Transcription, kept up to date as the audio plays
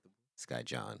This guy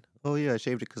John. Oh yeah, I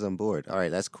shaved it because I'm bored. All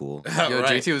right, that's cool. Yo,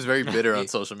 Right. JT was very bitter on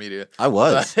social media. I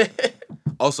was.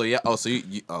 Also, yeah. Oh, so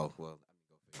you oh well.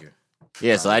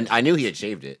 Yeah, so I knew he had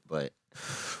shaved it, but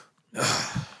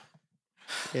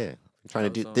yeah, I'm trying to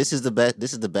do. This is the best.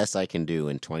 This is the best I can do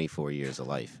in 24 years of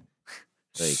life.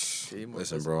 Like,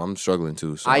 Listen, bro, I'm struggling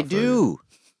too. So I feel you. do.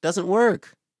 Doesn't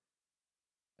work.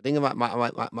 I think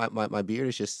my beard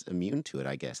is just immune to it.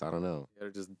 I guess I don't know. You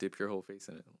gotta just dip your whole face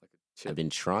in it like a chip. I've been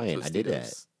trying. I did that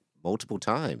Tostitos. multiple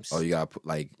times. Oh, you gotta put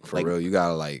for Like- real. You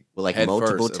gotta with like head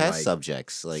multiple first and, test like,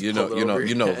 subjects. Like you know, pull you know, over you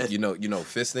your know, head. you know,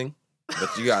 fisting.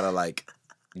 But you gotta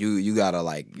you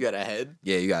gotta You got a head?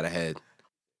 yeah, you gotta head.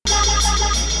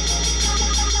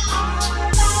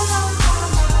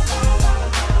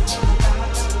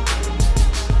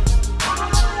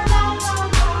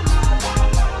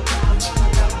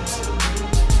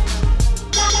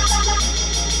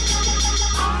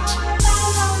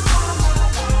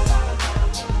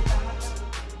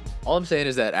 All I'm saying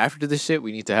is that after this shit,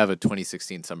 we need to have a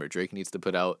 2016 summer. Drake needs to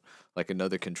put out like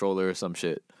another controller or some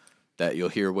shit that you'll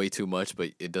hear way too much,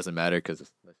 but it doesn't matter because that's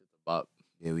just a bop.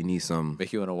 Yeah, we need some.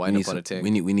 Make you want to We wind need up on some, a tank.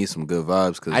 we need some good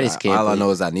vibes because I just can't all I believe-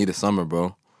 know is I need a summer,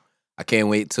 bro. I can't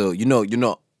wait till y'all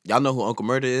know who Uncle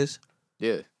Murder is.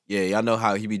 Yeah. Yeah, y'all know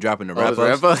how he be dropping the Oh, wrap the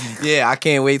ups. wrap-up? Yeah, I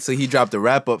can't wait till he drop the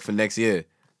wrap up for next year.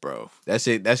 Bro, That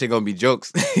shit gonna be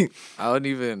jokes. I don't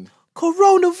even.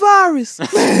 Coronavirus.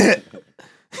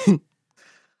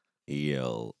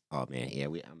 yo, oh man, yeah,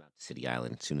 I'm out to City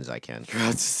Island as soon as I can. You're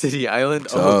out to City Island?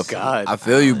 Oh, Tough. God. I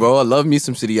feel you, bro. I love me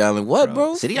some City Island. What,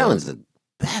 bro? City Island's the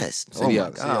best. City oh my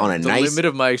Island, god, City on a Island. The nice. limit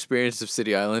of my experience of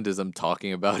City Island is I'm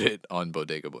talking about it on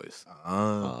Bodega Boys.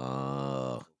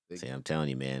 Oh, see, I'm telling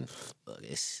you, man. Look,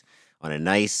 it's on a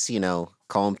nice,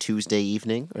 calm Tuesday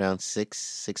evening around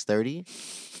 6:30,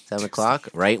 7 o'clock,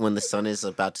 right when the sun is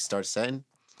about to start setting.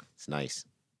 It's nice,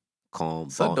 calm.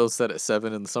 Sun balm. don't set at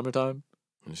 7 in the summertime.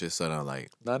 It's just set out like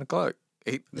 9 o'clock.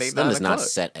 8, The 8 sun 9 is not o'clock.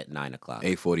 set at 9 o'clock.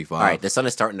 8:45. All right, the sun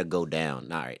is starting to go down.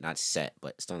 Not set,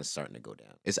 but the sun is starting to go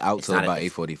down. It's out It's till not about at-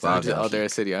 8:45. I'm just out there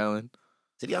at City Island.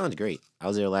 City Island's great. I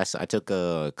was there I took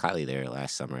Kylie there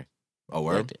last summer. Oh,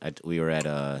 word? We were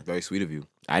at Very sweet of you.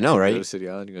 I know, Go right? to City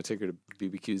Island. You're going to take her to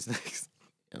BBQs next.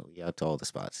 Yeah, out to all the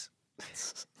spots.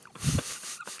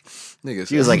 Nigga,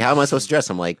 She was like, "How am I supposed to dress?"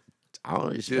 I'm like, "I don't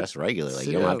know, just Dude, dress regular. Like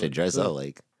City you don't have to Island, dress cool. up."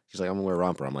 Like she's like, "I'm gonna wear a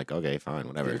romper." I'm like, "Okay, fine, Do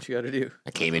whatever." what you got to do.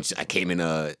 I came in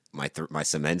my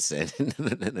cements and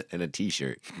a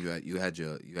t-shirt. you had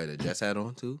a dress hat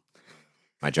on too?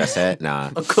 My dress hat, nah.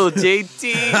 Uncle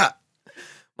JT.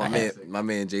 My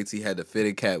man JT had the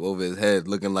fitted cap over his head,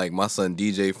 looking like my son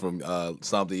DJ from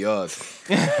Stomp the Yard.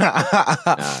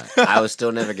 I would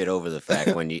still never get over the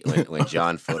fact when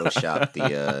John photoshopped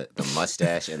the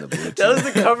mustache and the blue. That was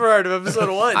the cover art of episode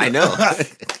 1. I know.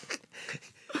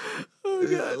 Oh,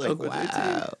 God. Like, Uncle wow. JT.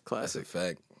 That's a Classic.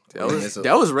 fact.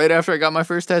 That was right after I got my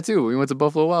first tattoo. We went to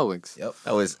Buffalo Wild Wings. Yep.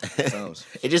 That was. Sounds.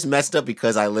 It just messed up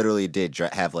because I literally did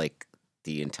have like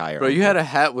the entire. Bro, you had a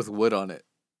hat with wood on it.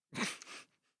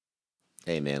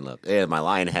 Hey man, look, yeah, my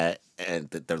lion hat and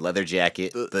the leather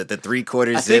jacket, the 3/4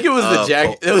 zip. I think it was the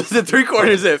jacket. It was the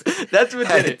 3/4 zip. That's what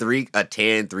Had did it. a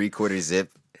tan 3/4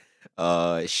 zip,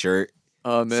 shirt,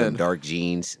 Oh, some man. dark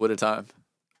jeans. What a time.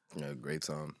 Yeah, great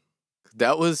time.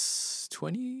 That was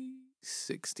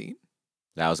 2016?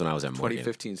 That was when I was at Morgan.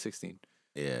 2015, 16.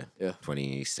 Yeah, Yeah.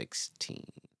 2016.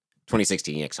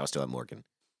 2016, yeah, 'cause I was still at Morgan.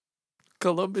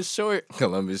 Columbus short.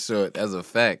 Columbus short. That's a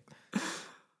fact.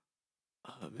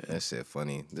 Oh, man. That shit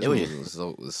funny. This It was-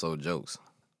 movie was so jokes.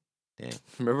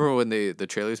 Remember when the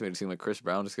trailers made it seem like Chris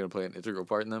Brown is going to play an integral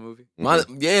part in that movie?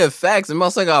 Yeah, facts. And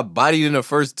must like got bodied in the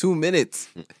first 2 minutes.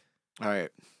 All right.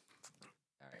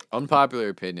 Unpopular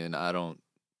opinion. I don't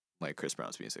like Chris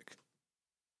Brown's music.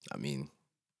 I mean,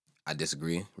 I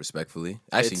disagree respectfully.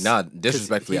 Actually, It's- not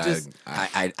disrespectfully. he just-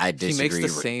 I He disagree.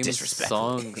 makes the same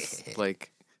disrespectfully. songs.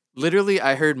 Like, literally,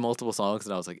 I heard multiple songs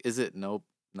and I was like, is it? Nope,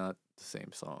 not the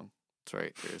same song. That's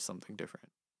right. There's something different.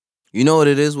 You know what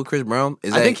it is with Chris Brown?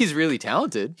 I think he's really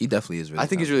talented. he definitely is. Really I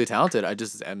think he's talented. really talented. I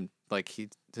just am like,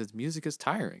 his music is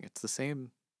tiring. It's the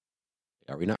same.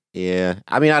 Are we not? Yeah,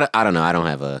 I mean, I don't know. I don't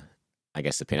have a, I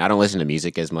guess, opinion. I don't listen to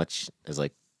music as much as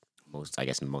like most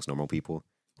normal people,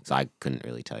 so I couldn't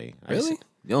really tell you. I just- Really?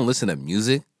 You don't listen to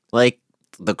music? like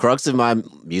the crux of my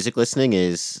music listening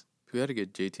is We got to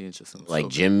get JT into some like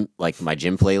sober- my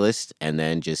gym playlist, and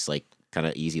then just like kind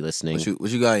of easy listening. What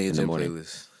you got in your in the gym morning.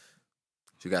 playlist?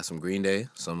 You got some Green Day,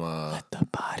 some The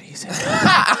bodies.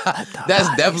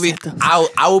 That's definitely.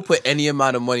 I will put any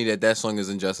amount of money that song is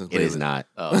in Justin's playlist. It is not.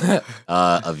 Oh,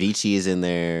 Avicii is in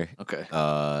there. okay.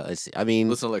 Let's see. I mean,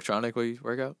 Listen to electronic while you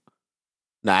work out?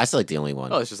 Nah, that's like the only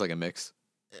one. Oh, it's just like a mix.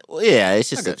 Well, yeah, it's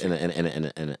just got you.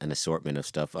 an assortment of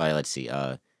stuff. All right, let's see.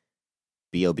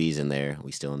 B.O.B.'s in there.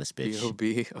 We still in this bitch.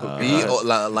 B.O.B. Oh, B.O.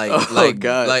 God. like Oh, like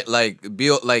God. like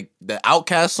B.O. like the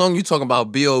Outcast song. You talking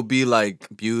about B.O.B. like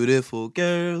beautiful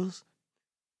girls?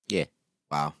 Yeah.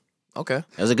 Wow. Okay.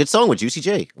 That was a good song with Juicy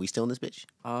J. We still in this bitch.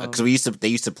 Um, Because they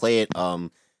used to play it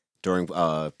during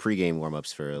pregame warm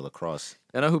ups for lacrosse.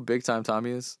 you know who Big Time Tommy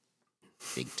is?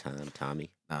 Big time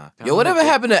Tommy. Nah. I Yo, don't whatever know.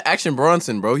 happened to Action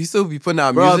Bronson, bro? He still be putting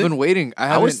out Bro, music. I've been waiting.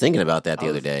 I was haven't- thinking about that the I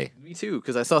other was- day. Me too,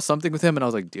 because I saw something with him and I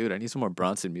was like, dude, I need some more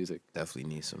Bronson music.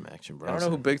 Definitely need some Action I Bronson.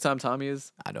 don't know who Big Time Tommy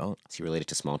is. I don't. Is he related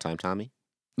to Small Time Tommy?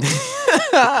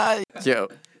 Yo,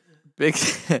 Big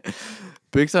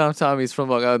Big Time Tommy's from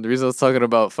Long Island. The reason I was talking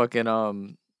about fucking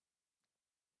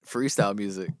freestyle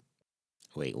music.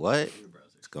 Wait, what?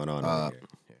 What's going on over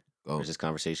here? Go. Where's this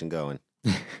conversation going?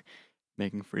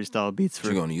 Making freestyle beats You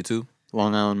for going to YouTube?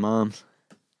 Long Island moms.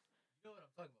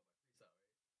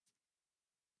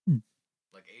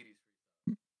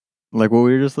 Like what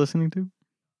we were just listening to?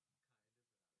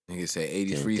 Nigga said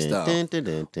 80s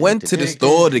freestyle. Went to the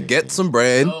store to get some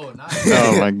bread. No, not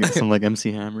Oh my god, some like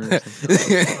MC Hammer or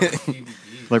something.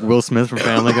 Like Will Smith from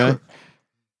Family Guy.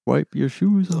 Wipe your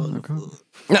shoes on the carpet.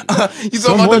 You talking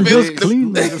Someone about just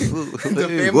clean the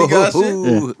Family Guy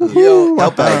shit? Yeah. Yo,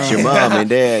 Help out your mom and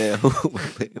dad.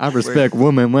 I respect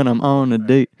women when I'm on a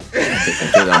date.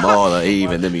 Because I'm all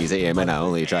even the museum and I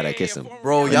only try to kiss him.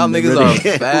 Bro, y'all niggas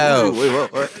are foul. Wait,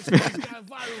 what? Got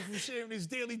viral from sharing his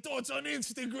daily thoughts on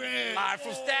Instagram. Live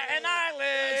from Staten Island.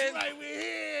 That's right, we're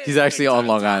here. He's actually on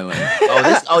Long Island.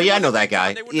 Oh, yeah, I know that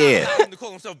guy. They were not Yeah. allowed to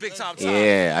call himself Big Time Tommy.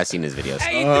 Yeah, I've seen his videos.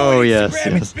 How you Oh, doing, yes,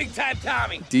 Instagram? yes. It's Big Time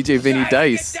Tommy. DJ Vinny So I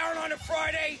Dice. Get down on a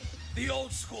Friday, the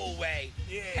old school way.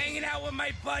 Hanging out with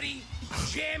my buddy,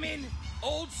 jamming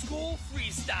old school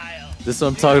freestyle. This is what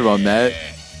I'm talking about, Matt.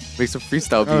 Make some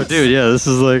freestyle beats. Oh dude, yeah, this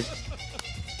is like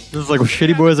what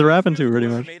shitty boys are rapping to pretty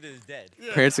much.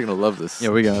 Parents are gonna love this. Yeah,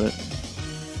 we got it.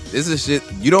 This is shit.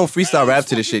 You don't freestyle rap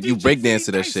to this shit. You breakdance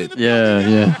to that shit. Yeah,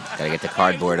 yeah. Gotta get the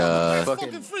cardboard.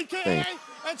 Fucking freak thing.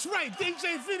 That's right,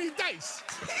 DJ Vinny Dice.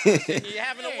 You're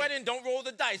having a wedding, don't roll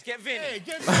the dice. Get Vinny. Hey,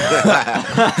 get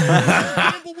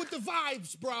Gamble with the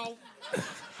vibes, bro.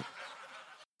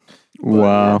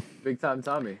 Wow. Big Time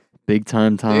Tommy. Big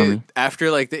time Tommy.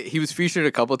 After like he was featured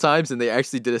a couple times, and they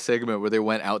actually did a segment where they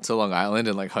went out to Long Island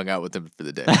and like hung out with him for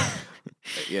the day.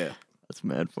 Yeah, That's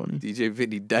mad funny. DJ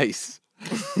Vinny Dice.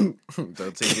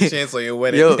 Don't take a chance on your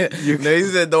wedding. Yo, no, he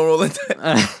said don't roll it.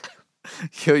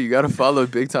 Yo, you gotta follow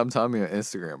Big Time Tommy on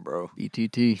Instagram, bro.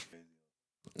 BTT.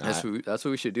 That's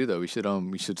what we should do though. We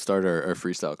should start our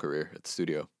freestyle career at the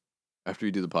studio. After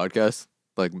we do the podcast,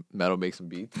 like Matt will make some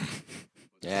beats.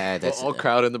 Yeah, that's All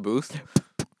crowd in the booth.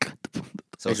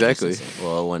 social exactly. distancing.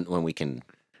 Well, when we can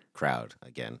crowd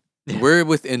again. We're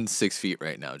within 6 feet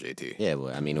right now, JT. Yeah,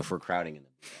 well, I mean, if we're crowding in the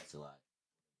booth, that's a lot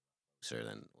closer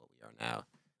than what we are now.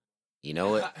 You know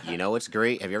what? You know what's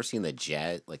great? Have you ever seen the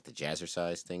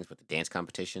jazzercise things with the dance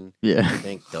competition? I Yeah.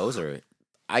 think those are.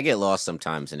 I get lost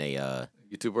sometimes in a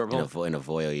YouTube wormhole. in a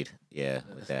void. Yeah,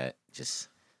 with that, just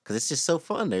because it's just so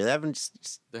fun. They're having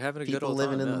just They're having a good people old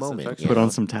living time. in the Yeah, it's moment, infectious. yeah. Put on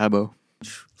some Tabo.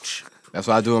 That's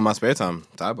what I do in my spare time.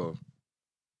 Tybo.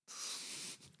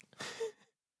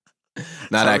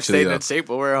 Not We're actually staying though. in shape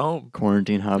while we're at home.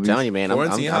 Quarantine I'm hobbies. telling you, man.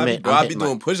 Quarantine I'm hobby? hit- Bro, I'm I be hitting my-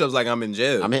 doing push-ups like I'm in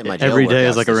jail. I'm hitting my jail Every day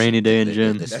is workouts like a this- rainy day in this-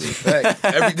 gym. this That's a week. fact.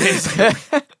 Every day is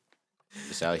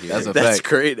Just out here. That's a That's fact.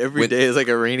 great. Every With- day is like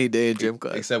a rainy day in gym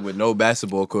class. except with no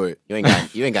basketball court you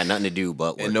ain't got nothing to do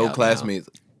but work and no out classmates.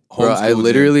 Bro, I Homeschool gym.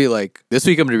 literally like this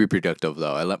week. I'm gonna be productive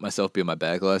though. I let myself be in my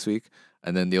bag last week,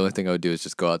 and then the only thing I would do is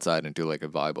just go outside and do like a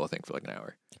volleyball thing for like an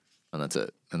hour, and that's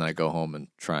it. And then I go home and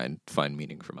try and find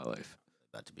meaning for my life.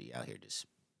 About to be out here just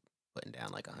putting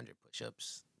down like 100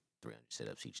 push-ups, 300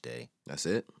 sit-ups each day. That's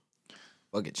it.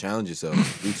 Fuck it, challenge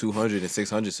yourself. Do 200 and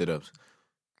 600 sit-ups.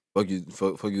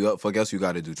 Fuck else you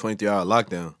got to do. 23-hour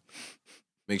lockdown.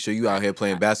 Make sure you out here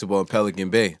playing basketball in Pelican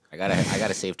Bay. I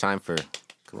gotta save time for.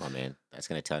 Come on, man. That's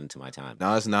gonna turn into my time.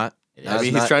 No, it's not. It I is.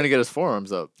 mean, he's trying to get his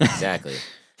forearms up. Exactly.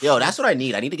 Yo, that's what I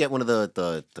need. I need to get one of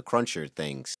the cruncher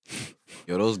things.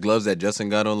 Yo, those gloves that Justin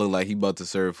got on look like he about to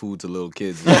serve food to little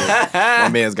kids. My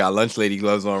man's got lunch lady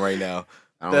gloves on right now.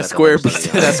 I don't That have to square,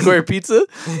 understand it. that square pizza.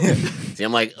 See,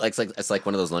 I'm like it's like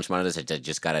one of those lunch monitors that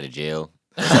just got out of jail.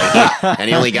 It's like and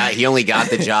he only got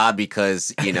the job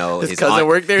because His cousin aunt,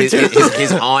 worked there his, too.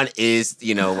 His aunt is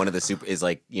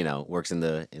works in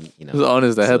the His aunt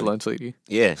is the head so- lunch lady.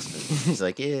 Yeah, he's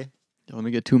like yeah. Let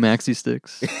me get 2 maxi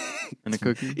sticks and a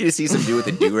cookie. You just see some dude with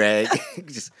a do rag,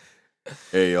 just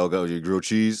Hey, y'all got your grilled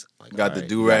cheese? Like, Got the alright,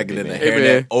 do you gotta rag be and then the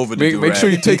man. hairnet over the do rag. Make sure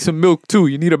you take some milk too.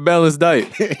 You need a balanced diet.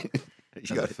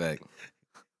 That's a fact.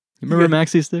 You remember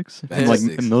Maxi Sticks? Maxi Like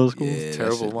Sticks. in middle school? Yeah, that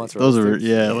Terrible shit- mozzarella Those were, sticks.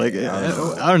 yeah, like,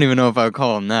 Yeah. I don't even know if I would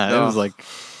call them that. It No. was like,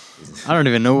 I don't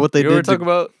even know what they You know what we're did. talking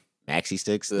about? Maxi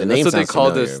sticks. The That's name what they sounds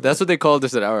called familiar, this. but- That's what they called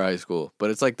this at our high school. But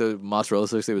it's like the mozzarella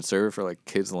sticks they would serve for like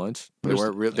kids' lunch. They There's-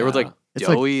 weren't real. They were like It's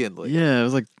like- doughy and like. Yeah, it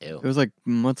was Ew. like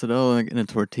mozzarella like, in a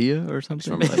tortilla or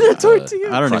something. remember, Like, like,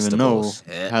 Tortilla. I don't even know Crustables.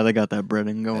 Yeah. how they got that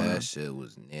breading going. That on. shit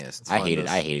was nasty.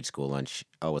 I hated school lunch.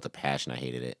 Oh, with a passion, I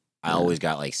hated it. I always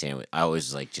got like sandwich. I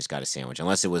always like just got a sandwich,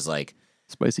 unless it was like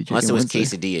Spicy chicken. unless it was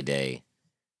Wednesday. quesadilla day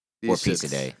These or pizza shits.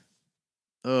 day.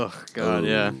 Oh God,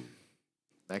 yeah. Ooh,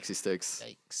 Maxi sticks.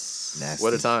 Yikes. Nasty.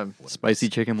 What a time. Spicy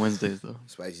chicken Wednesdays though.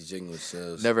 Spicy chicken with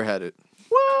shells. Never had it.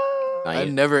 Not I yet.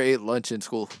 never ate lunch in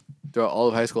school. Throughout all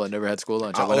of high school, I never had school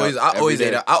lunch. I went always, out I every always ate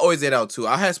day. out. I always ate out too.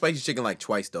 I had spicy chicken like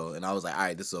twice though, and I was like, all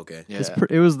right, this is okay. Yeah,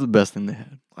 It was the best thing they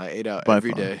had. I ate out by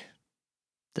every far. day.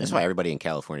 That's why everybody in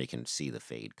California can see the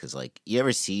fade. Because, like, you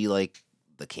ever see, like,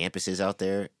 the campuses out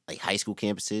there? Like, high school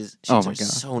campuses? Oh, Shits my are God.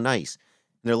 so nice.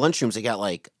 In their lunchrooms, they got,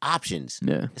 like, options.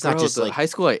 Yeah. It's not Bro, just, the like... high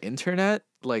school I interned at.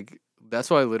 Like that's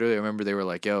why I literally remember they were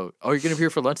like, "Yo, oh, you're gonna be here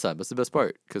for lunchtime." That's the best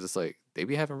part because it's like they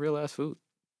be having real ass food.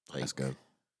 like That's good.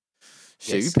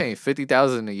 Shit, Yes. you paying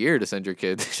 $50,000 a year to send your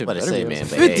kid. Shit What I better say, be man,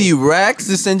 awesome. but 50 hey. racks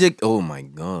to send you. Oh my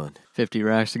god. 50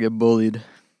 racks to get bullied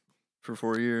for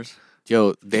 4 years.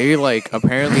 Yo, they like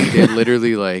apparently they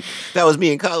literally like That was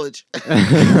me in college.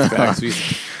 facts, we-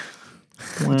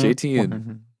 JT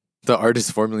and the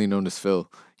artist formerly known as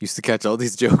Phil used to catch all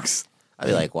these jokes. I'd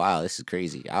be like, wow, this is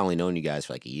crazy. I only known you guys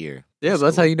for, like, a year. Yeah, but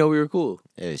that's how you know we were cool.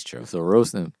 It is true. So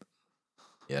roast them.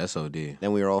 Yeah, that's OD.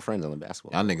 Then we were all friends on the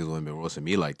basketball. Y'all niggas wouldn't been roasting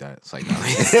me like that. It's like,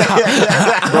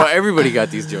 nah. Bro, everybody got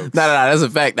these jokes. Nah, that's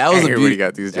a fact. That was a Everybody beauty.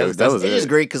 got these jokes. That was it is it.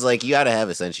 great because, like, you got to have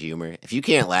a sense of humor. If you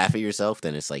can't laugh at yourself,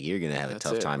 then it's like you're going to have a That's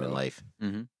tough it, time in bro. life.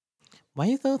 Why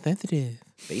you so sensitive?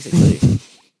 Basically.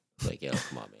 It's like, yo,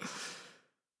 come on, man.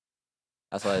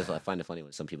 That's why I find it funny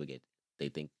when some people they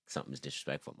think something's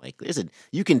disrespectful. I'm like, listen,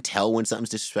 you can tell when something's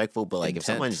disrespectful, but like if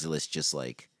Intent. someone's just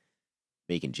like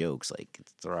making jokes, like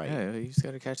it's all right. Yeah, you just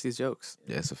gotta catch these jokes.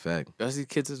 Yeah, that's a fact. Guys, these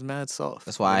kids is mad soft.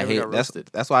 That's why I They never hate. got That's roasted.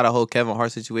 that's why the whole Kevin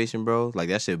Hart situation, bro. Like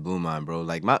that shit blew mine, bro.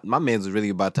 Like my man's was really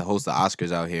about to host the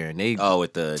Oscars out here, and they Oh,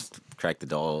 with the crack the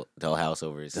dollhouse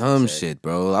over his dumb head. shit,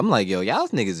 bro. I'm like, yo, y'all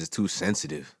niggas is too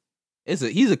sensitive.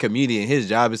 He's a comedian. His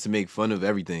job is to make fun of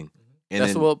everything. And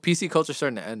That's then, well, PC culture's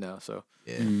starting to end now. So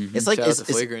yeah. It's like Shout out it's, to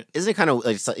it's, Flagrant. isn't it kind of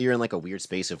like you're in like a weird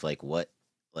space of like what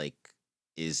like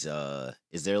is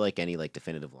there like any like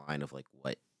definitive line of like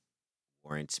what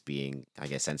warrants being I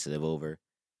guess sensitive over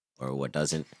or what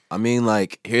doesn't? I mean,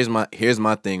 like, here's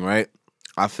my thing, right?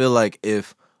 I feel like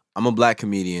if I'm a black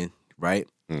comedian, right,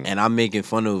 and I'm making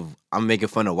fun of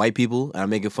white people, and I'm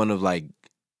making fun of like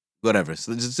whatever.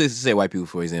 So just say white people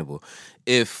for example.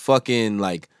 If fucking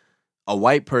like a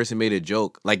white person made a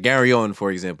joke, like Gary Owen,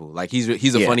 for example, like he's a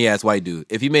Yeah. funny ass white dude.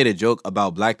 If he made a joke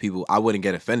about black people, I wouldn't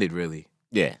get offended really,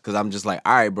 Yeah. because I'm just like,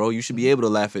 all right, bro, you should be able to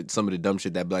laugh at some of the dumb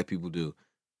shit that black people do.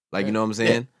 Like, you know what I'm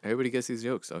saying? everybody gets these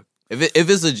jokes. So If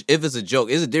it's a joke,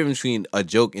 there's a difference between a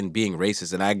joke and being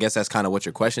racist, and I guess that's kind of what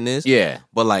your question is. Yeah.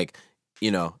 But like,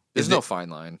 you know, there's is no it- fine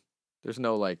line. There's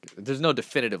no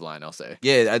definitive line. I'll say.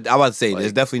 Yeah, I about to say there's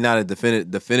Like- definitely not a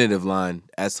definitive line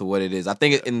as to what it is. I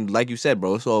think, and like you said,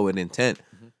 bro, it's all with intent.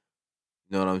 You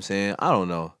know what I'm saying? I don't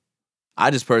know. I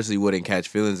just personally wouldn't catch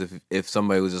feelings if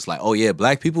somebody was just like, oh yeah,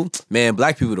 black people, man,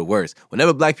 black people the worst.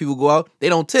 Whenever black people go out, they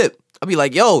don't tip. I'd be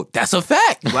like, yo, that's a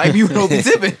fact. Black people don't be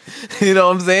tipping. You know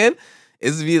what I'm saying?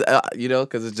 It's be you know,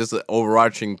 because it's just an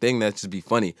overarching thing that just be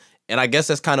funny. And I guess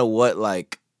that's kind of what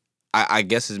like I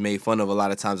guess is made fun of a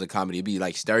lot of times in comedy. It'd be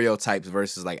like stereotypes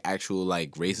versus like actual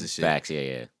like racist shit. Facts,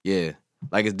 yeah. Yeah.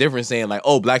 Like it's different saying like,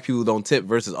 oh, black people don't tip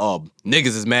versus oh,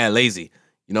 niggas is mad lazy.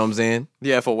 You know what I'm saying?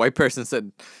 Yeah, if a white person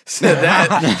said that,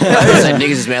 I said niggas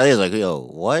is mad. I was like, yo,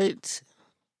 what? It's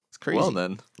crazy. well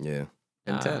then, Yeah.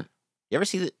 intent. You ever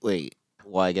see the wait?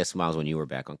 Well, I guess Miles when you were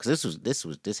back on because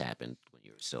this happened when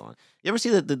you were still on. You ever see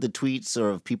the tweets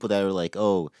or of people that were like,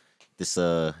 oh, this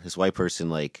white person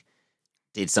like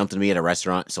did something to me at a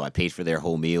restaurant, so I paid for their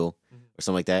whole meal or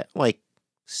something like that. I'm like,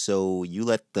 so you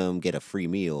let them get a free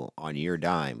meal on your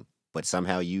dime, but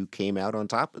somehow you came out on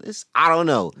top of this? I don't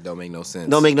know. Don't make no sense.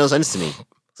 Don't make no sense to me.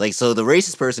 It's like, so the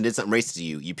racist person did something racist to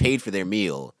you. You paid for their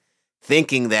meal,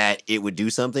 thinking that it would do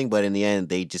something, but in the end,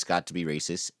 they just got to be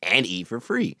racist and eat for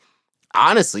free.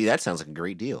 Honestly, that sounds like a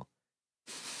great deal.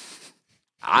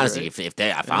 Honestly, right.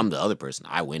 if I'm the other person,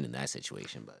 I win in that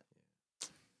situation, but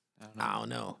I don't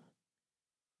know.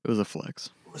 It was a flex.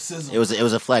 It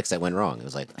was a flex that went wrong. It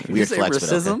was like Did weird you say flex, but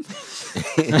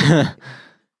racism? okay.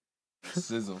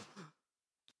 Sizzle.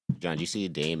 John, did you see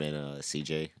Dame and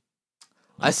CJ?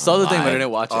 I saw the thing, but I Why?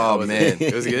 didn't watch it. Oh, How was man.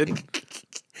 it was good.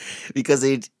 Because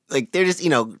they're just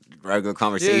regular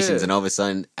conversations, Yeah. and all of a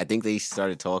sudden, I think they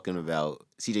started talking about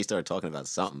CJ started talking about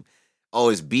something. Oh,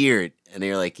 his beard, and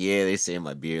they're like, yeah, they say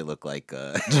my beard looked like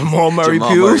Jamal Murray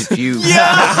Jamal Murray's pubes. pubes.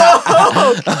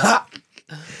 Yeah.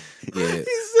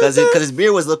 Because his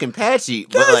beard was looking patchy,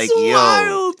 but That's like,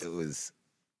 wild. it was.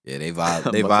 Yeah, I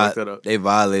must look that up. they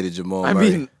violated Jamal I Murray.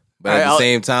 mean, but at I'll- the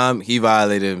same time, he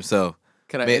violated himself.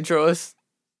 can I Man. intro us?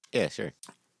 Yeah, sure.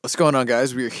 What's going on,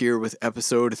 guys? We are here with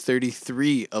episode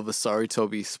 33 of a Sorry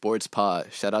Toby Sports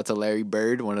Pod. Shout out to Larry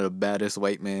Bird, one of the baddest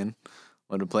white men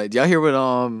on the planet. Did y'all hear what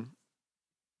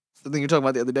the thing you were talking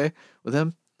about the other day with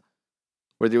him?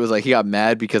 Where it was like he got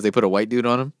mad because they put a white dude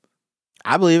on him.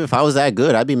 I believe if I was that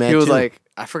good, I'd be mad He was too. like,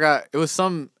 I forgot. It was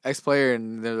some ex-player,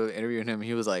 and they were interviewing him.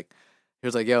 He was like,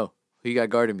 yo, who you got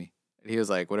guarding me? And he was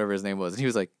like, whatever his name was. And he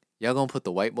was like, y'all gonna put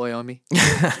the white boy on me?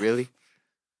 Really?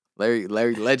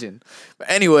 Larry legend. But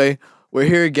anyway, we're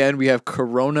here again. We have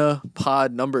Corona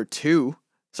Pod number 2.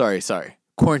 Sorry.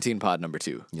 Quarantine Pod number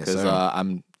 2. Yes, Because sir.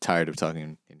 I'm tired of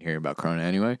talking and hearing about Corona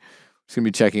anyway. Just gonna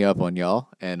be checking up on y'all.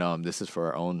 And this is for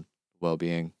our own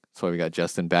well-being. That's why we got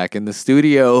Justin back in the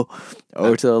studio.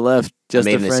 Over to the left, just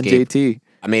made a an friend escape. JT.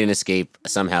 I made an escape,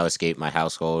 somehow escaped my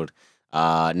household.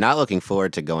 Not looking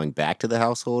forward to going back to the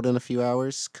household in a few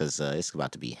hours because it's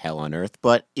about to be hell on earth.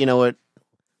 But you know what?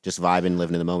 Just vibing,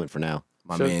 living in the moment for now.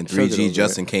 My Show- man show it 3G over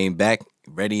Justin came back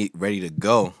ready to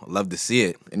go. I love to see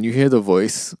it. And you hear the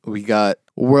voice. We got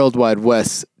Worldwide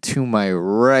West to my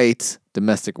right,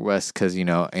 Domestic West, because, ain't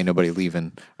nobody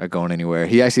leaving or going anywhere.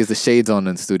 He actually has the shades on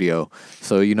in the studio,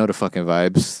 so you know the fucking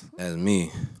vibes. That's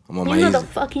me. I'm on my You know the easy.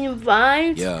 fucking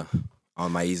vibes. Yeah.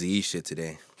 On my easy E shit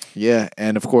today. Yeah,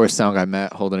 and of course, Sound Guy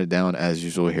Matt holding it down as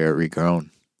usual here at Regrown.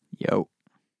 Yo.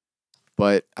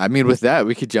 But, I mean, with that,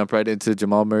 we could jump right into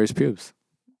Jamal Murray's pubes.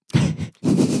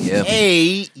 Yeah.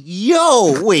 Hey,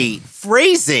 yo, wait,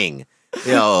 phrasing.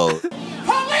 Yo.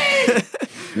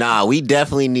 Nah, we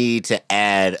definitely need to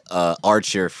add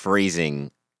Archer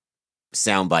phrasing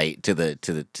soundbite to the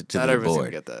Not everyone's gonna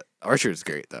board. get that. Archer's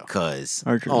great, though. Cause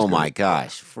Archer's oh my great.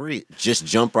 gosh, just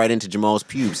jump right into Jamal's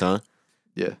pubes, huh?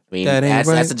 Yeah. I mean, That ain't that's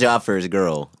right. a job for his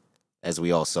girl, as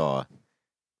we all saw.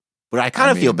 But I kind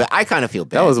of feel mean, bad. I kind of feel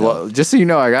bad. That was though. what. Just so you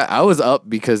know, I was up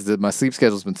because my sleep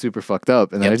schedule's been super fucked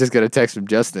up, and then Yep. I just got a text from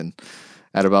Justin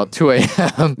at about 2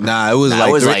 a.m. Nah, it was Nah,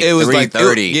 like it was like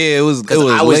 3:30. Yeah, it was Because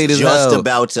I was late as just hell.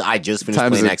 about to. I just finished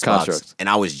Times playing a Xbox, construct. and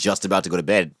I was just about to go to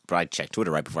bed. But I checked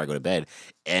Twitter right before I go to bed,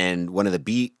 and one of the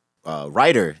beat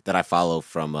writer that I follow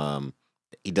from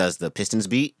he does the Pistons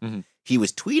beat. Mhm. He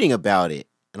was tweeting about it,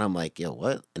 and I'm like, yo,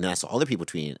 what? And then I saw other people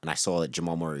tweeting, and I saw that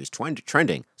Jamal Murray was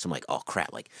trending. So I'm like, oh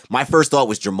crap! Like my first thought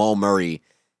was Jamal Murray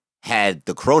had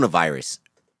the coronavirus.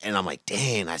 And I'm like,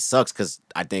 dang, that sucks. Because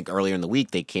I think earlier in the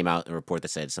week, they came out a report that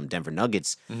said some Denver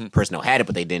Nuggets personnel had it,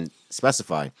 but they didn't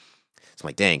specify. So I'm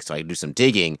like, dang. So I do some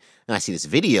digging, and I see this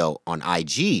video on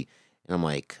IG. And I'm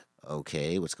like,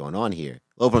 okay, what's going on here?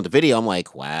 Open up the video. I'm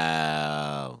like,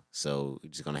 wow. So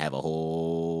we're just going to have a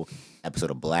whole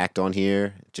episode of Blacked on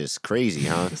here? Just crazy,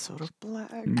 huh? Episode of Black.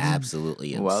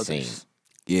 Absolutely Wilders. insane.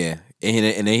 Yeah.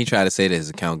 And then he tried to say that his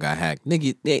account got hacked.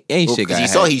 Nigga, ain't Well, shit got he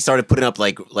hacked. saw he started putting up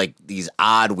like these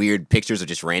odd, weird pictures of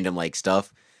just random like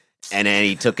stuff, and then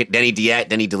he took it. Then he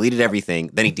deleted everything.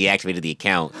 Then he deactivated the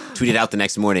account. Tweeted out the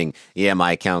next morning, "Yeah,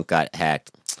 my account got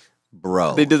hacked,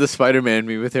 bro." They did the Spider-Man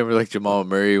meme with him, or like Jamal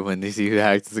Murray when they see who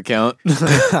hacked his account.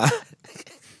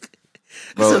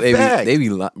 Bro, It's a fact. they be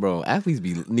bro, athletes be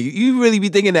you really be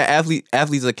thinking that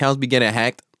athletes accounts be getting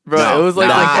hacked? Bro, No, it was like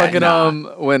nah, fucking nah.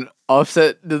 when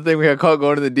Offset the thing we got caught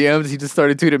going to the DMs, he just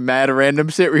started tweeting mad random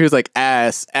shit where he was like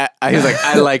ass. He was like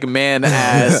I like man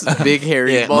ass, big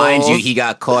hairy Yeah, balls. mind you, he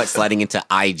got caught sliding into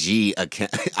IG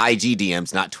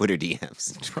DMs, not Twitter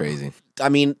DMs. It's crazy. I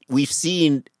mean, we've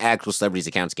seen actual celebrities'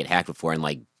 accounts get hacked before, and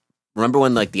like, remember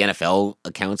when like the NFL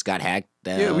accounts got hacked?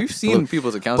 Yeah, we've seen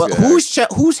people's accounts. But get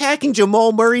hacked. who's hacking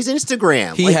Jamal Murray's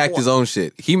Instagram? He Like, hacked his own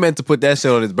shit. He meant to put that shit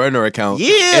on his burner account.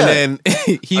 Yeah. And then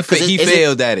he 'cause he is it-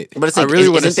 failed at it. But it's I like, really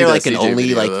wanna isn't see there that like an CJ only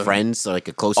video, like though. friends or like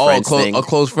a close Oh, friends thing? a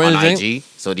close friends on thing? IG.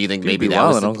 So do you think You'd maybe be that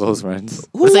was wildin' the- on close friends.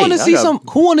 Who want to saying, see I got-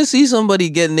 who want to see somebody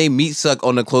getting their meat sucked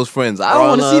on the close friends? I don't on,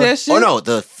 want to see that shit. Oh no,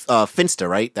 the Finsta,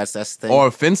 right? That's the thing.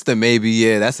 Or Finsta, maybe.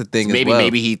 Yeah, that's the thing. maybe as well.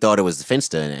 maybe he thought it was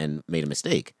Finsta and made a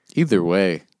mistake. Either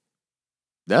way,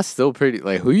 that's still pretty.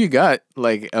 Like, who you got?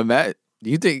 Like, Matt. Do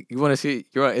you think you want to see?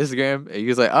 You're on Instagram, and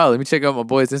you're like, oh, let me check out my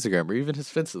boy's Instagram or even his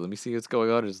Finsta. Let me see what's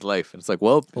going on in his life. And it's like,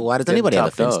 well, Well, why does getting anybody have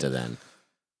a topped Finsta up. then?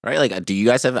 right? Like, do you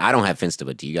guys have? I don't have Finsta,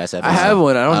 but do you guys have? I Finsta? have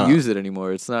one. I don't don't- use it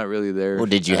anymore. It's not really there. Well,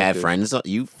 did you have active. friends?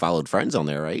 You followed friends on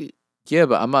there, right? Yeah,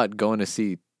 but I'm not going to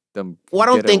see them. Well, I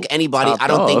don't get think it anybody. I topped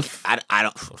don't think. off. I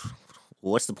don't.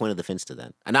 What's the point of the Finsta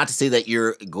then? And not to say that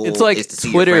your goal It's like is to see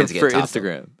your Twitter friends get for topped off.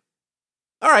 Instagram.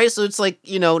 All right, so it's like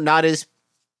not as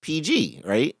PG,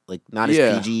 right? Like not as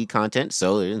Yeah. PG content.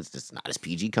 So it's just not as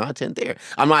PG content there.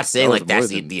 I'm not saying That like was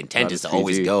that's more than the intent not is as to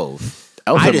always PG. go.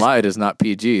 Elf I and just- Light is not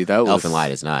PG. That was Elf and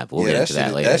Light is not. But we'll get into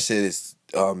that later. That shit is.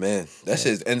 Oh man, that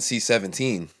shit is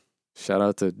NC-17. Shout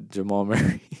out to Jamal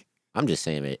Murray. I'm just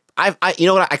saying it. You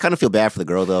know what? I kind of feel bad for the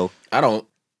girl though. I don't.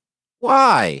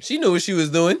 Why? She knew what she was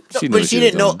doing. She knew But what she was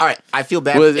didn't know. doing. All right, I feel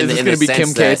bad. Well, in is the, this in going the to be Kim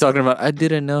sense K that- talking about? I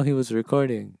didn't know he was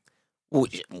recording, Well,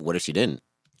 what if she didn't?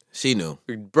 She knew.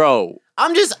 bro.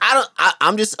 I'm just.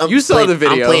 I'm just. I'm You saw playing- the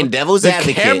video. I'm playing devil's The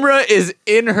advocate. camera is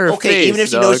in her Okay, face. even if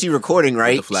she dog. knows she's recording,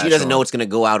 right? the flash She doesn't know on. it's gonna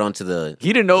go out onto the.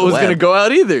 He didn't know it the was going to web. go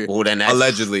out either. Well, then that's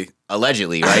Allegedly.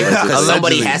 allegedly, right? Because Allegedly.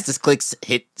 somebody has to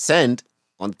hit send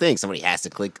on the thing. Somebody has to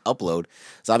click upload.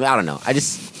 So I mean, I don't know. I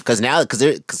just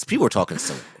because people were talking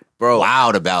so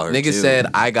loud about her. Nigga too. said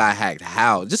I got hacked.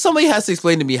 How? Just somebody has to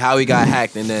explain to me how he got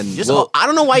hacked, and then Just I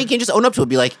don't know why you can't just own up to it.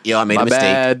 Be like, yo, I made My a mistake.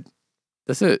 bad.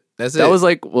 That's it. that's That it. was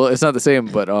like, well, it's not the same,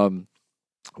 but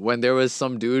when there was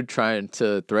some dude trying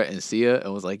to threaten Sia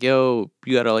and was like, yo,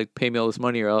 you gotta like pay me all this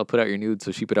money or I'll put out your nudes.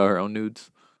 So she put out her own nudes.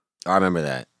 I remember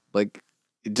that. Like,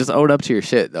 just own up to your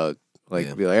shit, dog. Like,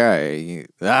 Yeah. be like, all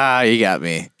right, you got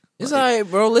me. It's all right,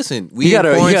 bro. Listen, we You gotta-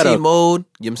 in you quarantine gotta- mode. You know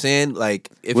what I'm saying? Like,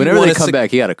 if Whenever you they wanna come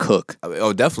back, you gotta cook.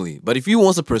 oh, definitely. But if you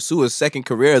want to pursue a second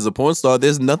career as a porn star,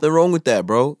 there's nothing wrong with that,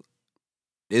 bro.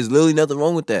 There's literally nothing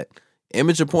wrong with that.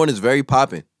 Amateur porn is very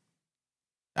popping.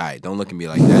 All right, don't look at me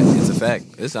like that. It's a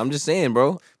fact. I'm just saying,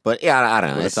 bro. But yeah, I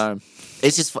don't know. All the time.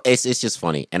 It's just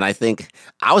funny, and I think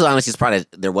I was honestly surprised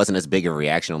that there wasn't as big of a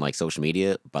reaction on like social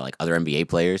media by like other NBA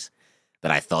players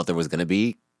that I thought there was gonna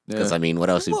be. Because Yeah. I mean, what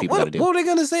else do people got to do? What are they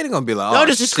gonna say? They're gonna be like, No, oh,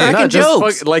 just shit. cracking Not just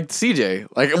jokes. fuck- like CJ,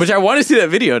 like which I want to see that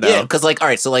video now. Yeah, because like, all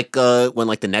right, so like when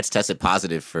like the Nets tested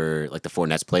positive for like the 4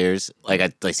 Nets players, like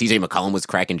CJ McCollum was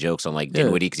cracking jokes on like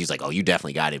Dinwiddie because he's like, oh, you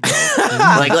definitely got it, bro.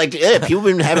 like yeah, people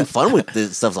been having fun with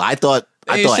this stuff. So I thought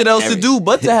Ain't shit else to do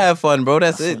but to have fun, bro.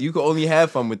 That's it. You can only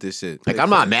have fun with this shit. Like I'm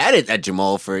not mad at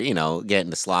Jamal for getting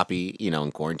the sloppy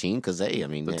in quarantine because hey, I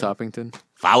mean, The yeah, Toppington.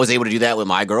 if I was able to do that with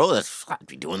my girl, I'd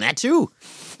be doing that too.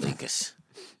 Like,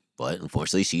 but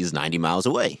unfortunately, she's 90 miles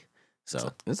away.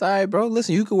 So It's all right, bro.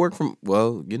 Listen, you could work from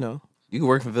you can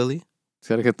work from Philly. Just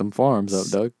gotta get them farms up,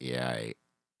 Doug. yeah, I'm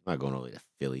not going all the way to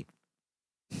Philly.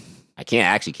 I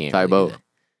can't really Tybo. do that.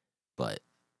 But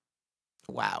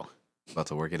wow, About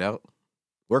to work it out.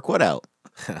 work what out?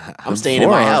 I'm I'm staying in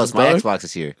my forearms, house. My dog. Xbox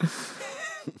is here.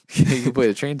 You can play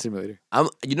the train simulator.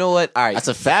 You know what? All right. That's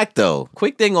a fact, though.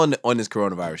 Quick thing on this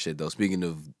coronavirus shit though. Speaking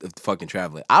of fucking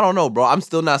traveling, I don't know, bro. I'm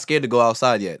still not scared to go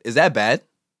outside yet. Is that bad?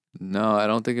 No, I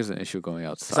don't think it's an issue going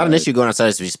outside. It's not an issue going outside.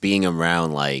 It's just being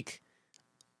around like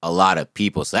a lot of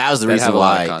people. So that was the That reason have a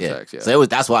lot why. of contacts, yeah. So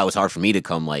that's why it was hard for me to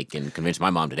come like and convince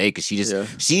my mom today because Yeah.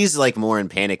 she's like more in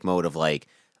panic mode of like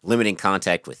limiting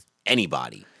contact with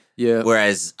anybody. Yeah.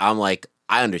 Whereas I'm like,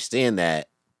 I understand that,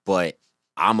 but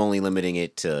I'm only limiting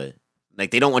it to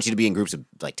like they don't want you to be in groups of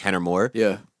like 10 or more.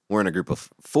 Yeah. We're in a group of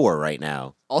 4 right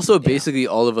now. Also, basically,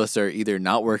 all of us are either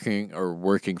not working or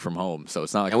working from home, so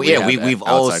it's not like And have we've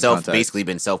all outside contact. basically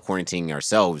been self quarantining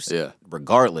ourselves. Yeah.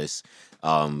 Regardless.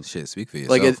 Shit, speak for yourself.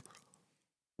 Like it,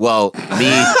 Well,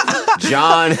 me,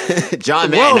 John,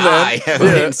 Matt, Well, and I then, have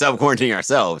yeah. been self quarantining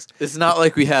ourselves. it's not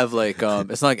like we have like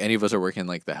it's not like any of us are working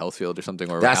like the health field or something,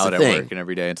 or we're That's out the at thing. work and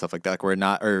every day and stuff like that. Like we're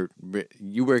not, or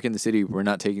you work in the city, we're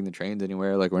not taking the trains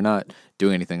anywhere. Like we're not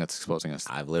doing anything that's exposing us.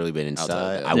 I've literally been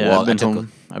Outside, inside. yeah. I Yeah, walked.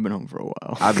 I've been home for a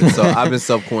while. I've been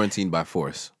self quarantined by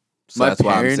force. So My that's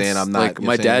why I'm parents, saying I'm not. like you know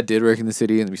my what I'm saying? dad did work in the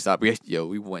city, and we stopped.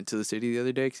 We went to the city the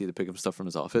other day because he had to pick up stuff from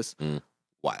his office. Mm.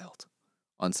 Wild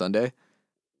on Sunday.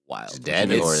 Wild. Just dead,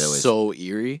 it's or there was- so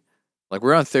eerie. Like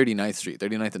we're on 39th Street,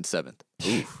 39th and 7th,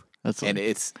 That's and like,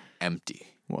 it's empty,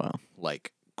 wow.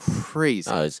 like crazy.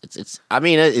 It's. I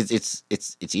mean, it's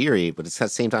eerie, but it's at the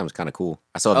same time it's kind of cool.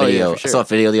 I saw a Oh, yeah, video. for sure. I saw a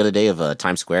video the other day of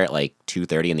Times Square at like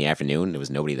 2:30 in the afternoon. There was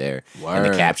nobody there, and the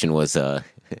Word. caption was the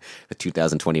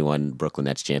 2021 Brooklyn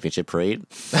Nets championship parade.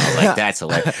 I was like, that's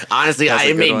hilarious. Honestly, That's a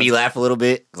it good made one. me laugh a little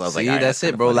bit because I was See, like, all right, that's it,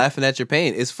 kinda bro. funny. Laughing at your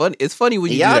pain. It's fun. It's funny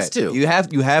when you Yeah, do it's that. too. You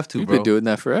have to, We've bro. been doing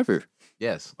that forever.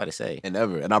 Yes, What to say? and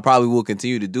ever, and I probably will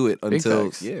continue to do it Big until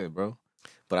facts. yeah, bro.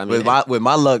 But I mean, With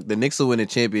my luck, the Knicks will win a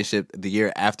championship the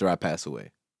year after I pass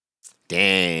away.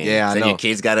 dang. Yeah, I So know. your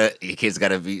kids gotta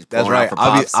be. That's pulling out right. For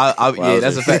I'll be. pops. Yeah,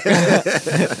 that's a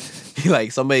fact.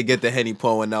 Like somebody get the Henny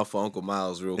pour one out for Uncle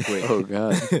Miles real quick. Oh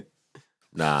god.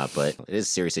 Nah, but it is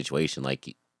a serious situation.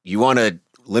 Like you want to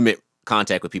limit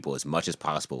contact with people as much as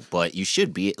possible, but you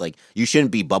shouldn't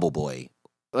be bubble boy.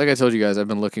 Like I told you guys, I've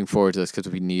been looking forward to this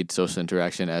because we need social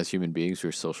interaction as human beings.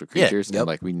 We're social creatures, yep. and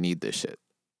like we need this shit.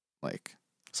 Like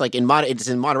It's like it's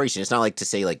in moderation. It's not like to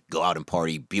say like go out and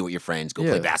party, be with your friends, go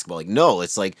Yeah. play basketball. Like no,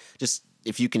 it's like just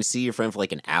if you can see your friend for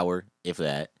like an hour, if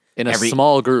that, in a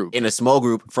small group. in a small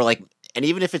group for like, and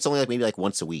even if it's only like maybe like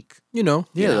once a week. You know,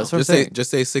 Yeah, that's what I'm just saying. Just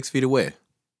stay 6 feet away,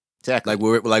 Exactly.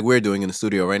 like we're doing in the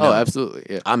studio right Oh, now. absolutely.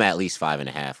 Yeah. I'm at least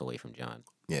 5.5 away from John.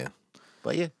 Yeah.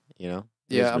 But yeah, it is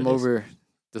Yeah, what I'm it is. over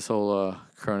this whole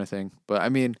Corona thing. But I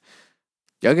mean,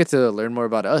 y'all get to learn more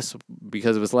about us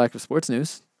because of its lack of sports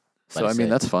news. So Like I I mean,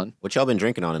 said. that's fun. What y'all been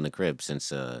drinking on in the crib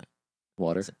since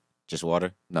Water. just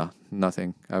water? No,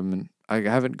 nothing. I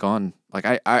haven't gone. Like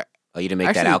I Oh, you didn't make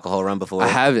Actually, that alcohol run before? I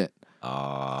haven't.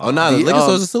 Oh no, the The, liquor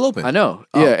stores are still open. I know.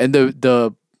 Oh. Yeah, and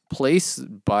the place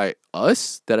by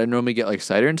us that I normally get like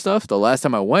cider and stuff. The last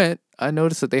time I went, I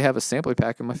noticed that they have a sampler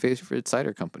pack of my favorite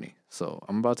cider company. So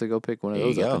I'm about to go pick one of There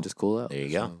you those up go. and just cool out. There you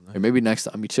go. Or maybe next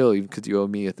time you chill, even because you owe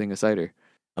me a thing of cider.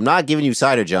 I'm not giving you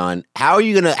cider, John. How are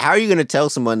you gonna tell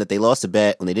someone that they lost a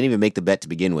bet when they didn't even make the bet to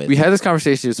begin with? We had this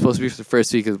conversation. It was supposed to be for the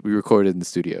first week because we recorded in the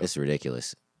studio. This is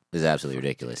ridiculous. This is absolutely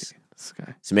ridiculous. This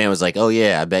guy. This man was like, "Oh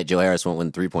yeah, I bet Joe Harris won't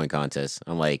win the 3-point contest."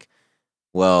 I'm like,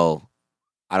 "Well,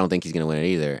 I don't think he's gonna win it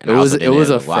either." And It I was also it was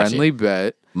a didn't watch it. friendly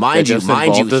bet. Mind that you, just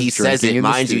involved us he says drinking it. in the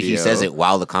Mind you, he says studio. it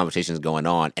while the competition is going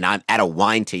on, and I'm at a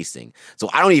wine tasting, so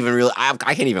I don't even really. I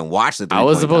can't even watch the. I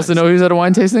was 3-point supposed to contest. know he was at a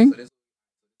wine tasting.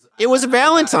 It was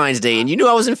Valentine's Day, and you knew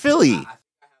I was in Philly.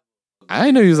 I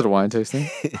didn't know he was at a wine tasting.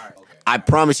 I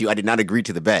promise you, I did not agree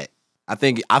to the bet. I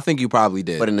think you probably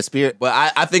did. But in the spirit, But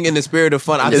I think in the spirit of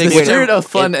fun, I In think the whichever- spirit of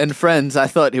fun and friends, I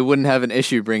thought he wouldn't have an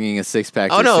issue bringing a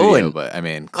 6-pack. Oh, to the no, it studio, wouldn't. But I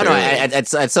mean, oh no, clearly.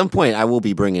 at some point I will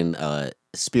be bringing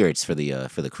spirits for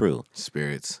the crew.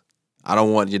 spirits. I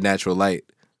don't want your natural light.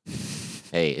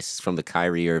 Hey, it's from the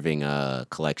Kyrie Irving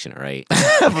collection, all right?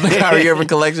 From the Kyrie Irving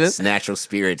collection. It's natural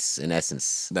spirits in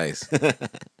essence. Nice.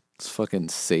 It's fucking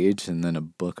sage and then a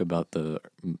book about the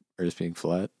Earth being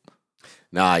flat.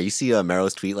 Nah, you see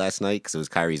Mero's tweet last night because it was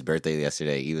Kyrie's birthday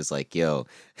yesterday. He was like, "Yo,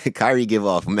 Kyrie give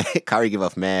off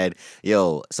mad.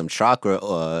 Yo, some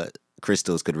chakra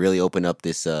crystals could really open up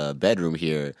this bedroom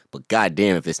here. But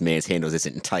goddamn, if this man's handles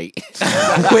isn't tight."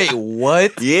 Wait,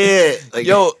 what? Yeah, like,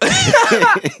 Yo,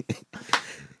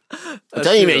 I'm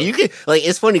telling you, man, you could like.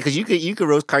 It's funny because you could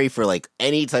roast Kyrie for like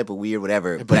any type of weird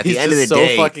whatever. But at the he's end of the just so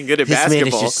day, fucking good at this man is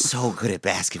basketball. just so good at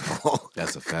basketball.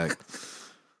 that's a fact.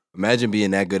 Imagine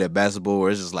being that good at basketball,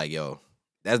 where it's just like, yo,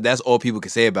 that's all people can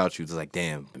say about you. It's like,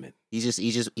 damn, man. He has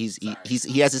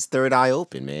his third eye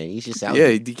open, man. He's just out. Yeah,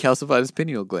 there. he decalcified his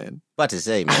pineal gland. About to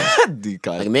say, man.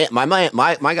 Like, man,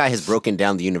 my guy has broken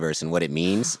down the universe and what it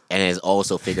means, and has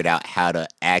also figured out how to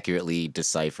accurately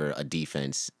decipher a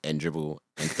defense and dribble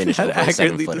and finish How over to a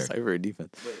accurately 7-footer. decipher a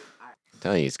defense. I'm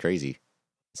telling you, it's crazy.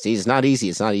 See, it's not easy.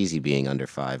 It's not easy being under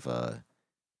 5'8".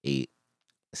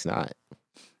 It's not.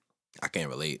 I can't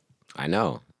relate. I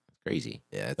know. Crazy.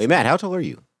 Yeah. Wait, Matt, how tall are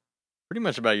you? Pretty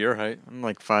much about your height. I'm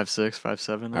like 5'6",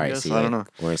 5'7". All I right, guess. see, I don't know.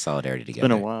 We're in solidarity It's together.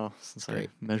 been a while since Great.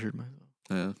 I measured myself.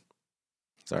 Yeah.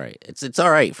 It's all right. It's all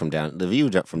right from down. The view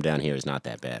from down here is not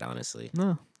that bad, honestly.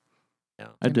 No, No.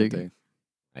 I dig it.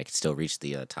 I can still reach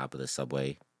the top of the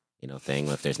subway, thing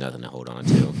if there's nothing to hold on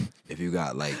to. If you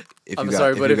got like, if I'm you got,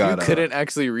 sorry, but if you got, couldn't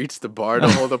actually reach the bar to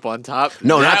hold up on top,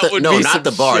 No, that would be not some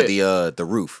the bar, shit. the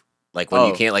roof. Like when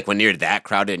you Oh. can't, like when you're that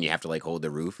crowded and you have to like hold the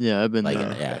roof. Yeah, I've been Like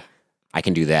there. yeah, I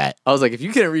can do that, I was like, if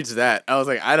you can't reach that, I was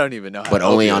like, I don't even know. How but to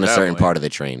help only you on a at that certain point. part of the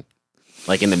train.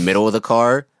 Like in the middle of the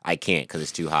car, I can't because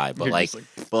it's too high. But You're like,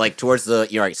 just but like towards the,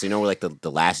 you're right. So where like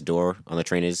the last door on the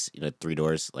train is, 3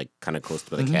 doors, like kind of close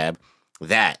to the cab.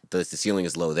 That the ceiling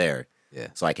is low there. Yeah.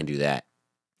 So I can do that.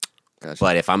 Gotcha.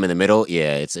 But if I'm in the middle,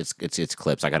 yeah, it's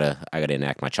clips. I gotta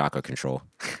enact my chakra control.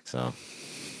 So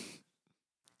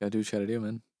Gotta do what you gotta do,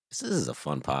 man. this is a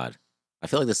fun pod. I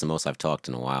feel like this is the most I've talked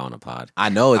in a while on a pod. I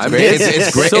know it's I great. mean,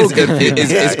 It's great. so It's, good.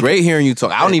 it's great hearing you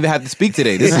talk. I don't even have to speak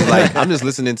today. This is like I'm just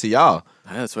listening to y'all.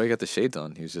 Yeah, that's why he got the shades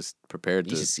on. He was just prepared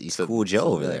He's to. cool Joe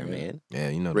over there, yeah. man. Yeah,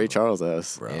 you know. Ray Charles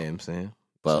ass. Bro. Yeah, I'm saying.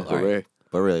 But Uncle all right. Ray.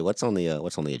 But really, what's on the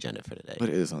agenda for today? What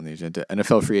is on the agenda?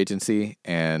 NFL free agency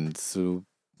and so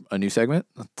a new segment.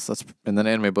 That's and then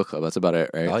anime book club. That's about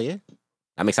it, right? Oh yeah,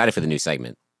 I'm excited for the new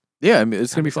segment. Yeah, I mean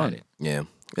it's gonna I'm be fun. excited. Yeah,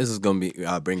 this is gonna be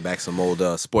bring back some old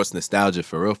sports nostalgia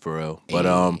for real. But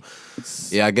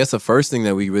yeah, I guess the first thing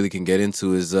that we really can get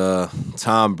into is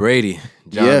Tom Brady,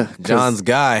 Yeah, 'cause- John's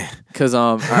guy. Cause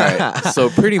all right, so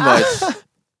pretty much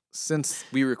since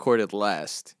we recorded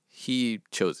last, he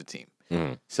chose a team.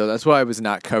 Mhm. So that's why it was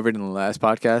not covered in the last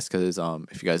podcast. Because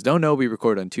if you guys don't know, we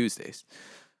record on Tuesdays,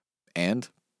 and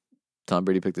Tom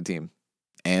Brady picked the team,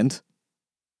 and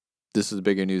this was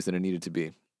bigger news than it needed to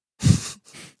be.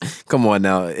 Come on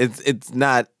now. It's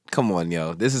not. Come on,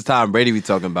 yo. This is Tom Brady we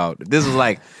talking about. This is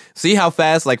like, see how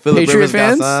fast like Phillip Patriot Rivers got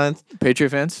fans? signed? Patriot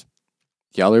fans,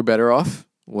 y'all are better off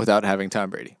without having Tom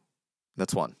Brady.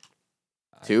 That's one.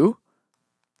 Two,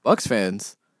 Bucks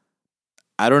fans.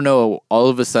 I don't know. All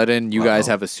of a sudden, you guys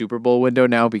have a Super Bowl window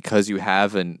now because you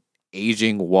have an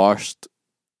aging, washed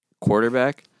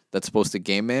quarterback that's supposed to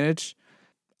game manage.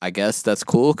 I guess that's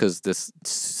cool because this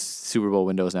Super Bowl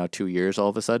window is now 2 years all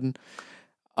of a sudden.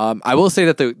 I will say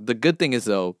that the good thing is,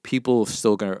 though, people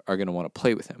still are gonna want to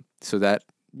play with him. So that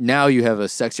now you have a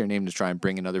sexier name to try and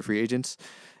bring in other free agents.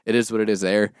 It is what it is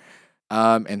there.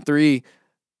 And three,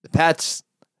 the Pats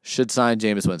should sign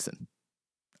Jameis Winston.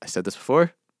 I said this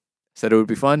before. Said it would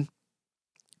be fun.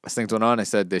 As things went on, I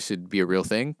said this should be a real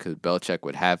thing because Belichick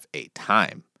would have a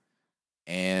time.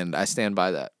 And I stand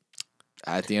by that.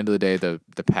 At the end of the day, the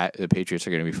Patriots are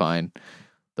going to be fine.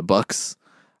 The Bucks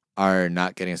are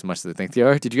not getting as much as they think they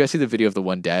are. Did you guys see the video of the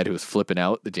one dad who was flipping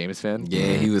out, the Jameis fan?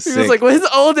 Yeah, he was He sick. was like, with his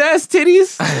old ass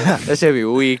titties? That should be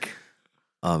weak.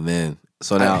 Oh man.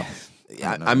 So now, I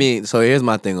don't know. I mean, so here's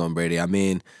my thing on Brady. I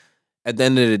mean, at the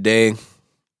end of the day,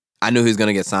 I knew he was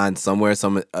gonna get signed somewhere,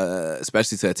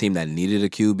 especially to a team that needed a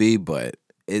QB. But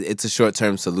it's a short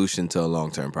term solution to a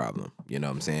long term problem. You know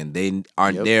what I'm saying?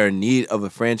 They're in need of a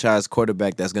franchise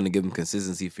quarterback that's gonna give them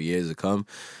consistency for years to come.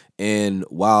 And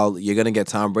while you're gonna get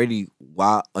Tom Brady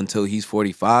until he's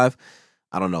 45,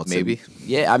 I don't know. Maybe.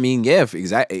 Yeah, I mean, yeah,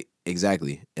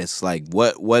 exactly. It's like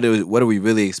what are we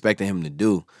really expecting him to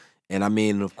do? And I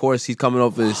mean, of course, he's coming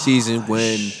off of a season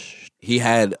when he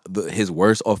had his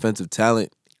worst offensive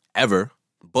talent ever.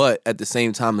 But at the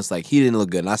same time, it's like he didn't look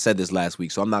good. And I said this last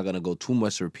week, so I'm not going to go too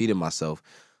much to repeating myself.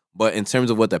 But in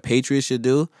terms of what the Patriots should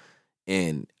do,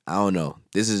 and I don't know,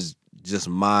 this is just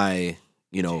my,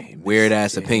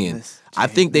 weird-ass opinion. I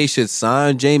think they should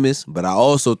sign Jameis, but I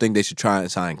also think they should try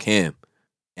and sign Cam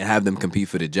and have them compete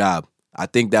for the job. I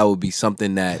think that would be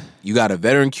something that you got a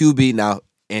veteran QB now.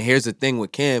 And here's the thing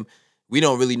with Cam, we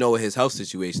don't really know what his health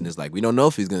situation is like. We don't know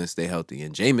if he's going to stay healthy.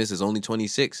 And Jameis is only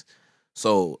 26.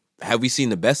 So have we seen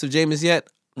the best of Jameis yet?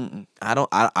 Mm-mm. I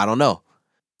don't know.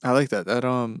 I like that.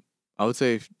 I would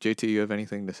say, JT, you have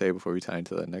anything to say before we tie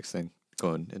into the next thing,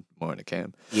 going more into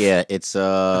Cam? Yeah, it's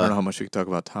I don't know how much we can talk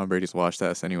about Tom Brady's washed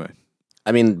ass anyway.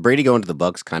 I mean, Brady going to the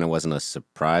Bucks kind of wasn't a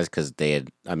surprise because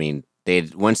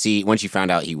once you found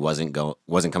out he wasn't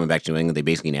coming back to New England, they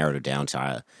basically narrowed it down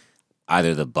to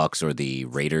either the Bucks or the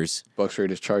Raiders. Bucks,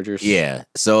 Raiders, Chargers. Yeah,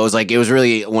 so it was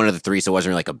really one of the three, so it wasn't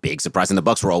really like a big surprise. And the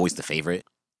Bucks were always the favorite.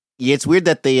 Yeah, it's weird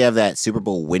that they have that Super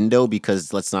Bowl window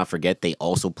because let's not forget they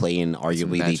also play in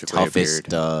arguably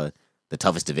the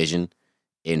toughest division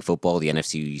in football, the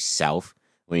NFC South.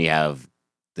 When you have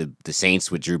the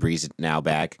Saints with Drew Brees now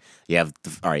back, you have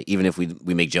even if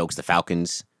we make jokes, the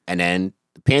Falcons, and then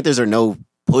the Panthers are no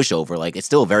pushover. Like it's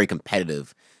still very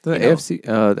competitive. The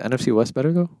NFC West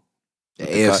better though. The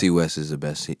AFC West is the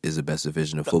best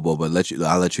division of football, but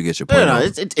I'll let you get your point. No,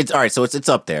 it's all right. So it's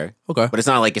up there. Okay, but it's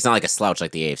not like a slouch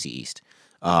like the AFC East.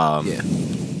 Yeah.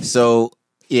 So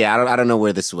yeah, I don't know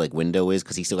where this window is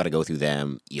because he still got to go through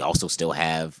them. You also still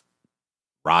have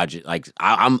Rodgers.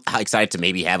 I'm excited to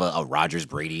maybe have a Rodgers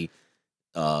Brady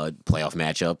playoff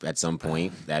matchup at some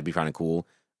point. That'd be kind of cool.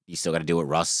 You still got to deal with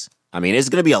Russ. I mean, it's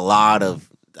gonna be a lot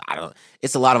of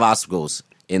it's a lot of obstacles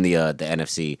in the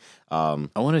NFC. I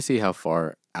want to see how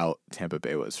far out Tampa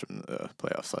Bay was from the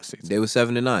playoffs last season. They were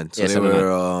 7-9, so Yeah, they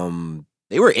 7-9.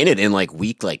 They were in it in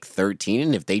week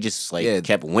 13 if they just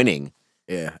kept winning.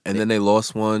 Yeah, and then they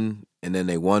lost one, and then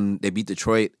they won. They beat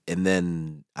Detroit, and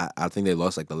then I think they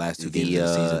lost the last two games of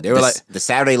the season. They were the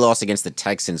Saturday loss against the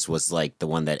Texans was the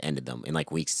one that ended them in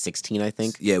week 16, I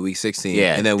think. Yeah, week 16.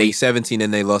 Yeah, and then week 17,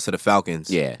 then they lost to the Falcons.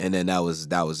 Yeah, and then that was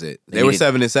it. They were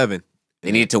 7-7.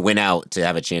 They needed to win out to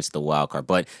have a chance at the wild card.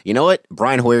 But you know what?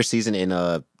 Brian Hoyer's season in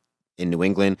New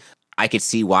England, I could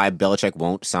see why Belichick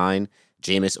won't sign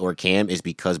Jameis or Cam is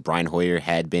because Brian Hoyer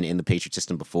had been in the Patriot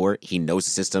system before. He knows the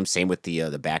system. Same with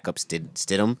the backup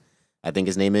Stidham, I think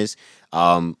his name is.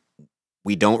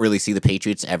 We don't really see the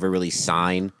Patriots ever really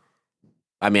sign.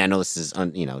 I mean, I know this is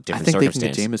different circumstances. I think they can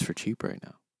get Jameis for cheap right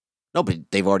now. No, but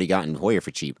they've already gotten Hoyer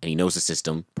for cheap, and he knows the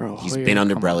system. Bro, he's Hoyer, been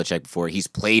under Belichick before. He's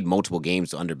played multiple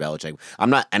games under Belichick.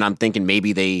 I'm thinking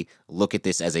maybe they look at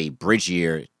this as a bridge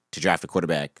year to draft a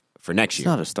quarterback for next year.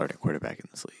 He's not a starting quarterback in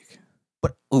this league.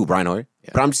 But Brian Hoyer. Yeah.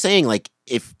 But I'm saying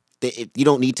if you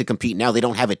don't need to compete now. They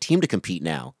don't have a team to compete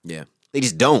now. Yeah. They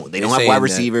just don't. They don't have saying wide that-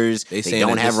 receivers. They They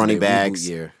don't have running backs.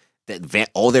 Year.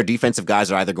 All their defensive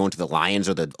guys are either going to the Lions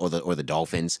or the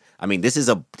Dolphins. I mean, this is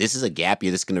a gap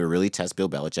year that's going to really test Bill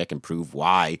Belichick and prove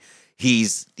why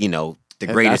he's the And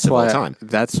greatest of all time.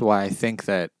 That's why I think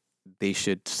that they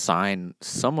should sign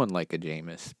someone like a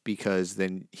Jameis, because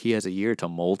then he has a year to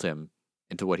mold him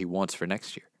into what he wants for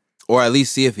next year. Or at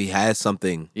least see if he has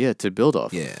something. Yeah, to build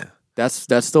off. Yeah. That's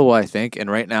still what I think. And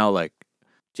right now, like,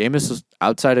 Jameis is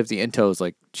outside of the intos,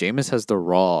 like, Jameis has the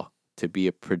raw to be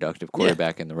a productive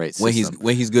quarterback in the right system.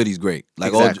 When he's good, he's great.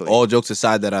 Like Exactly. all jokes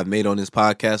aside that I've made on this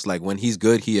podcast, like when he's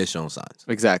good, he has shown signs.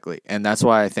 Exactly. And that's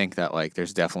why I think that, like,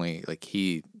 there's definitely, like,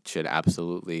 he should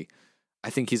absolutely,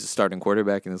 I think he's a starting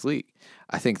quarterback in this league.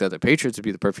 I think that the Patriots would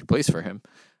be the perfect place for him.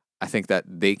 I think that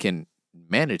they can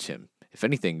manage him. If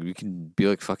anything, you can be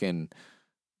like fucking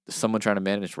someone trying to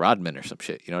manage Rodman or some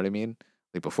shit. You know what I mean?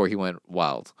 Like before he went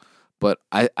wild. But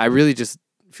I really just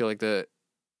feel like they're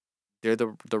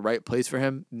the right place for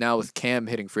him. Now with Cam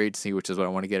hitting free agency, which is what I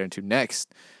want to get into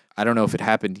next. I don't know if it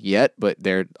happened yet, but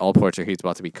all reports are he's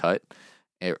about to be cut.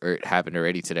 Or it happened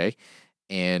already today.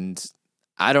 And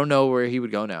I don't know where he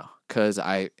would go now. Because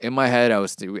in my head, I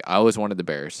always wanted the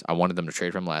Bears. I wanted them to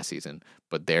trade from last season.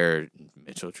 But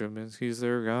Mitchell Trubisky's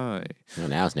their guy. Well,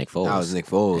 now it's Nick Foles. Now it's Nick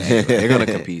Foles. They're gonna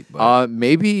compete. But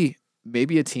Maybe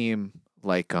a team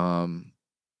like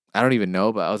I don't even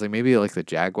know, but I was like maybe like the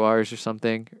Jaguars or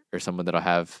something, or someone that'll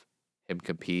have him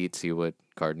compete, see what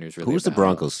Gardner's really. Who's the about.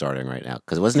 Broncos starting right now?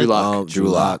 Because wasn't Drew it Lock. Drew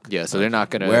Lock. Yeah, so they're not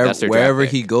gonna. Wherever, that's their draft wherever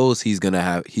pick. he goes, he's gonna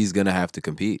have to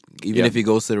compete. Even Yeah. if he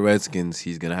goes to the Redskins,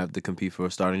 he's gonna have to compete for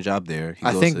a starting job there. He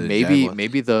I goes think to the maybe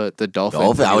Jaguars. the Dolphins.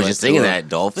 Dolphins? I was maybe just like thinking Tua. that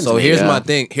Dolphins. So maybe. here's Yeah. my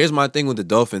thing. Here's my thing with the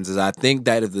Dolphins is I think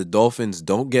that if the Dolphins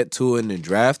don't get to it in the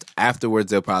draft,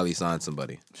 afterwards they'll probably sign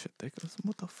somebody. Shit,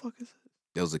 what the fuck is it?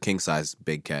 Those are king size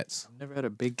big cats. I've never had a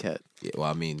big cat. Yeah, well,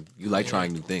 I mean, you like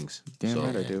trying new things. Damn So,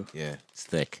 right I do. Yeah, It's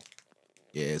thick.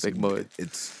 yeah. It's Big mud.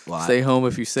 It's well, Stay home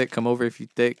if you sick. Come over if you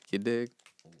thick. You dig?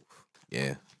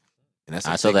 yeah. And that's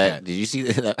I a saw thick that. cat. Did you see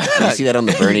that? Did you see that on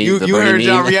the Bernie? you the you Bernie heard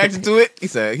John meme? reaction to it? He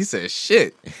said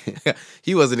shit.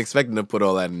 He wasn't expecting to put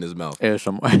all that in his mouth. Hey,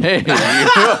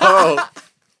 hey,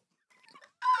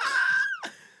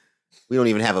 We don't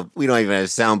even have a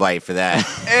soundbite for that.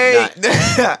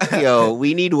 Hey, Yo,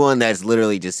 we need one that's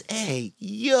literally just, hey,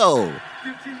 yo.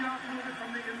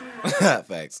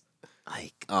 facts.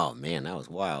 Like, oh man, that was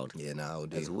wild. Yeah, no,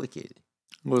 That's wicked.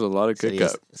 It was a lot of Kit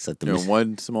Kat. It's like the, You know, Mis-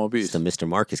 one small it's piece. the Mr.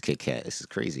 Marcus Kit Kat. This is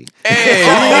crazy. Hey,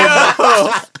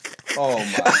 oh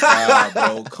my god,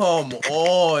 bro! Come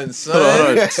on,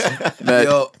 son. That,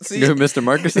 Yo, you know who Mr.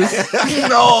 Marcus is?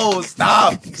 no,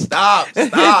 stop. Go You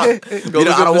know, look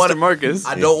I up don't Mr. wanna- Marcus.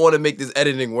 I don't want to make this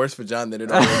editing worse for John than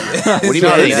it already is. What do you mean?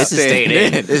 John, Hey, that's this is staying staying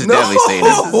in. in. This is definitely staying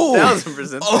in.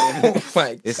 1000% Oh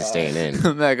my This is staying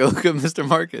in. Matt, go look up Mr.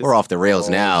 Marcus. We're off the rails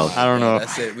now. I don't know.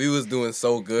 That's it. We was doing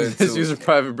so good. Just too. use a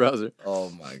private browser. Oh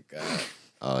my god.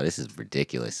 Oh, this is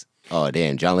ridiculous. Oh,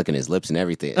 damn. John licking his lips and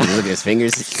everything. Look at his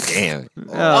fingers. Damn.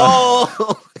 Oh.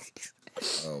 Oh.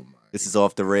 Oh my. This is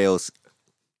off the rails.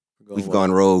 We've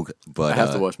gone rogue, but I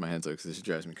have to wash my hands though because this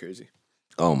drives me crazy.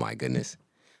 oh my goodness.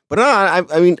 But no,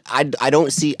 I mean, I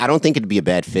don't think it'd be a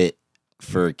bad fit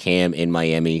for Cam in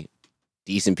Miami.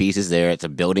 Decent pieces there. It's a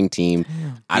building team.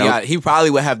 He probably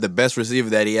would have the best receiver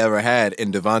that he ever had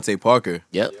in Devontae Parker.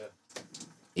 Yep.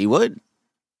 He would.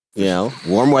 You know,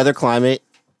 warm weather climate.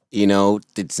 You know,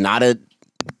 it's not a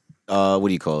what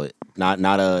do you call it? Not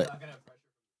a.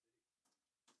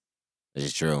 This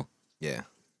is true. Yeah.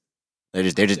 They're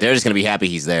just gonna be happy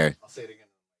he's there. I'll say it again.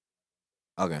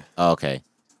 Okay. Oh, okay.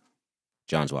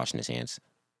 John's washing his hands.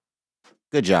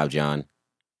 Good job, John.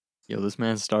 Yo, this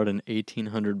man starred in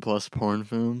 1,800 plus porn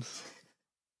films.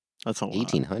 That's a lot.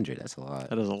 1,800. That's a lot.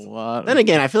 That is a lot. Then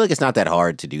again, I feel like it's not that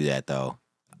hard to do that though.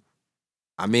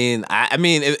 I mean,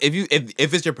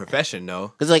 if it's your profession, no.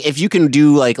 Because like if you can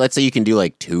do like, let's say you can do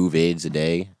like 2 vids a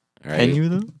day. Right? Can you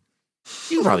though?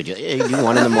 You can probably do. Yeah, you do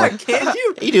one in the morning. Can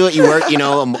you? You do it. You work. You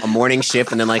know, a morning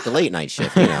shift and then like a late night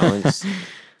shift. You know. It's-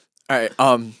 All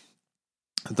right.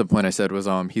 The point I said was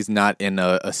he's not in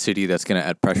a city that's gonna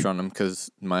add pressure on him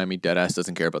because Miami deadass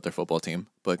doesn't care about their football team.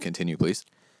 But continue, please.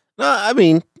 No, I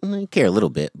mean, I care a little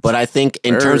bit, but I think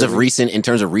in terms of Barely.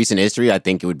 recent history, I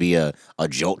think it would be a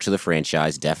jolt to the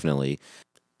franchise, definitely.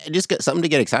 And just get something to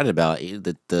get excited about.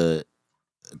 The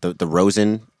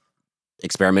Rosen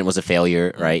experiment was a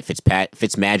failure, right?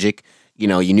 Fitzmagic, you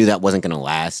know, you knew that wasn't going to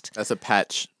last. That's a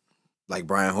patch. Like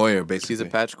Brian Hoyer, basically. He's a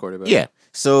patch quarterback. Yeah,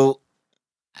 so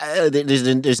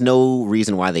There's no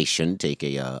reason why they shouldn't take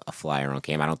a flyer on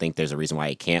Cam. I don't think there's a reason why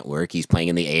it can't work. He's playing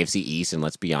in the AFC East, and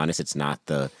let's be honest, it's not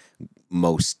the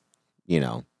most,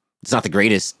 it's not the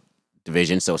greatest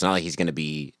division, so it's not like he's going to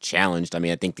be challenged. I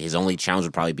mean, I think his only challenge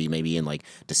would probably be maybe in like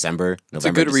December, November. It's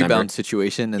a good December. rebound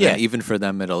situation, and then even for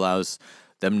them, it allows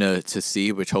them to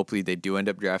see, which hopefully they do end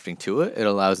up drafting Tua. It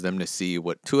allows them to see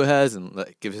what Tua has and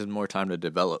gives him more time to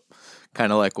develop,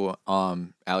 kind of like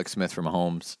Alex Smith from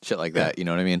Mahomes, shit like that. You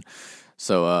know what I mean?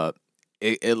 So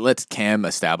it lets Cam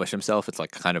establish himself. It's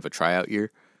like kind of a tryout year,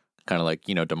 kind of like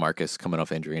DeMarcus coming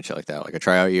off injury and shit like that, like a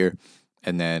tryout year,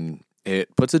 and then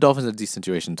it puts the Dolphins in a decent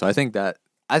situation. So I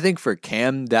think for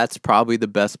Cam, that's probably the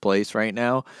best place right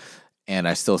now, and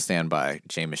I still stand by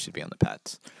Jameis should be on the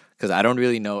Pats. Because I don't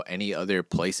really know any other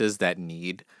places that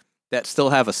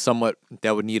still have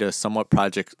that would need a somewhat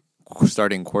project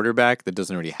starting quarterback that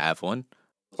doesn't already have one,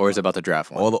 or is about to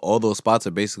draft one. All those spots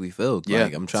are basically filled. Yeah,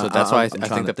 I'm trying. So that's why I I'm think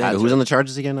trying the to think. Pats. Who's on the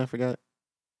Chargers again? I forgot.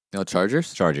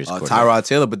 Chargers. Chargers. Tyrod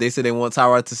Taylor, but they said they want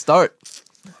Tyrod to start.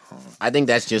 I think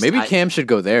that's just Maybe Cam should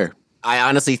go there. I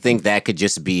honestly think that could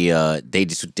just be they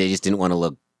just didn't want to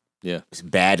look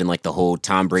bad in like the whole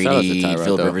Tom Brady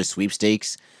Philip Rivers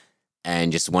sweepstakes,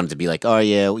 and just wanted to be like, oh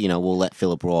yeah, we'll let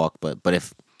Philip walk. But they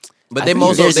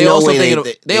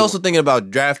also thinking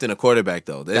about drafting a quarterback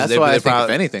though. That's why I think if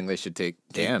anything they should take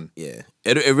Cam. Yeah,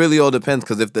 it really all depends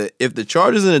because if the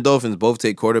Chargers and the Dolphins both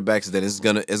take quarterbacks, then it's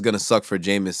gonna suck for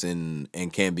Jameis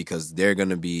and Cam because they're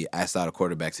gonna be asked out of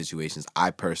quarterback situations. I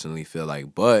personally feel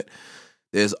like, but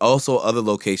there's also other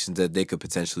locations that they could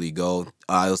potentially go.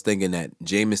 I was thinking that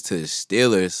Jameis to the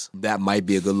Steelers, that might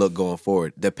be a good look going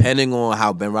forward, depending on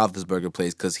how Ben Roethlisberger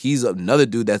plays, because he's another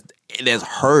dude that's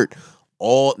hurt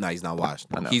all. No, he's not washed.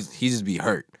 He just be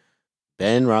hurt.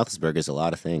 Ben Roethlisberger is a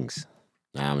lot of things.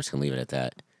 Nah, I'm just gonna leave it at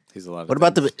that. He's a lot. What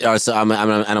about so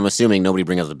I'm assuming nobody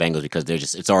brings up the Bengals because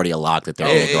it's already a lock that they're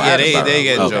going to go out. They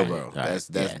get Joe Okay. Burrow. Right.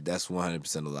 That's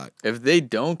 100% a lock. If they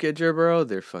don't get Joe Burrow,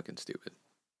 they're fucking stupid.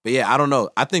 But yeah, I don't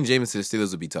know. I think Jameis to the Steelers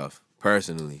would be tough,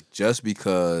 personally, just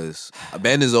because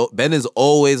Ben is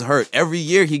always hurt. Every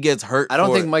year he gets hurt. I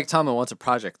don't think Mike Tomlin wants a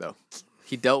project though.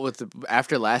 He dealt with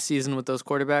after last season with those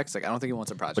quarterbacks. Like I don't think he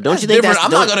wants a project. But don't you think I'm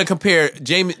not gonna compare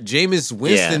Jameis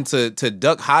Winston to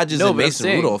Duck Hodges and Mason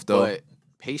Rudolph though. But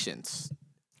patience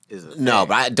is a No, thing.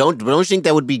 but don't you think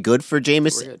that would be good for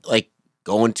Jameis? Like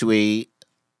going to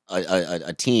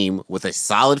a team with a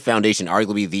solid foundation,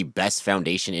 arguably the best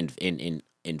foundation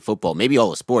in football, maybe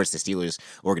all of sports, the Steelers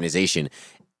organization,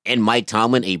 and Mike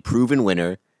Tomlin, a proven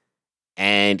winner,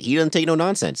 and he doesn't take no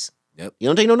nonsense. Yep. You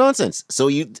don't take no nonsense. So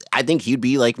I think he'd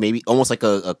be like maybe almost like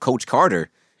a Coach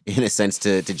Carter in a sense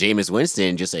to Jameis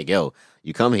Winston, just like, yo,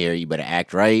 you come here, you better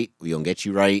act right. We gonna get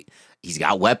you right. He's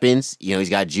got weapons. He's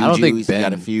got Juju. I don't think he's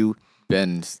got a few.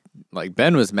 Ben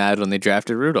was mad when they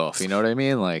drafted Rudolph. You know what I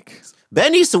mean? Like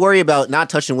Ben used to worry about not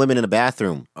touching women in the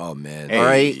bathroom. Oh man. All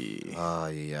right. Oh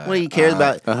yeah. What do you care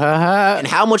about? And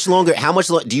how much longer?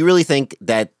 Do you really think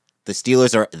that the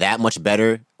Steelers are that much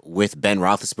better with Ben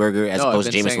Roethlisberger as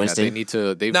opposed to Jameis Winston? They need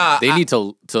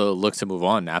to look to move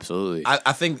on. Absolutely.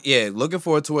 I think looking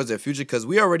forward towards their future because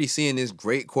we already seeing this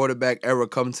great quarterback era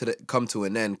come to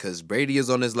an end because Brady is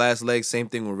on his last leg. Same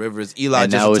thing with Rivers. Eli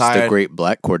and just now retired. it's the great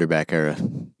black quarterback era.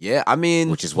 Yeah, I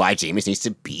mean, Which is why Jameis needs to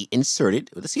be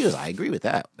inserted with the Steelers. I agree with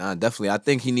that. nah, definitely. I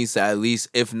think he needs to at least,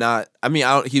 if not, I mean,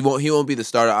 he won't be the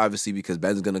starter obviously because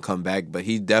Ben's gonna come back, but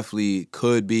he definitely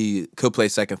could play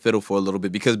second fiddle for a little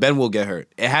bit because Ben will get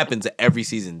hurt. It happens every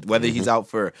season, whether he's out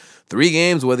for 3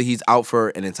 games, whether he's out for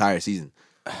an entire season.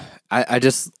 I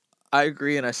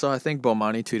agree, and I think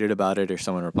Bomani tweeted about it, or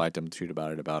someone replied to him tweet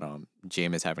about it about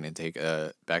Jameis having to take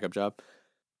a backup job.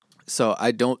 So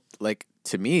I don't like.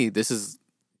 To me, this is.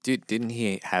 Dude, didn't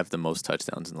he have the most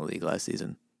touchdowns in the league last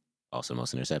season? Also,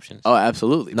 most interceptions. Oh,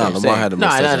 absolutely. No, But I'm Lamar saying, had the No,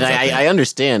 most touchdowns, I think. I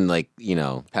understand. Like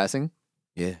passing.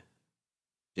 Yeah.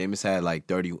 Jameis had like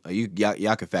 30.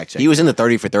 Y'all can fact check. he was in the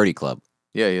 30 for 30 club.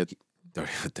 Yeah.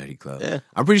 30 for 30 club. Yeah.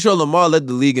 I'm pretty sure Lamar led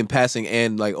the league in passing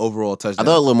and like overall I touchdowns.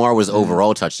 thought Lamar was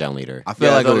overall touchdown leader. I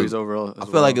feel like it was overall. I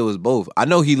feel like it was both. I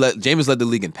know Jameis led the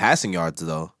league in passing yards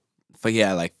though. But he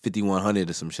had like 5,100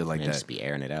 or some shit like Man, that. just be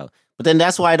airing it out. But then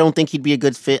that's why I don't think he'd be a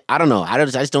good fit. I don't know. I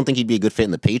just don't think he'd be a good fit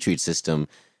in the Patriots system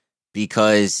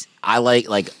because I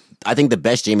think the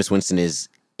best Jameis Winston is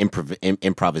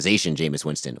improvisation Jameis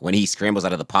Winston. When he scrambles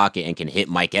out of the pocket and can hit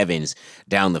Mike Evans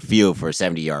down the field for a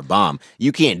 70-yard bomb.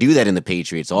 You can't do that in the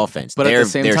Patriots offense. But at the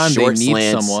same time, they need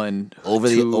slants someone over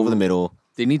the middle.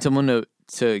 They need someone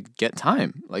to get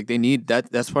time. Like they need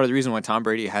that. That's part of the reason why Tom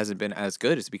Brady hasn't been as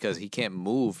good is because he can't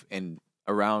move and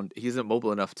around. He's not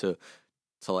mobile enough to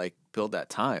to like build that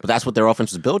time. But that's what their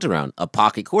offense was built around, a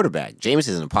pocket quarterback. Jameis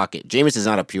isn't a pocket. Jameis is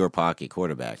not a pure pocket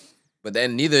quarterback. But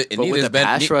then neither But with the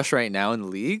pass rush right now in the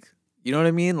league, you know what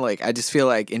I mean? Like, I just feel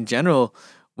like in general,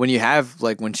 when you have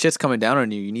like when shit's coming down on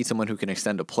you, you need someone who can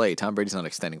extend a play. Tom Brady's not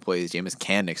extending plays. Jameis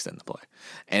can extend the play,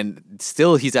 and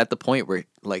still he's at the point where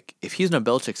like if he's in a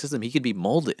Belichick system, he could be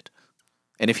molded,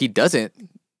 and if he doesn't,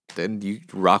 then you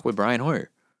rock with Brian Hoyer.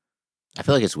 I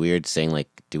feel like it's weird saying like,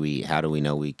 how do we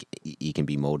know he can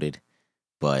be molded?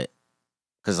 But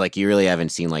because like you really haven't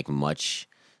seen like much.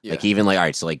 Yeah. Like even like all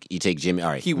right, so like you take Jimmy. All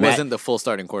right, He wasn't the full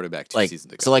starting quarterback 2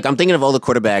 seasons ago. So like I'm thinking of all the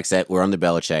quarterbacks that were under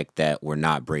Belichick that were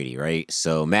not Brady, right?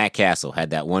 So Matt Castle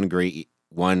had that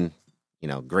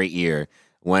great year,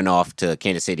 went off to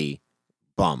Kansas City,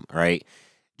 bum, right?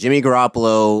 Jimmy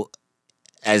Garoppolo,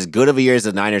 as good of a year as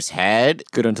the Niners had,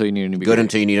 good until you need him to be good great.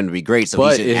 until you need him to be great. So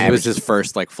but he's it was his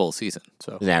first like full season,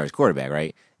 so he's an average quarterback,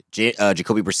 right?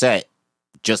 Jacoby Brissett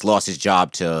just lost his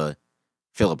job to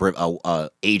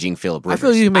aging Philip Rivers. I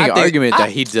feel you can make an argument that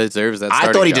he deserves that.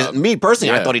 I thought he job. Me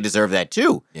personally, Yeah. I thought he deserved that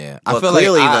too. Yeah, But I feel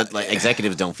clearly like the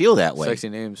executives don't feel that way. Sexy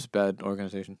names, bad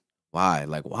organization. why?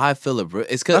 Like why Philip? It's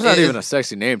That's because not even a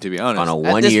sexy name, to be honest. On a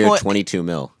At 1 this year, point- 22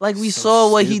 mil. like we So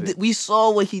saw what he stupid. did. We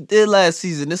saw what he did last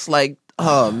season. It's like,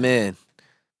 oh man,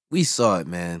 we saw it,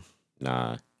 man.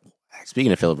 Nah.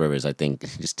 Speaking of Philip Rivers, I think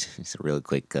just a real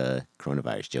quick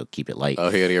coronavirus joke. Keep it light. Oh,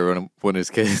 he got to get one of his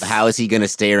kids. How is he going to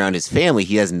stay around his family?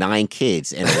 He has 9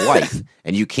 kids and a wife,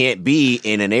 and you can't be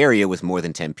in an area with more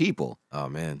than 10 people. Oh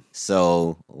man,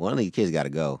 So one of the kids got to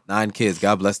go. 9 kids.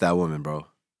 God bless that woman, bro.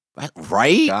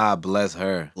 Right? God bless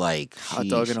her. Like, Hot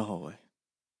dog in sheesh. a hallway.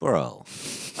 Bro,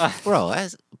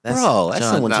 that's John,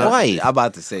 someone's nah, wife. I'm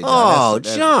about to say, John. Oh,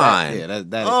 that's- John. yeah,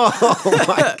 that. Oh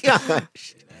my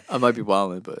gosh. I might be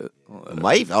wilding, but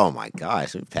Wife? Oh my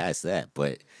gosh, we passed that.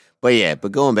 But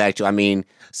going back to, I mean,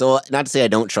 so not to say I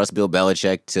don't trust Bill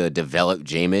Belichick to develop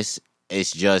Jameis.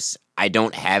 It's just I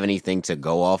don't have anything to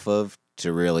go off of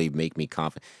to really make me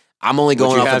confident. I'm only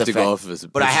going you off have of the to go fact, off of his,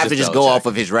 but I it's have to just go Belichick. off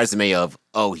of his resume of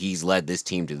he's led this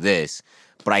team to this.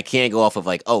 But I can't go off of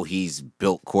like he's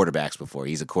built quarterbacks before.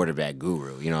 He's a quarterback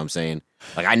guru. You know what I'm saying?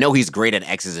 Like I know he's great at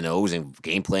X's and O's and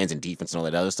game plans and defense and all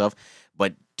that other stuff.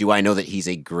 But do I know that he's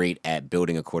great at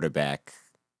building a quarterback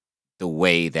the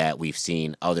way that we've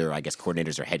seen other, I guess,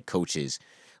 coordinators or head coaches,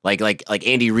 like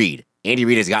Andy Reid. Andy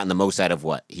Reid has gotten the most out of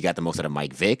what? He got the most out of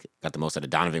Mike Vick, got the most out of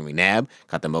Donovan McNabb,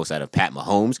 got the most out of Pat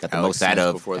Mahomes, got the Alex most out Smith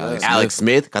of before that. Alex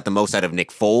Smith, got the most out of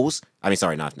Nick Foles. I mean,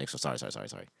 sorry, not Nick Foles.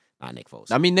 Sorry. Not Nick Foles.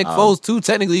 I mean, Nick Foles too.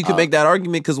 Technically, you could make that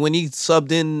argument because when he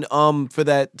subbed in for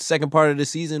that second part of the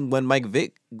season when Mike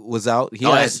Vick was out,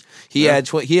 he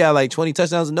had like 20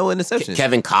 touchdowns and no interceptions.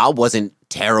 Kevin Kolb wasn't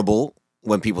terrible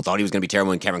when people thought he was going to be terrible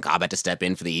when Kevin Kolb had to step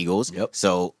in for the Eagles. Yep.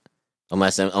 So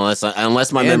unless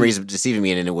my memory is deceiving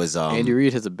me, and it was Andy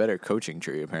Reid has a better coaching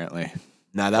tree, apparently.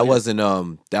 Nah, that wasn't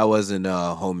homie. That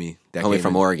homie came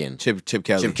from in. Oregon. Chip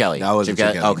Kelly. Chip Kelly. That wasn't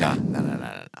Chip Kelly. Okay.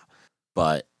 No.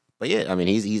 But yeah, I mean,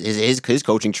 his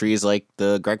coaching tree is like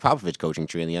the Greg Popovich coaching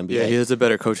tree in the NBA. Yeah, he has a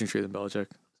better coaching tree than Belichick.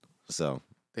 So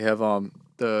They have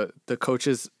the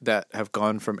coaches that have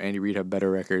gone from Andy Reid have better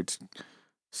records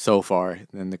so far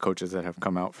than the coaches that have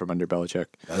come out from under Belichick.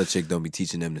 Belichick don't be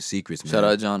teaching them the secrets, man. Shout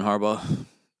out John Harbaugh.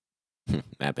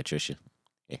 Matt Patricia.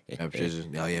 Matt Patricia.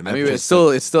 Oh yeah, Matt I mean, Patricia. it's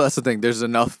still that's the thing. There's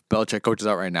enough Belichick coaches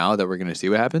out right now that we're gonna see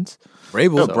what happens.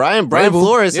 Vrabel. No, Brian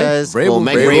Flores has Mike Vrabel,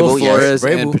 Vrabel, yes. Flores,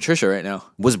 and Vrabel. Patricia right now,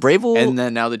 Was Vrabel and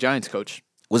then now the Giants coach.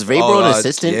 was Vrabel an Oh,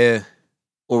 assistant, Yeah,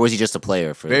 or was he just a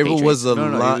player for the Vrabel Patriots? was a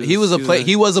No, he was a player.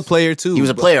 He was a player too. He was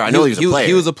a player. I know he was a player.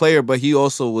 He was a player, but he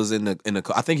also was in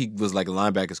the. I think he was like a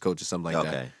linebackers coach or something like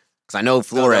that. Okay, because I know No, that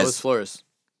Flores. was Flores.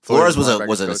 Flores was linebackers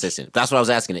an coach. assistant. That's what I was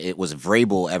asking. It was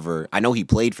Vrabel ever? I know he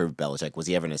played for Belichick. Was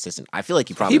he ever an assistant? I feel like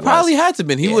he probably. He probably was. had to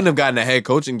been. He Yeah. wouldn't have gotten a head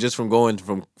coaching just from going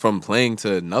from playing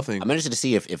to nothing. I'm interested to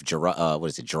see if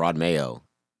Gerard Mayo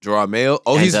Gerard Mayo.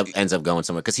 Oh, ends up going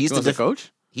somewhere because he's He was the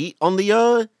coach. he on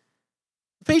the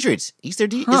Patriots. He's their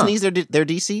Huh. isn't he their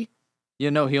DC?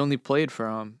 Yeah, no, he only played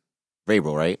for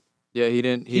Vrabel, right? Yeah, he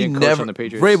didn't. He, he didn't never. coach on the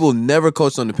Patriots. Vrabel never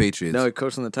coached on the Patriots. No, he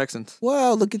coached on the Texans.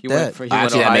 Wow, look at He that. went for he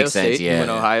Actually, went that Ohio makes sense, State. yeah. He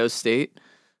went Ohio State,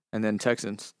 and then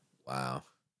Texans. Wow.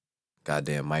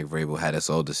 Goddamn, Mike Vrabel had us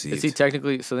all deceived. Is he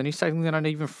technically? So then he's technically not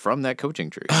even from that coaching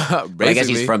tree. But I guess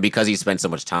he's from because he spent so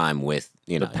much time with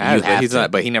The Paz, Paz, but he's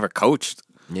not. But he never coached.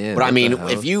 Yeah, But I what mean, the hell?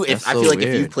 if That's I so feel like if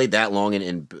weird. you've played that long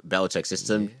in Belichick's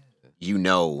system, you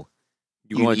know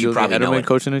You want Julian probably know Edelman it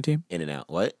coaching a team? in and out.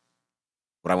 What?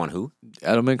 Would I want who?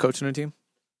 Edelman coaching a team?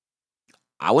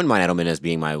 I wouldn't mind Edelman as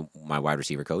being my wide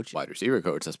receiver coach. Wide receiver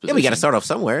coach. That's Yeah, position. we got to start off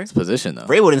somewhere. It's position though.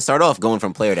 Vrabel didn't start off going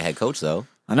from player to head coach though.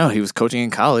 I know he was coaching in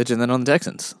college and then on the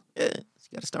Texans. Yeah.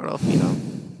 got to start off,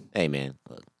 Hey, man,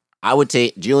 look, I would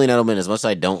take Julian Edelman as much as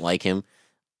I don't like him.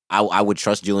 I would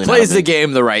trust Julian Plays Edelman. the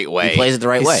game the right way. He plays it the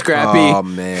right way. Scrappy. Oh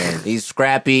man, He's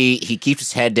scrappy. He keeps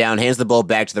his head down, hands the ball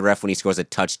back to the ref when he scores a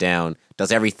touchdown,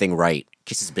 does everything right,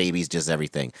 kisses babies, does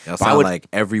everything. that But I sound would- like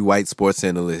every white sports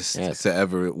analyst Yes. to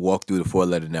ever walk through the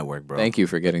 4-letter network, bro. Thank you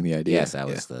for getting the idea. Yes, that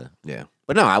was the. Yeah.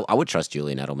 But no, I would trust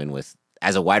Julian Edelman with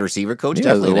as a wide receiver coach. Yeah,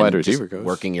 Definitely as a then wide just receiver coach.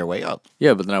 working your way up.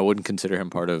 Yeah, but then I wouldn't consider him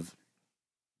part of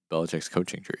Belichick's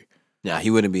coaching tree. Yeah,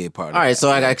 he wouldn't be a part of All right, that. so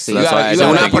I see. So that's why I So don't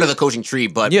we're not think part you- of the coaching tree,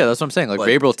 but Yeah, that's what I'm saying. Like but-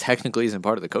 Vrabel technically isn't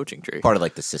part of the coaching tree. part of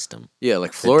like the system. Yeah,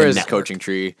 like Flores' network. coaching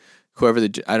tree. Whoever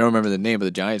I don't remember the name of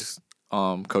the Giants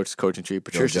coach's coaching tree.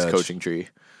 Patricia's Judge. coaching tree.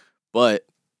 But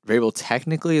Vrabel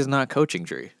technically is not coaching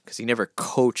tree because he never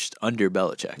coached under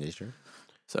Belichick. Is true.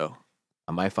 So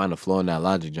I might find a flaw in that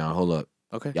logic, John. Hold up.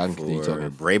 okay, Y'all can continue For talking.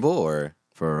 Vrabel or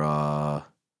For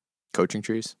coaching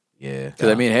trees. yeah.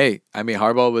 Because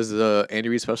Harbaugh was the Andy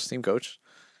Reid special team coach,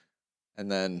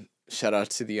 and then shout out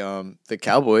to the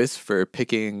Cowboys for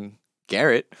picking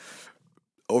Garrett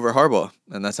over Harbaugh,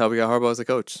 and that's how we got Harbaugh as a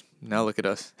coach. Now look at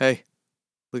us. Hey,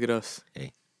 look at us.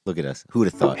 look at us. Who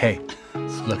would have thought? Hey,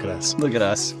 look at us. Look at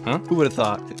us. Huh? Who would have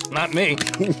thought? Not me.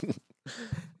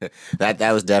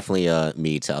 That was definitely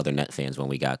me to other Net fans when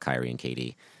we got Kyrie and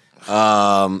KD.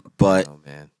 But Oh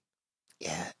man.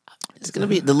 yeah, it's gonna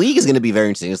be the league is gonna be very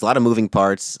interesting. There's a lot of moving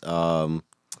parts.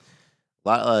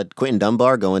 Quentin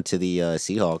Dunbar going to the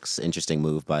Seahawks. Interesting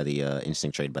move by the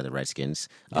interesting trade by the Redskins.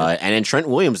 And then Trent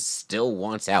Williams still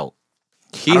wants out.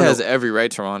 He I don't has know. every right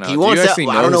to run out. He Do wants you out- actually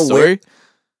I know don't the know story? where-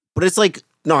 But it's like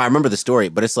no, I remember the story.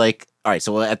 But it's like all right.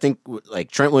 So I think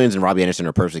like Trent Williams and Robbie Anderson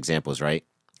are perfect examples, right?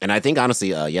 And I think honestly,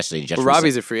 yesterday, Jets But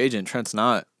Robbie's a free agent. Trent's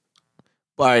not.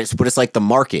 but it's like the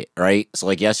market, right? So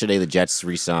like yesterday, the Jets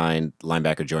re-signed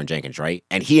linebacker Jordan Jenkins, right?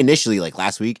 And he initially, like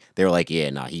last week, they were like, yeah,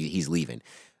 no, he's leaving.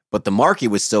 But the market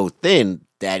was so thin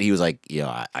that he was like, I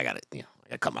got to, I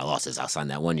got to cut my losses. I'll sign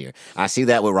that 1 year. I see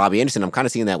that with Robbie Anderson. I'm kind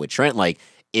of seeing that with Trent. Like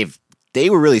if they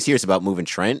were really serious about moving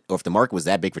Trent, or if the market was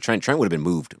that big for Trent, Trent would have been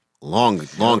moved long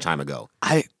time ago.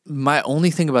 My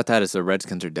only thing about that is the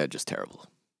Redskins are dead just terrible.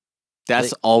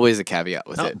 That's always a caveat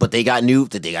with No, it. but they got new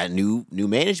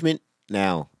management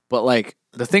now. But like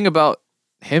the thing about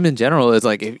him in general is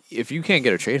like if you can't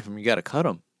get a trade from him, you got to cut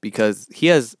him because he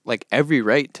has like every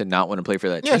right to not want to play for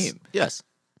that team. Yes.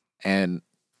 And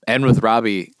with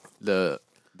Robbie, the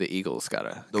Eagles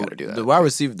gotta do that. The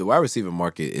wide receiver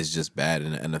market is just bad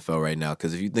in the NFL right now.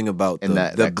 Because if you think about and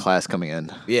that class coming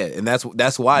in, yeah, and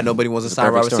that's why nobody wants to It's a sign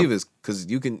wide perfect storm. receivers because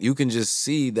you can just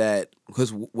see that.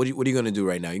 Because what are you gonna do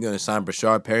right now? You're gonna sign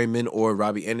Brashard Perryman or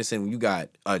Robbie Anderson. You got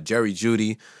Jerry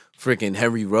Jeudy, freaking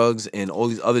Henry Ruggs, and all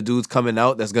these other dudes coming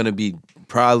out. That's gonna be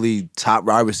probably top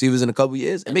wide receivers in a couple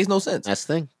years. It makes no sense. That's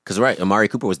the thing. Because right, Amari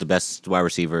Cooper was the best wide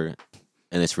receiver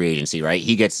in this free agency, right?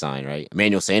 He gets signed, right?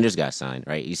 Emmanuel Sanders got signed,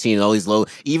 right? You've seen all these low.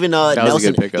 Even was a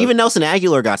Nelson, good pickup. even Nelson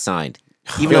Aguilar got signed,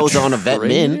 even though it was on a vet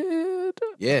min.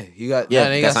 Yeah, he got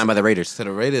Yeah, got signed by the Raiders. to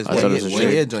the Raiders. I thought it was a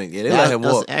shame. joint. Yeah, they Yeah, let him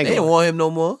that's walk. They Aguilar. didn't want him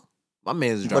no more. My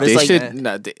man's But dropped. it's they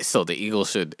like- should. Still, the Eagles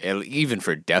should even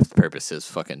for depth purposes,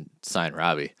 fucking sign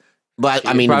Robbie. But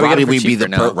I You mean, probably get Robbie him for would be cheaper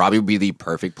now. Robbie would be the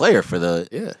perfect player for the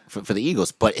Yeah. for the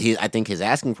Eagles. But I think his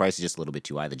asking price is just a little bit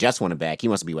too high. The Jets want him back. He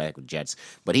wants to be back with Jets,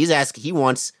 but he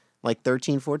wants like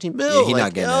 13, 14 mil. Yeah, he like,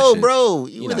 not getting that yo, shit. bro,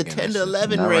 He you in not the getting 10 that to shit.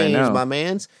 11 Not right range, now. my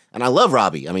man's. And I love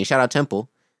Robbie. I mean, shout out Temple,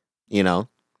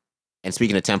 And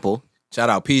speaking of Temple, Shout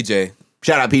out PJ.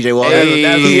 shout out PJ Walker. Hey,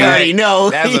 that's a you fact. already know.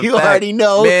 That's a You fact. already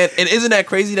know. Man, and isn't that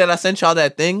crazy that I sent y'all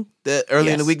that thing that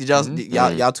early in the Yes. week?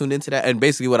 Did y'all tuned into that? And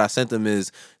basically what I sent them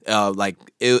is like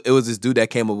it was this dude that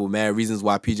came up with mad reasons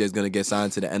why PJ is gonna get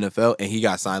signed to the NFL, and he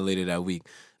got signed later that week.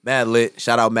 Mad lit.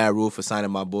 Shout out Matt Rule for signing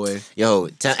my boy. Yo,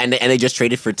 and they just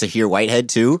traded for Tahir Whitehead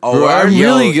too. Bro, I'm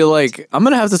yo. really like I'm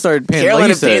gonna have to start paying. Carolina like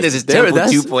you said, Panthers is Temple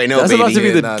 2.0, That's about baby. to be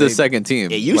Yeah, nah, the they- second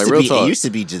team. It used like, to real be. talk. It used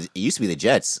to be the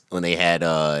Jets when they had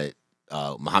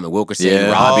Muhammad Wilkerson, Yeah.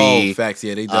 Robbie. Oh, facts.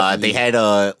 Yeah, they They definitely. had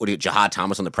Jahad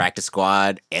Thomas on the practice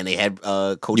squad, and they had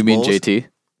Coach. You mean Bowles. JT?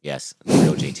 Yes, the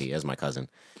real JT. That's my cousin.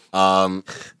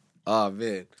 oh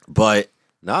man. But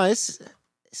no, it's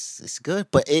good.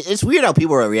 But it's weird how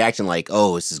people are reacting like,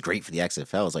 "Oh, this is great for the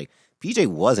XFL." It's like PJ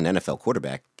was an NFL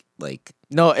quarterback. Like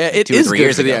No, it 2 or is 3 good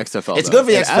years for the ago. XFL. It's though. good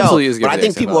for the It XFL. absolutely is good but for I the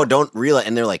think XFL. people don't realize,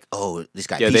 and they're like, "Oh, this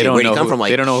guy Yeah, PJ, they don't where'd he know come who- from?" Like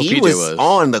they don't know who he PJ was.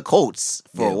 on the Colts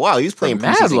for a while. He was playing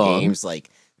mad preseason long. games. Like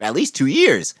at least 2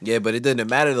 years. Yeah, but it didn't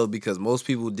matter though because most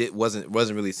people wasn't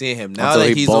really seeing him. Now Until that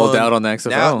he he's balled on, out on the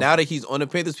XFL. Now that he's on the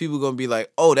Panthers, people gonna be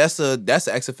like, "Oh, that's a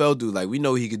XFL dude. Like we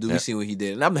know what he could do. We seen what he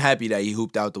did." And I'm happy that he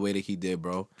hooped out the way that he did,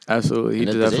 bro. Absolutely, he In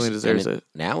the definitely position- deserves and it.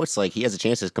 Now it's like he has a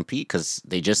chance to compete because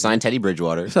they just signed Teddy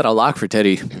Bridgewater. Is that a lock for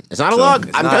Teddy? It's not a So, log.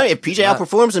 it's I'm not- telling you, if PJ it's not.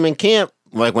 outperforms him in camp,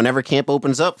 like whenever camp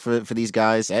opens up for these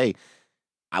guys, hey,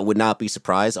 I would not be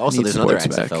surprised. Also, Need there's another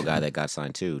sports back. XFL guy that got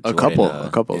signed too. A couple.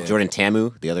 Yeah. Jordan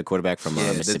Tamu, the other quarterback from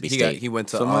Mississippi State. He went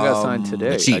to Someone got signed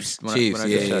today. the Chiefs. When I Chiefs, just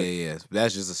yeah. checked.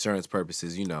 That's just assurance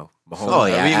purposes, you know. Mahomes, Oh,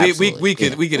 yeah, we could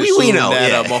absolutely. assume We know,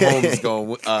 that yeah. Mahomes is going.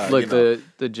 Look, you know.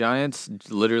 the Giants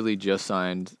literally just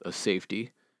signed a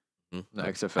safety. The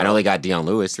XFL. I know they got Deion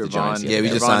Lewis. The Giants. Yeah, we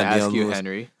just Javon signed Deion Askew Lewis.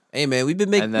 Henry. Hey man, we've been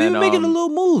making And then, a little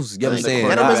moves. You know what I'm And saying?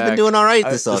 Edelman's been doing all right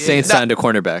this I- The offseason. Saints Nah, signed a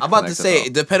cornerback. I'm about from to the say,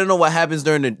 XFL. depending on what happens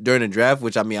during the draft,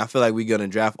 which I mean, I feel like we're gonna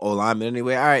draft O lineman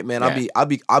anyway. All right, man, Yeah.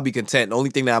 I'll be content. The only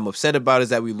thing that I'm upset about is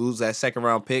that we lose that second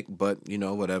round pick, but you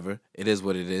know, whatever. It is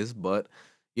what it is. But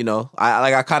you know,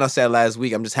 I kind of said last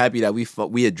week, I'm just happy that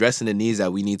we addressing the needs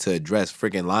that we need to address.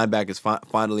 Freaking linebackers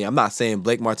finally. I'm not saying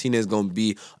Blake Martinez is gonna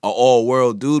be an all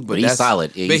world dude, but But he's that's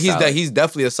solid. Yeah, but he's solid. he's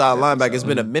definitely a solid Definitely linebacker. It's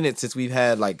solid. been a minute since we've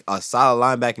had like a solid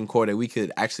linebacking core that we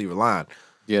could actually rely on.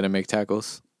 Yeah, to make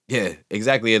tackles. Yeah,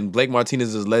 exactly. And Blake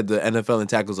Martinez has led the NFL in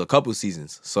tackles a couple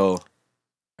seasons. So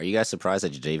Are you guys surprised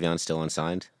that Javion's still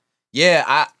unsigned?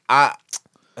 yeah,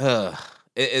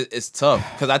 it's tough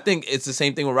because I think it's the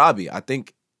same thing with Robbie. I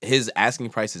think his asking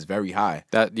price is very high.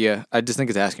 I just think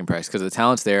it's asking price because the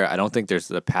talent's there. I don't think there's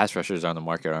the pass rushers on the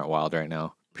market aren't wild right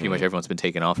now. Pretty much everyone's been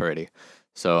taken off already.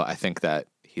 So I think that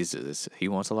he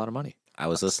wants a lot of money. I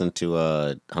was listening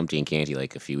to Humpty and Canty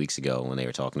like a few weeks ago when they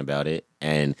were talking about it,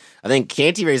 and I think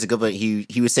Canty raised a good point.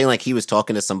 He was saying like he was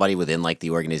talking to somebody within like the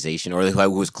organization or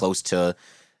who was close to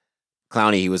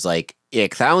Clowney. He was like, yeah,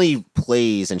 Clowney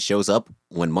plays and shows up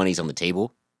when money's on the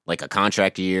table, like a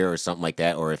contract year or something like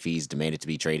that, or if he's demanded to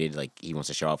be traded, like he wants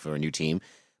to show up for a new team.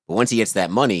 But once he gets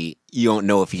that money, you don't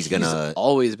know if he's gonna. He's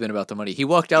always been about the money. He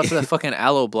walked out to that fucking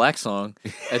Aloe Black song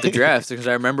at the draft because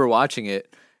I remember watching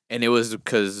it, and it was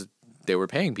because they were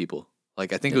paying people.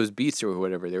 Like I think it was Beats or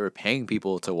whatever. They were paying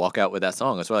people to walk out with that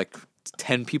song. That's why like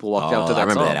 10 people walked out to that I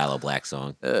remember song. that Aloe Black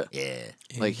song. Yeah. Yeah.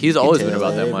 Like he's You always can been tell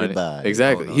about that money. everybody.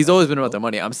 Exactly. No, He's no, always been about that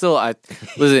money.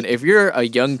 Listen, if you're a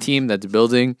young team that's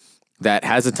building that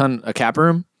has a cap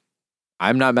room,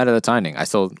 I'm not mad at the signing. I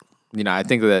still, I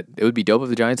think that it would be dope if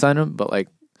the Giants signed him, but like,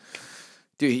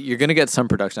 dude, you're gonna get some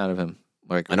production out of him.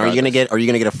 Like, And are you gonna get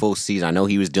a full season? I know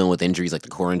he was dealing with injuries like the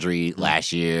core injury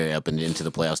last year up and into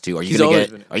the playoffs too. Are you He's gonna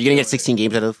always get been- 16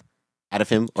 games out of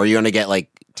him? Or are you gonna get like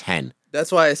 10?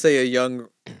 That's why I say a young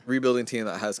rebuilding team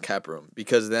that has cap room,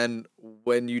 because then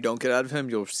when you don't get out of him,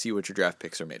 you'll see what your draft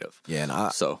picks are made of. Yeah,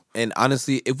 So and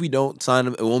honestly, if we don't sign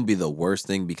him, it won't be the worst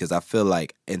thing because I feel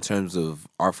like in terms of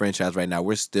our franchise right now,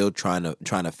 we're still trying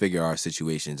to figure our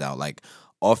situations out. Like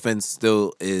offense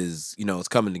still is, it's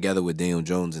coming together with Daniel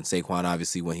Jones and Saquon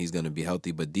obviously when he's going to be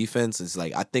healthy, but defense is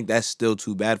like I think that's still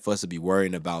too bad for us to be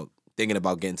thinking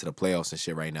about getting to the playoffs and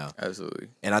shit right now. absolutely.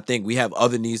 And I think we have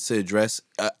other needs to address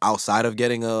outside of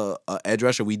getting a edge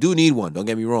rusher. We do need one. Don't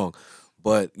get me wrong,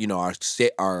 but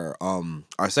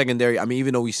our secondary. I mean,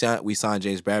 even though we signed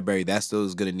James Bradbury, that still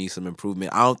is gonna need some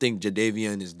improvement. I don't think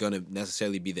Jadeveon is gonna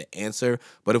necessarily be the answer,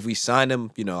 but if we sign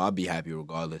him, I'll be happy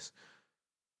regardless.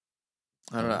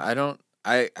 I don't know.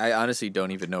 I honestly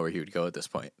don't even know where he would go at this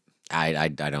point. I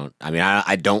don't. I mean,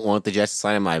 I don't want the Jets to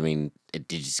sign him. I mean, it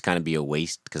just kind of be a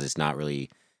waste because it's not really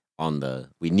on the.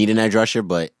 We need an edge rusher,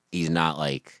 but he's not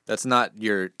like. That's not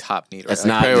your top need. Right? That's Like,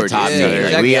 not the priority. top Yeah,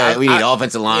 need. Like, exactly. we need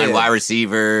offensive line, yeah. wide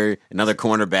receiver, another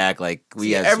cornerback. Like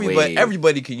we have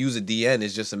everybody can use a DN.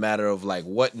 It's just a matter of like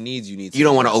what needs you need. You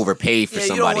don't want to address. overpay for Yeah, you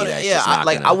don't somebody wanna- that's yeah, just not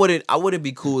like gonna, I wouldn't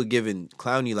be cool with giving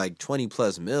Clowney like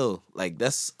 20+ mil. Like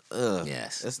that's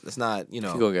Yes. that's not You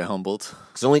go get humbled.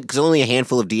 Because only a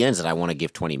handful of DNs that I want to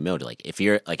give 20 mil to. Like if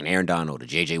you're like an Aaron Donald, a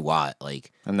JJ Watt,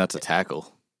 like And that's a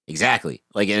tackle. exactly.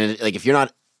 Like if you're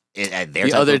not at their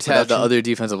The type other of production, the other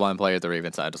defensive line player at the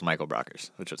Ravens side was Michael Brockers,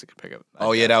 which was a good pickup.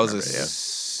 Oh I yeah, that was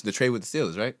remember, the trade with the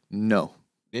Steelers, right? No.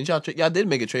 Didn't y'all did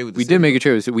make a trade with the We Steelers? did make a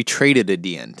trade. We traded a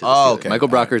DN. To the Oh, Steelers. okay. Michael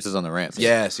All right. Brockers is on the Rams.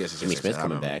 Yes. Jimmy Smith I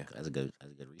coming remember, back. That's a good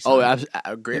resign. Oh,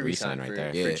 a great Good resign re-sign right for,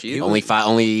 there. for Yeah. Chiefs. He only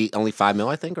 5 mil,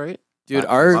 I think, right? Dude,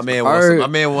 My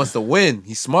man wants to win.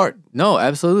 He's smart. no,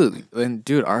 absolutely. And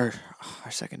dude, our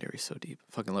secondary is so deep.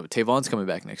 Fucking love it. Tavon's coming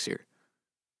back next year.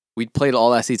 We played all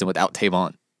last season without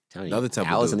Tavon. Telling you, Another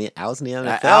Temple Al's in dude. the NFL, Al's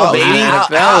baby. in the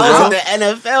NFL, Al's in bro. the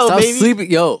NFL, Stop baby.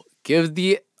 sleeping. Yo, give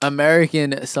the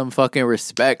American some fucking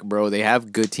respect, bro. They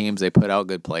have good teams. They put out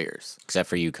good players. Except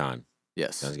for UConn.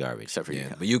 Yes. Sounds garbage. Except for Yeah,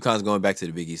 UConn. but UConn's going back to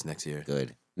the Big East next year.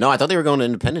 Good. No, I thought they were going to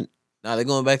independent. No, they're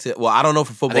going back to. Well, I don't know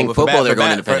for football. I think but for football, they're for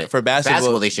going independent. For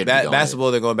basketball, they should be going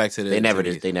basketball, they're going back to the. They never to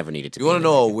the did. They never needed to. You be want to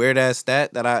know a independent. weird ass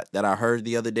stat that I heard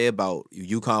the other day about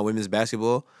UConn women's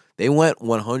basketball? They went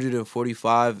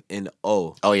 145-0.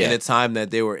 Oh, yeah. In the time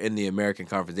that they were in the American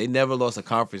Conference, they never lost a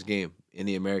conference game in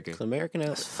the American. American?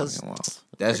 That's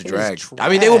American drag. is I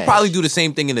mean, they would probably trash. do the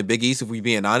same thing in the Big East if we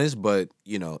being honest, but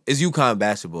you know, it's UConn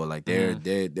basketball. Like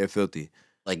they're filthy.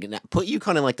 Like put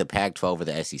UConn in like the Pac-12 or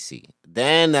the SEC.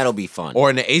 Then that'll be fun. Or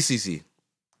in the ACC,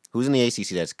 Who's in the ACC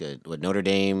that's good? What, Notre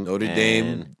Dame? Notre and-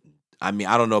 Dame. I mean,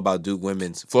 I don't know about Duke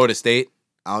women's. Florida State.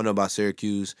 I don't know about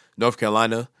Syracuse. North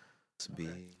Carolina.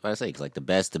 What I say? 'Cause, like the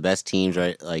best teams,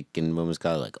 right? Like in women's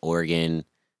college, like Oregon,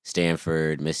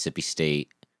 Stanford, Mississippi State,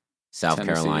 South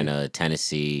Tennessee. Carolina,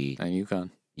 Tennessee, And UConn.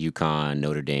 UConn,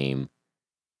 Notre Dame,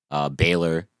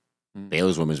 Baylor. Mm.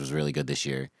 Baylor's women's was really good this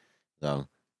year. So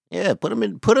yeah, put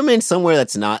them in somewhere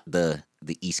that's not the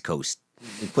East Coast.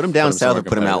 Put them down 'em south somewhere and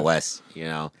put them out competitive. west. You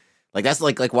know, like that's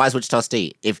like why is Wichita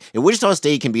State? If Wichita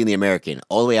State can be in the American,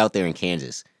 all the way out there in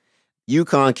Kansas,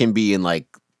 UConn can be in like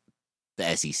the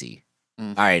SEC.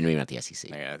 Mm. All right, maybe not the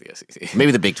SEC. Yeah, the SEC.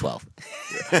 Maybe the Big 12.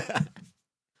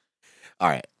 All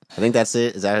right. I think that's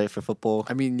it. Is that it for football?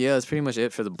 I mean, yeah, that's pretty much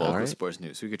it for the bulk Alright. of sports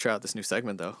news. We could try out this new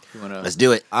segment though. If you wanna Let's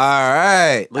do it. All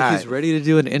right. Look, All he's right. ready to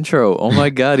do an intro. Oh my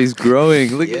god, he's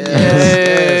growing. Look Yes, at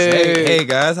Yes. Hey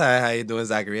guys, hi, how you doing,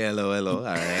 Zachary? Hello. All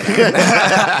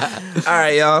right, all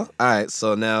right, y'all. All right,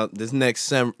 so now this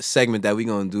next segment that we're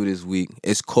gonna do this week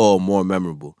is called More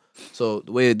Memorable. So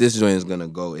the way this joint is gonna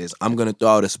go is I'm gonna throw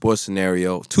out a sports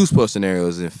scenario, 2 sports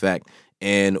scenarios, in fact,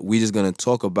 and we're just gonna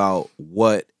talk about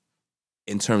what,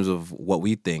 in terms of what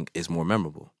we think is more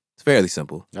memorable. It's fairly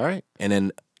simple, All right. and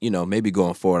then maybe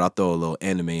going forward, I'll throw a little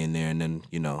anime in there, and then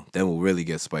then we'll really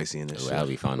get spicy in this Ooh, shit. that'll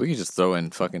be fun. We can just throw in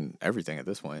fucking everything at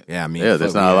this point. Yeah, I mean, Yeah,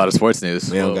 there's fuck, not we a lot got- of sports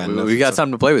news. we don't Well, got we nothing, got so-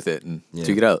 time to play with it and Yeah.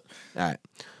 check it out. All right.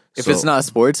 If So- it's not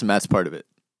sports, Matt's part of it.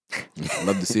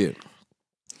 Love to see it.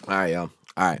 All right, y'all.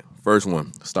 All right, first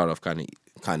one. Start off kind of.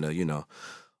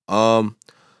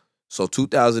 So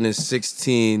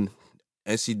 2016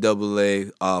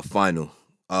 NCAA final.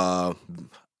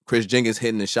 Chris Jenkins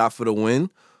hitting the shot for the win,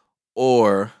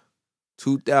 or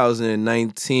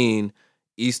 2019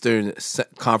 Eastern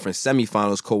Conference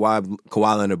semifinals.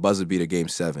 Kawhi Leonard buzzer beater game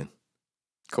 7.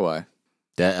 Kawhi.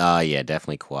 Yeah,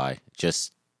 definitely Kawhi.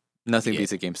 Just Nothing Yeah.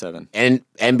 beats a game 7. and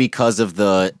because of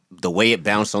the way it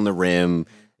bounced on the rim,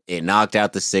 it knocked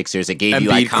out the Sixers. It gave you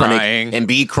Embiid iconic crying.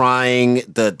 Embiid crying,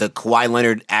 the Kawhi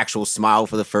Leonard actual smile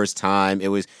for the first time. It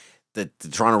was the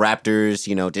Toronto Raptors.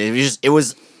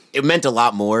 It meant a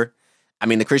lot more. I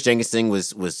mean, the Chris Jenkins thing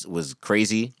was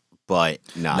crazy, but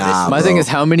Nah, My bro. thing is,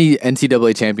 how many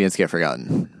NCAA champions get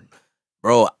forgotten?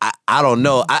 Bro, I don't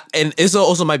know. And it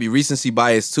also might be recency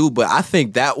bias too, but I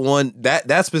think that one,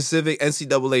 that specific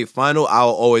NCAA final, I'll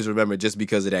always remember just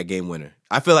because of that game winner.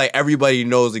 I feel like everybody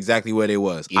knows exactly where they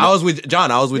was. You know- I was with John.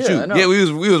 I was with Yeah, you. I know. Yeah,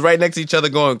 we was right next to each other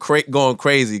going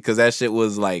crazy because that shit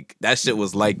was like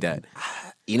that.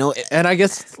 you know, And I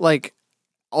guess, like,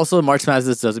 also March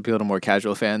Madness does appeal to more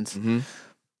casual fans. Mm-hmm.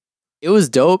 It was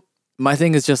dope. My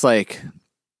thing is just like,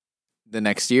 the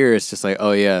next year, it's just like,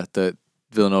 oh yeah, the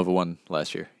Villanova won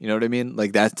last year. You know what I mean?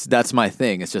 Like, that's my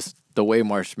thing. It's just the way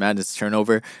March Madness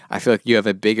turnover. I feel like you have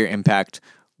a bigger impact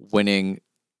winning.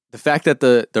 The fact that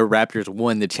the Raptors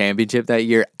won the championship that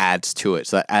year adds to it.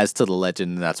 So that adds to the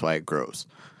legend, and that's why it grows.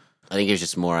 I think it's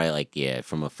just more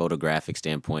from a photographic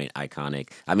standpoint, iconic.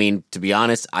 I mean, to be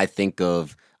honest, I think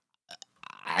the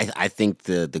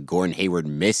Gordon Hayward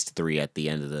missed 3 at the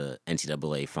end of the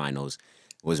NCAA finals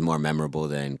was more memorable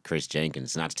than Chris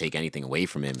Jenkins. Not to take anything away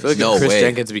from him. I feel like No if Chris way.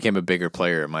 Jenkins became a bigger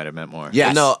player, it might have meant more.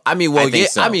 Yes. No, I mean, well, I think yeah,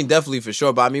 so. I mean, definitely for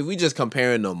sure. But I mean, we just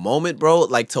comparing the moment, bro.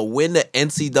 Like to win the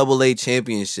NCAA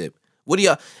championship. What do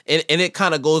y'all? And it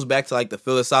kind of goes back to like the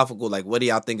philosophical. Like, what do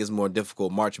y'all think is more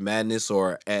difficult, March Madness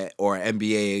or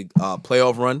NBA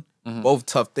playoff run? Both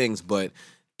tough things, but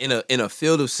in a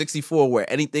field of 64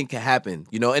 where anything can happen,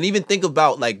 and even think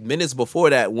about like minutes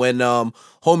before that when homie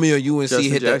or UNC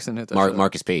Justin hit Jackson hit that shot.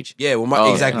 Marcus Page. Yeah, when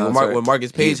Oh, exactly yeah, when, that's right. when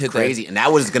Marcus Page He's hit crazy, and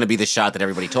that was going to be the shot that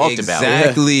everybody talked about.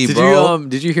 Exactly, Did bro. you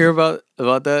did you hear about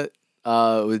that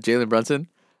with Jalen Brunson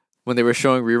when they were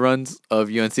showing reruns of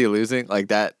UNC losing like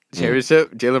that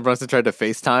championship? Jalen Brunson tried to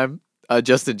FaceTime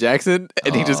Justin Jackson,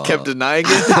 and he just kept denying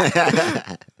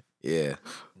it. Yeah,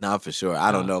 not for sure.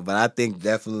 I don't know, but I think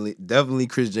definitely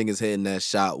Chris Jenkins hitting that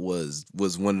shot was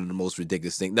one of the most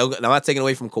ridiculous things. No, I'm not taking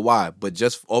away from Kawhi, but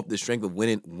just off the strength of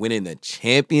winning a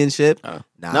championship. No,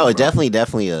 bro.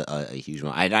 definitely a huge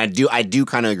one. I do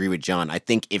kind of agree with John. I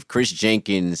think if Chris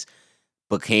Jenkins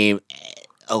became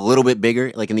a little bit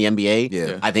bigger, like in the NBA,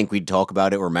 Yeah. I think we'd talk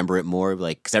about it or remember it more.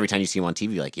 Like, because every time you see him on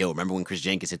TV, you're like, yo, remember when Chris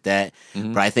Jenkins hit that?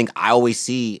 Mhm. But I think I always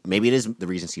see, maybe it is the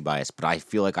recency bias, but I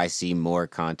feel like I see more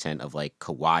content of like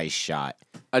Kawhi's shot.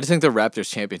 I just think the Raptors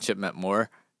championship meant more.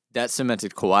 That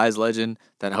cemented Kawhi's legend.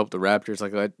 That helped the Raptors.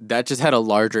 Like that just had a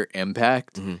larger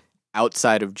impact Mhm.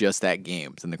 outside of just that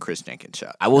game than the Chris Jenkins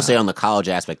shot. I will say on the college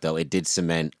aspect though, it did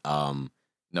cement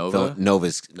Nova.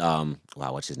 Nova's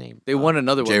what's his name? They won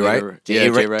another one. Jay Wright? later. Yeah,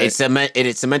 Jay Wright. It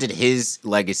cemented his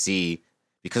legacy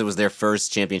because it was their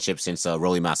first championship since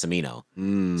Rolly Massimino.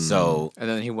 So And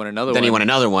then he won another then one. he won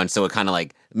another one. So it kind of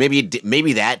like maybe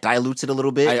that dilutes it a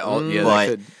little bit. Yeah, but that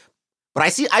could, but I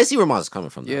see where Maz is coming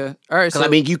from. Though. yeah. All right. Because So I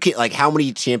mean, you can like how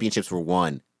many championships were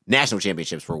won? National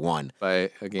championships were won by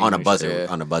a game on a winner, buzzer yeah.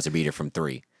 on a buzzer beater from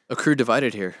 3. A crew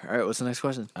divided here. All right. What's the next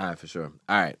question? All right, for sure.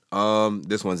 All right.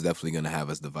 This one's definitely gonna have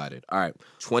us divided. All right.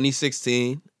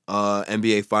 2016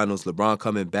 NBA Finals, LeBron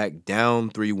coming back down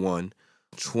 3-1.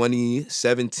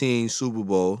 2017 Super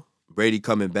Bowl, Brady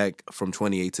coming back from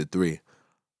 28-3.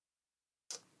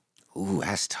 Ooh,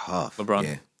 that's tough. LeBron.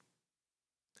 Yeah.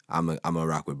 I'm a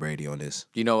rock with Brady on this.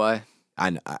 You know why?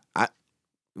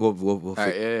 We'll All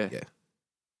right. Yeah. yeah.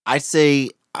 I'd say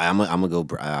I'm gonna go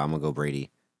Brady.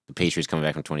 The Patriots coming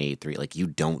back from 28-3. Like you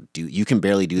can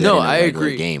barely do that. No, in a I regular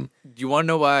agree. Game. Do you want to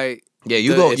know why? Yeah,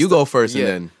 you It's go first yeah. and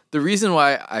then The reason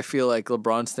why I feel like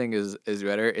LeBron's thing is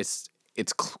better, it's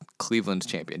Cleveland's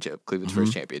championship, Cleveland's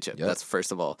first championship. Yep. That's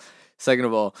first of all. Second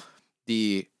of all,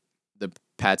 the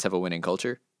Pats have a winning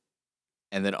culture,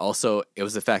 and then also it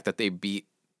was the fact that they beat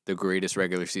the greatest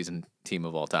regular season team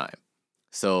of all time.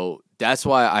 So that's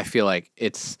why I feel like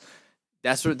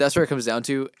that's where it comes down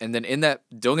to. And then in that,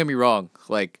 don't get me wrong,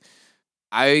 like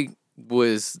I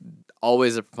was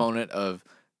always a proponent of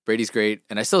Brady's great,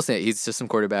 and I still say he's just some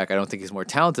quarterback. I don't think he's more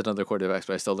talented than other quarterbacks,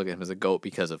 but I still look at him as a GOAT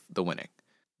because of the winning.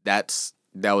 That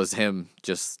was him.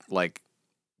 Just like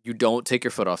you don't take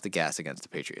your foot off the gas against the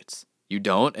Patriots. You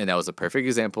don't, and that was a perfect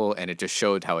example. And it just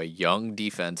showed how a young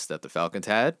defense that the Falcons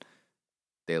had,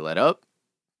 they let up,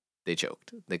 they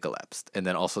choked, they collapsed, and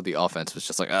then also the offense was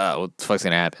just like, what the fuck's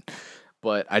gonna happen?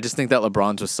 But I just think that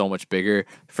LeBron's was so much bigger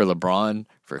for LeBron,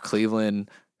 for Cleveland,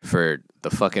 for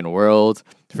the fucking world,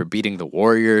 for beating the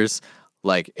Warriors.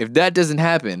 Like, if that doesn't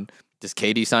happen, does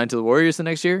KD sign to the Warriors the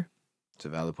next year? it's a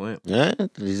valid point. Yeah,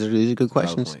 these are good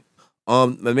questions.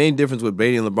 The main difference with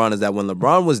Brady and LeBron is that when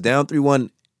LeBron was down 3-1,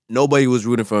 nobody was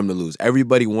rooting for him to lose.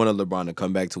 Everybody wanted LeBron to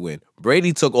come back to win.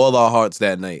 Brady took all our hearts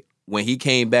that night when he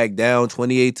came back down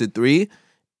 28-3,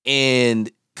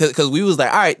 and because we was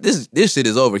like, all right, this shit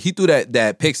is over. He threw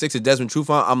that pick six to Desmond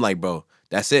Trufant. I'm like, bro,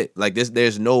 that's it. Like this,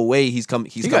 there's no way he's coming.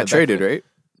 He got traded, right?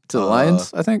 To the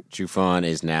Lions, I think. Trufant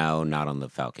is now not on the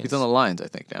Falcons. He's on the Lions, I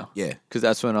think, now. Yeah, Because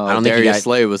that's when don't think he Darius got-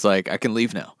 Slay was like, I can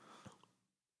leave now.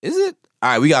 is it? All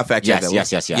right, we got fact check that.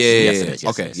 Yes. Yeah, Yes, it is.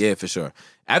 Yes, okay, it is. yeah, for sure.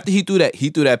 After he threw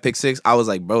that pick six, I was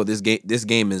like, bro, this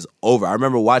game is over. I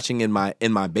remember watching in my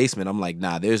basement. I'm like,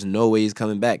 nah, there's no way he's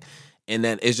coming back. And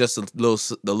then it's just the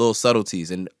little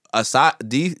subtleties. And aside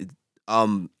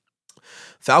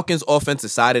Falcons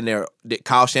offensive side in there,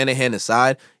 Kyle Shanahan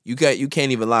aside, you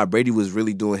can't even lie. Brady was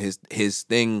really doing his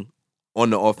thing on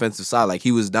the offensive side. Like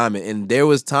he was diamond. And there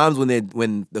was times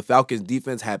when the Falcons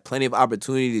defense had plenty of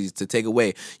opportunities to take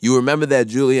away. You remember that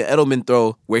Julian Edelman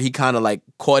throw where he kind of like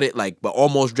caught it but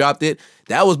almost dropped it?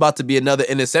 That was about to be another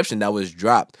interception that was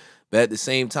dropped. But at the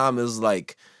same time, it was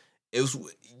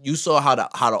you saw how the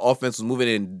offense was moving,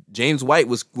 and James White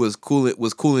was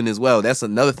cooling as well. That's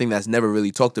another thing that's never really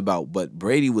talked about. But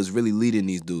Brady was really leading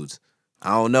these dudes.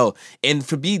 I don't know. And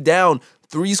to be down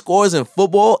 3 scores in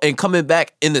football and coming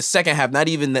back in the second half, not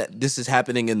even that this is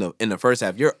happening in the first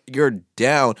half. You're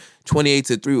down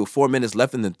 28-3 with 4 minutes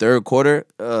left in the third quarter.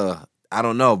 I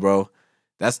don't know, bro.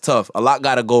 That's tough. A lot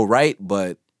got to go right,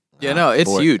 but Yeah, no,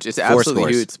 it's huge. It's absolutely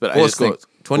scores. huge. But I 4 just think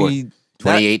scores.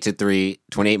 28-3.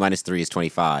 28 minus 3 is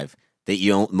 25.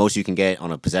 That most you can get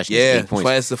on a possession is 8 points.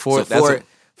 That's the fourth. So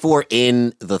four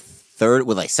in the third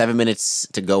with like 7 minutes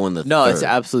to go in the no, third. it's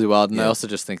absolutely wild. And I Yeah. also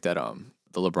just think that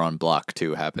the LeBron block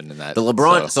too happened in that. The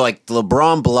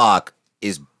LeBron block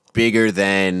is bigger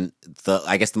than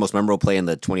I guess the most memorable play in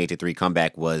the 28-3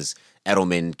 comeback was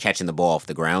Edelman catching the ball off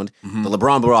the ground. The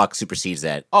LeBron block supersedes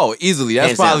that. Oh, easily. That's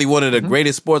Hands down. probably one of the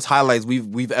greatest sports highlights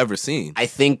we've ever seen. I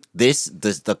think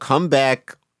the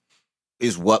comeback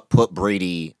is what put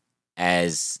Brady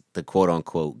as the quote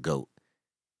unquote GOAT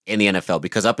in the NFL,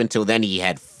 because up until then he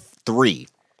had 3,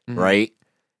 right?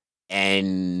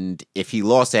 And if he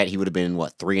lost that, he would have been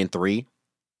 3-3.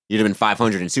 He'd have been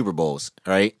 500 in Super Bowls,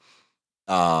 right?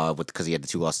 Because he had the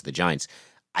 2 losses to the Giants.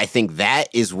 I think that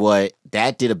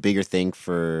did a bigger thing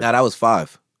for. Nah, that was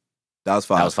 5. That was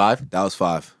 5. That was 5. That was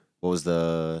 5. What was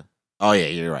the? Oh yeah,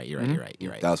 you're right. You're right.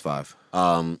 That was 5.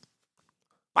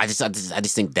 I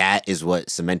just think that is what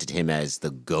cemented him as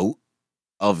the GOAT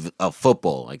of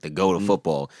football, like the GOAT of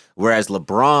football. Whereas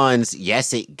LeBron's,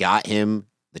 yes, it got him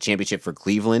the championship for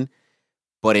Cleveland,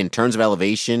 but in terms of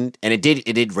elevation, and it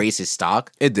did raise his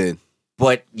stock. It did.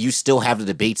 But you still have the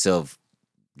debates of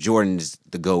Jordan's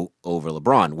the GOAT over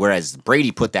LeBron, whereas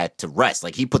Brady put that to rest.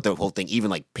 Like he put the whole thing, even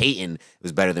like Peyton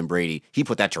was better than Brady. He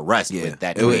put that to rest with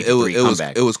that 28-3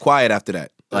 comeback. It was quiet after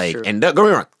that. Like, and don't get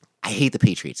me wrong, I hate the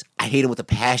Patriots. I hate them with a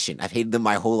passion. I've hated them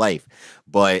my whole life.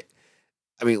 But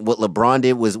I mean, what LeBron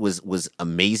did was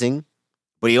amazing.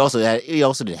 But he also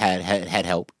had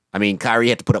help. I mean, Kyrie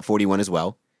had to put up 41 as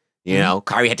well. You know,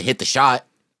 Kyrie had to hit the shot.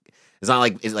 It's not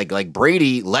like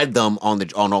Brady led them on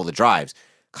all the drives.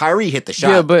 Kyrie hit the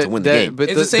shot to win the game. But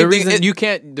It's the same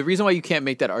thing. The reason why you can't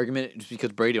make that argument is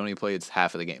because Brady only played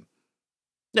half of the game.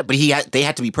 Yeah, but they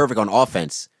had to be perfect on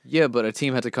offense. Yeah, but a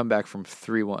team had to come back from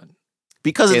 3-1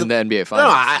 Because in the NBA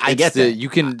Finals. No, I get that. You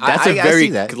can. I see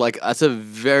that. That's a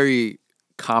very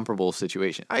comparable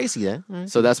situation. I see that.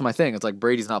 So that's my thing. It's like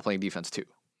Brady's not playing defense too.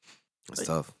 It's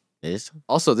tough. It is.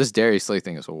 Also, this Darius Slay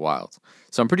thing is wild.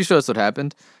 So I'm pretty sure that's what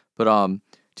happened. But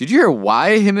did you hear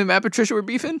why him and Matt Patricia were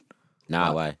beefing?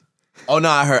 Nah, why? Oh no,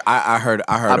 I heard.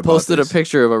 I posted a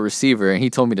picture of a receiver, and he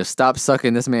told me to stop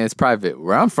sucking this man's private.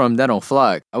 Where I'm from, that don't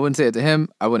fly. I wouldn't say it to him.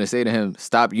 I wouldn't say to him,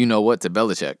 stop. You know what? To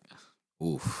Belichick.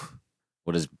 Oof.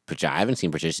 What does Patricia? I haven't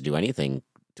seen Patricia do anything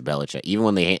to Belichick. Even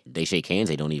when they shake hands,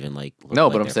 they don't even like. No,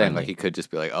 like but I'm they're saying friendly. like he could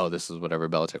just be like, oh, this is whatever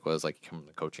Belichick was like from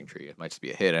the coaching tree. It might just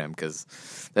be a hit at him because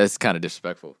that's kind of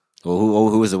disrespectful. Well,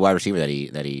 who was the wide receiver that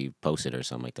he posted or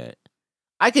something like that?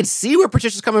 I could see where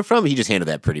Patricia's coming from. He just handled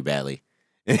that pretty badly.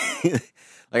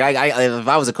 Like I if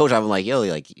I was a coach, I'd be like, yo,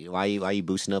 like why you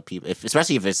boosting up people?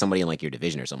 Especially if it's somebody in like your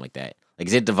division or something like that. Like,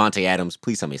 is it Devontae Adams?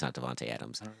 Please tell me it's not Devontae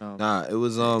Adams. I don't know. Nah, it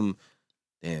was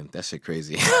damn, that shit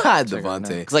crazy.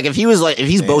 Devontae. Because like if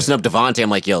he's boasting up Devontae, I'm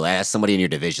like, yo, that's somebody in your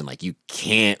division. Like you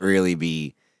can't really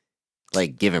be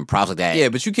like giving props like that. Yeah,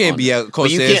 but you can't be out coach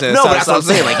But you saying, can't. No, but that's what I'm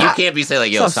saying. Like you can't be saying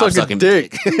like, yo, stop sucking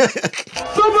dick.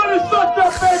 Somebody suck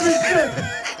that baby's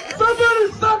dick!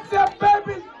 Somebody suck that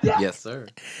baby's dick! Yes, sir.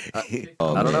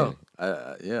 Oh, I don't man. know.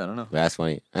 I don't know. That's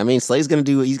funny. I mean, Slay's gonna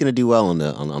do well on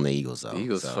the Eagles though. The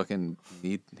Eagles so. fucking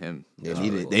need him.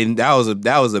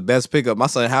 That was the best pickup. My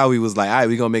son Howie was like, all right,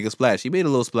 we gonna make a splash. He made a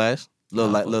little splash.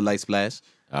 Little light splash.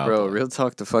 Oh, Bro, boy. real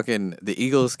talk. The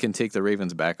Eagles can take the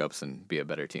Ravens backups and be a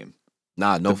better team.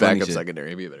 Nah, no The funny backup shit. secondary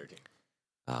and be a better team.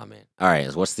 Oh man. All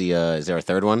right. What's the? Is there a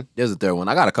third one? There's a third one.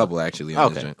 I got a couple actually.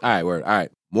 on this Okay. joint. All right, word. All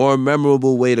right. More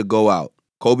memorable way to go out.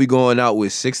 Kobe going out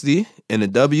with 60 in a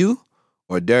W,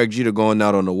 or Derek Jeter going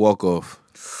out on the walk-off?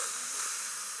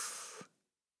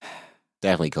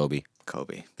 Definitely Kobe.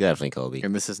 Kobe. Definitely Kobe.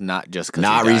 And this is not just because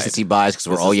Not recency bias because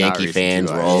we're This all is not Yankee recency fans.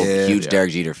 bias. We're all Yeah. huge Yeah.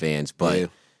 Derek Jeter fans. But Yeah.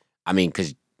 I mean,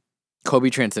 because Kobe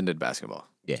transcended basketball.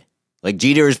 like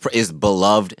Jeter is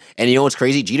beloved, and you know what's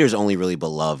crazy? Jeter's only really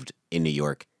beloved in New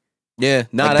York. Yeah,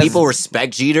 nah, Like that's people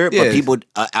respect Jeter, Yeah. but people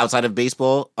outside of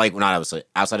baseball, like not obviously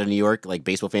outside of New York, like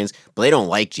baseball fans, but they don't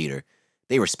like Jeter.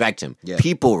 They respect him. Yeah.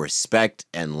 People respect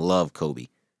and love Kobe.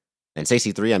 And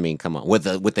CC3, I mean, come on, with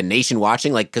the nation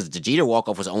watching, like because the Jeter walk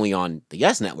off was only on the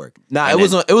Yes Network. Nah, And it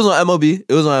was then- on MLB.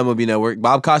 It was on MLB Network.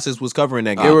 Bob Costas was covering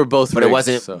that game. They were both but it rigged,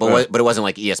 wasn't. so- But it wasn't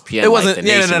like ESPN. It like, wasn't. the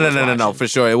Yeah, nation was no, watching. for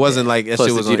sure. It wasn't like that Plus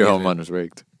shit the was Jeter on home ESPN. run was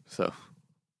rigged. So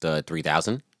The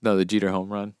 3000. no, the Jeter home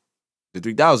run. The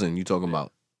 3000 you talking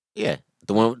about? Yeah,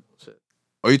 the one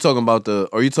Or you talking about the?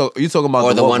 Or you talking about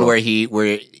or the one walk-off?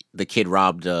 where the kid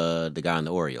robbed the guy on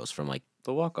the Oreos from like.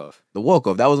 The walk off. The walk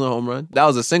off? That wasn't a home run. That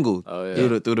was a single Oh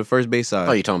yeah. through the first base side.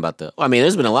 Oh, you're talking about the. Well, I mean,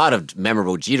 there's been a lot of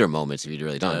memorable Jeter moments if you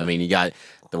really don't. Yeah. I mean, you got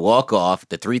the walk off,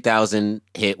 the 3000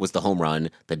 hit was the home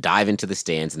run, the dive into the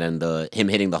stands, and then him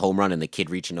hitting the home run and the kid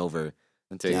reaching over.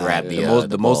 Until grab the the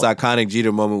the most ball. iconic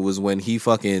Jeter moment was when he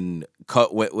fucking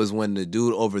was when the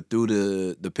dude overthrew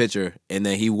the pitcher and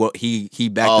then he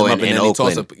backed Oh, him up in and then he tossed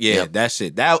Oakland. up. Yeah, Yep. that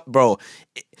shit. That bro.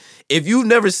 If you've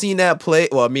never seen that play,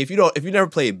 well, I mean, if you never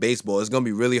played baseball, it's gonna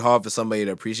be really hard for somebody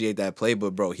to appreciate that play.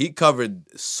 But bro, he covered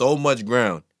so much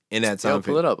ground in that time. Yo,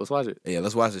 pull it up. Let's watch it. Yeah,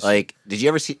 let's watch this. Like, did you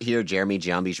ever hear Jeremy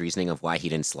Giambi's reasoning of why he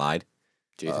didn't slide?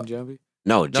 Jason Giambi.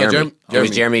 No, Jeremy. It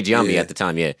was Jeremy Giambi Yeah. at the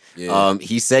time. Yeah. Yeah.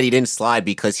 He said he didn't slide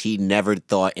because he never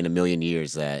thought in a million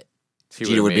years that He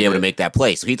Jeter would would've be made able to it. make that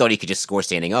play. So he thought he could just score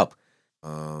standing up. shit.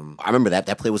 I remember that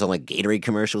play was on like Gatorade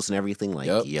commercials and everything. Like,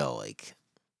 Yep. yo, like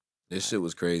This shit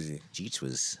was crazy. Jeets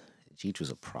was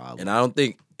a problem. And I don't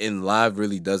think in live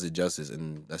really does it justice.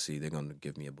 And let's see, they're gonna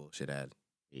give me a bullshit ad.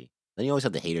 Then you always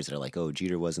have the haters that are like, "Oh,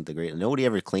 Jeter wasn't the great." Nobody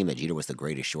ever claimed that Jeter was the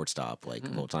greatest shortstop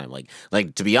of all time.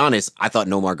 Like to be honest, I thought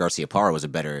Nomar Garciaparra was a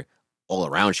better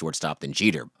all-around shortstop than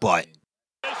Jeter. But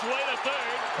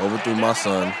overthrew my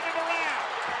son.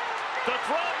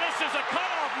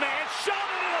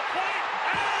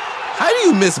 How do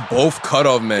you miss both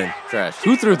cutoff men? Trash.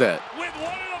 Who threw that?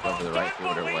 whoever the right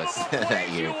fielder was that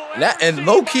year. And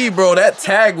low key, bro, that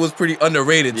tag was pretty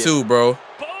underrated too, bro.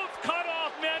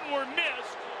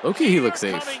 Okay, he looks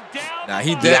safe. Nah,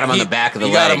 he did. He got him on the back of the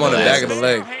leg. He got him on the back of the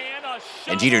leg.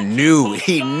 And Jeter knew.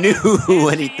 He knew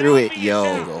when he threw it. Yo.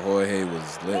 Nigga, Jorge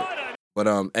was lit. But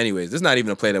anyways, this is not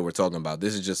even a play that we're talking about.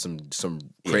 This is just some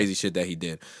crazy shit that he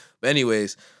did. But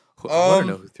anyways, I want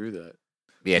to know who threw that.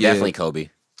 Yeah, definitely Kobe.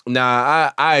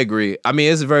 Nah, I agree. I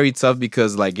mean, it's very tough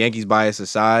because like Yankees bias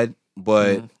aside,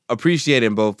 but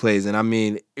appreciating both plays. And I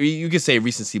mean, you could say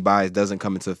recency bias doesn't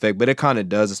come into effect, but it kind of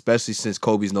does, especially since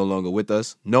Kobe's no longer with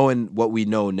us. Knowing what we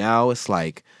know now, it's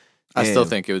like I still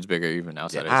think it was bigger even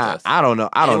outside of his death. I don't know.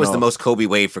 It was the most Kobe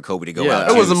way for Kobe to go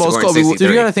out. It was the most Kobe. Dude,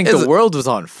 you gotta think the world was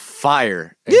on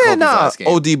fire.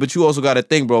 OD, but you also gotta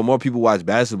think, bro. More people watch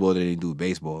basketball than they do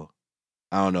baseball.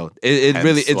 I don't know.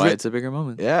 It's a bigger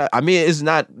moment. Yeah, I mean,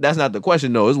 that's not the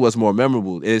question though. It's what's more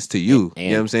memorable is to you. You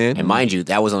know what I'm saying? And mind you,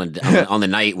 that was on the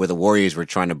night where the Warriors were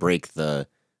trying to break the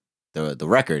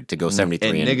record to go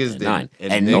 73 and niggas 9. did.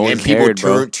 And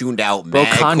people tuned out. Bro,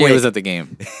 mad Kanye quick. was at the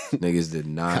game. Niggas did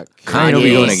not. Kanye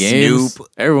be going to games. Snoop.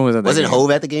 Everyone was at the Wasn't game.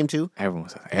 Hove at the game too? Everyone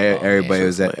was at the game. Everybody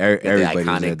was at. Everybody was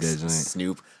iconic at that joint.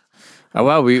 Snoop. Oh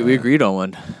wow, we agreed on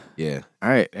one. Yeah. All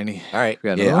right, All right. we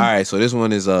got Yeah. another All one? right. So this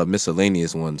one is a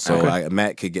miscellaneous one. So Okay.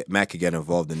 Matt could get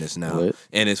involved in this now. Lit.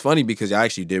 And it's funny because I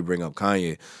actually did bring up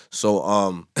Kanye.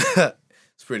 So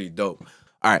it's pretty dope.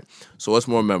 All right. So what's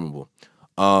more memorable?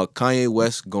 Kanye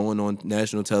West going on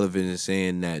national television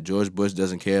saying that George Bush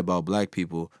doesn't care about black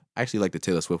people. I actually like the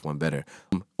Taylor Swift one better.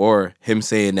 Or him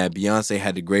saying that Beyonce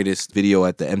had the greatest video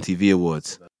at the MTV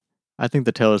Awards. I think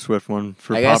the Taylor Swift one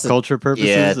for I pop guess culture purposes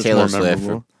yeah, is Taylor more Swift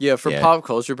memorable. Yeah, for pop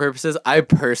culture purposes, I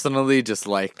personally just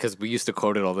like, because we used to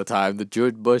quote it all the time, that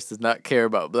George Bush does not care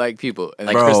about black people. And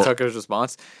like Bro. Chris Tucker's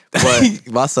response. But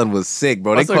My son was sick,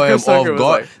 bro. They Also, called him Chris Tucker off was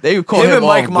guard. like- They called him him and off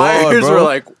Mike guard, Myers bro. were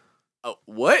like,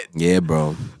 what? Yeah,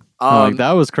 bro. Like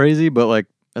that was crazy, but like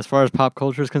as far as pop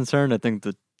culture is concerned, I think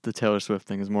the Taylor Swift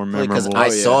thing is more Because memorable. I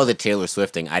saw the Taylor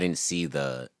Swift thing. I didn't see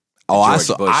the I George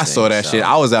saw Bush I saw thing, that so- shit.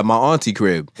 I was at my auntie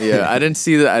crib. Yeah, I didn't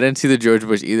see the George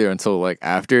Bush either until like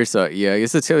after. So yeah, I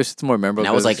guess the Taylor Swift's more memorable. And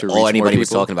that was like because it's to all reach more anybody was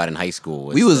people. talking about in high school.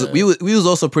 We was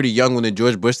also pretty young when the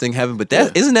George Bush thing happened, but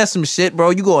that isn't that some shit, bro?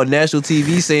 You go on national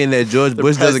TV saying that George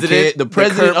Bush doesn't care. president- The the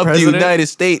president current of president? the United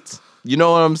States. You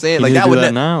know what I'm saying? You Like need that to do would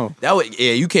that now. that would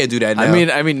you can't do that now.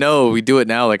 I mean, no, we do it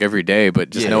now like every day, but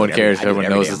just Yeah, no one I cares. do it Everyone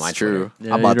every knows day on my it's true.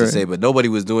 Yeah, I'm about you're to say, right. but nobody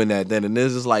was doing that then, and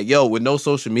this is like, yo, with no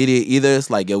social media either. It's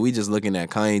like, yo, we just looking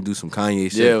at Kanye do some Kanye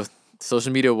shit. Yeah,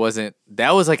 social media wasn't.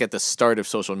 That was like at the start of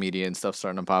social media and stuff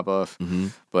starting to pop off.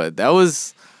 But that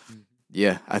was,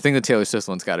 yeah, I think the Taylor Swift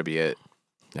one's got to be it.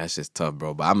 That's just tough,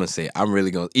 bro. But I'm gonna say, I'm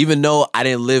really gonna, even though I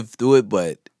didn't live through it,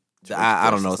 but I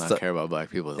don't know. Does not care about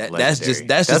black people. That's just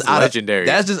out legendary. Of,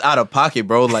 that's just out of pocket,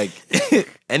 bro. Like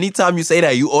anytime you say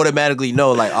that, you automatically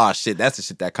know, like, oh shit, that's the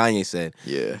shit that Kanye said.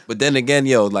 yeah. But then again,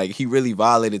 yo, like he really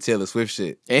violated Taylor Swift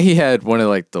shit. And he had one of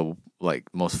like the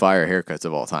most fire haircuts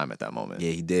of all time at that moment.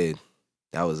 Yeah, he did.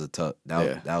 That was a tough.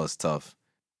 That was tough.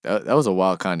 That was a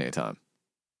wild Kanye time.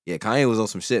 Yeah, Kanye was on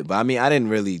some shit, but I mean, I didn't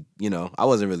really, I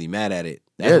wasn't really mad at it.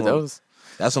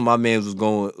 That's when my man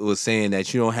was saying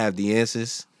that you don't have the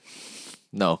answers.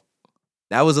 No.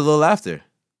 That was a little after.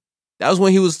 That was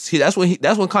when that's when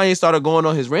Kanye started going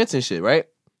on his rants and shit, right?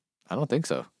 I don't think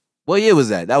so. What year was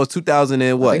that? That was 2000 and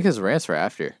I what? think his rants were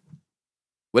after.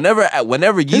 Whenever His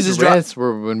Yeezus dropped. rants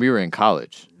were when we were in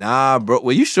college. Nah, bro.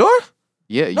 Were you sure?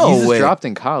 Yeah, No Yeezus way. dropped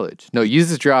in college. No,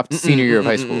 Yeezus dropped senior year of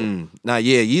high school. Nah,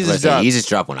 yeah, Yeezus Yeezus dropped. Yeezus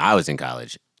dropped when I was in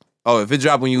college. Oh, if it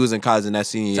dropped when you was in college and that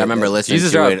senior So year. I remember listening Yeezus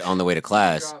to dropped- it on the way to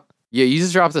class. Yeah,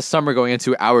 Yeezus dropped the summer going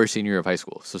into our senior year of high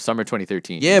school. So summer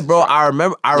 2013. Yeah, Yeezus bro.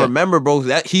 dropped. I remember, bro,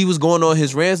 that he was going on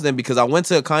his rants then because I went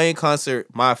to a Kanye concert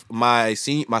my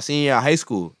senior year of high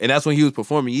school, and that's when he was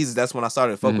performing Yeezus. That's when I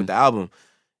started to fuck with the album.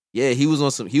 Yeah, he was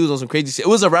on some crazy shit. It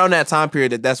was around that time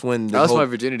period that's when I lost my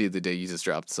virginity the day Yeezus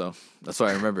dropped, so that's what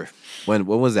I remember. when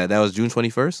was that? That was June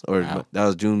 21st or that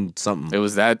was June something. It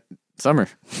was that summer.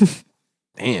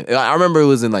 Damn, I remember it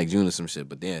was in like June or some shit.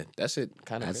 But damn, that shit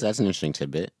kind of That's an interesting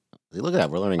tidbit. Look at that.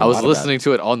 We're learning. I a was lot listening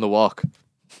to it on the walk.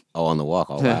 on the walk.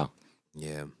 Oh wow,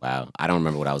 yeah. wow. I don't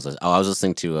remember what I was listening. Oh, I was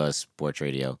listening to sports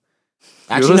radio.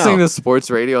 Actually, listening no. to sports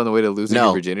radio on the way to losing No.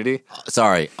 your virginity?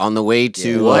 Sorry, on the way to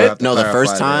Yeah, we'll have to no, the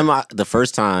first clarify time. The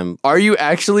first time. Are you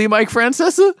actually Mike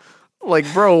Francesa?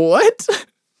 Like, bro, what?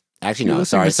 Actually, You no.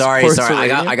 listening Sorry, to sorry, sports sorry.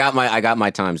 radio? I got my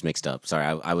times mixed up. Sorry,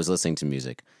 I was listening to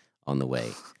music on the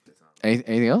way.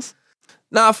 Anything else?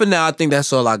 Nah, for now, I think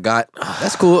that's all I got.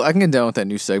 That's cool. I can get down with that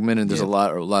new segment, and there's Yeah. a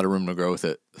lot of room to grow with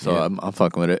it. So Yeah. I'm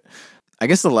fucking with it. I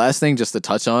guess the last thing just to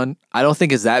touch on, I don't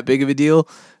think is that big of a deal,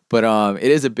 but it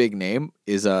is a big name.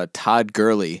 Is Todd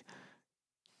Gurley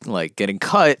like getting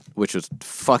cut, which was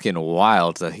fucking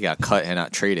wild that he got cut and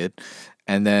not traded,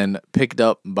 and then picked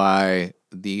up by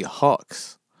the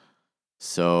Hawks.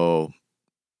 So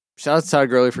shout out to Todd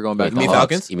Gurley for going back. You to mean the Hawks.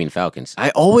 Falcons? You mean Falcons? I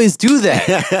always do that.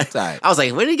 It's all right. I was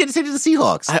like, when did he get to say to the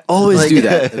Seahawks? I always Like- do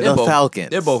that. They're The both- Falcons.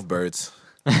 They're both birds.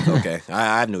 Okay,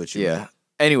 I knew what you Yeah. meant.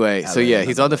 Anyway, so yeah,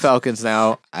 he's on the Falcons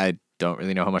now. I don't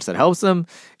really know how much that helps him.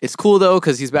 It's cool though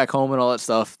because he's back home and all that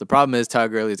stuff. The problem is Todd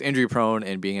Gurley is injury prone,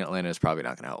 and being in Atlanta is probably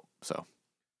not going to help. So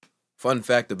Fun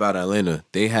fact about Atlanta: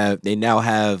 they now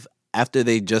have, after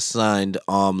they just signed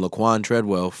Laquan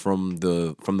Treadwell from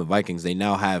the Vikings, they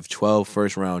now have 12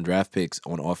 first-round draft picks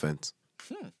on offense.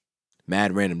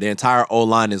 Mad random. The entire O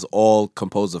line is all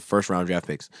composed of first-round draft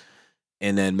picks,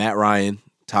 and then Matt Ryan,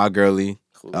 Todd Gurley,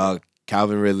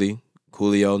 Calvin Ridley,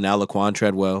 Julio, now Laquan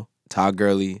Treadwell, Todd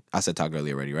Gurley. I said Todd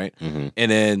Gurley already, right? Mm-hmm.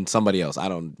 And then somebody else. I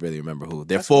don't really remember who.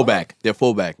 Their fullback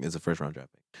is a first-round draft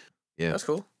pick. Yeah, that's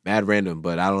cool. mad random,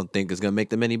 but I don't think it's gonna make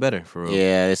them any better for real.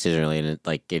 Yeah, this isn't really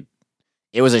like it.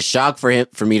 It was a shock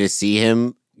for me to see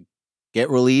him get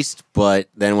released, but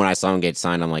then when I saw him get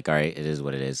signed, I'm like, all right, it is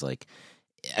what it is. Like,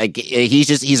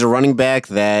 he's a running back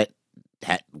that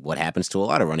what happens to a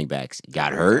lot of running backs. He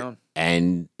got hurt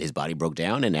and his body broke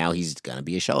down, and now he's gonna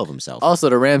be a shell of himself. Also,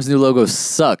 the Rams' new logos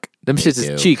suck. Them They shits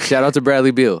do. is cheek. Shout out to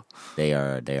Bradley Beal. They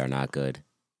are not good.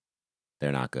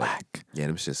 They're not good. Yeah,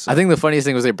 them shit I think the funniest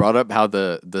thing was they brought up how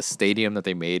the stadium that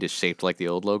they made is shaped like the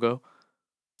old logo.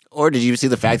 Or did you see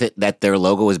the fact that their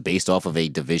logo is based off of a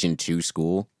Division II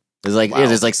school? There's like Wow.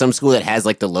 there's like some school that has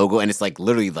like the logo and it's like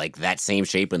literally like that same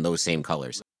shape and those same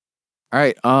colors. All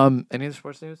right. Any other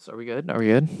sports news? Are we good?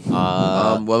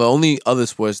 well, the only other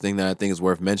sports thing that I think is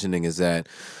worth mentioning is that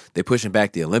they're pushing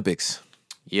back the Olympics.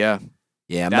 Yeah.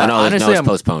 Yeah, I'm Nah, not. honestly, it's I'm-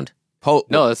 postponed.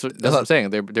 No, that's what I'm saying.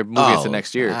 They're moving it to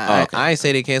next year. I ain't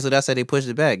say they canceled. I said they pushed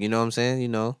it back. You know what I'm saying? You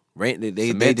know, they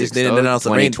Semantics, just didn't dog. announce the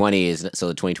rain. 2020 is so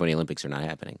the 2020 Olympics are not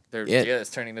happening. Yeah.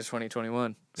 It's turning to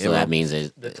 2021. So Yeah, that well, means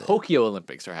that The Tokyo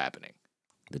Olympics are happening.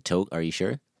 Are you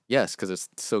sure? Yes, because it's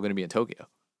still going to be in Tokyo.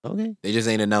 Okay. They just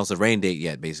ain't announced a rain date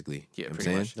yet. Basically, Yeah, You know what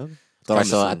pretty I'm much. saying?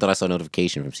 I thought I saw a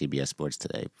notification from CBS Sports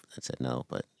today that said no,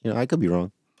 but I could be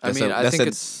wrong. I mean, I think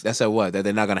it's that's at what, that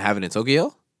they're not gonna have it in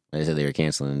Tokyo. They said they were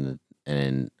canceling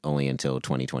and only until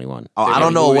 2021. Oh, they're I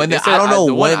don't gonna know move it. when. They I said- don't know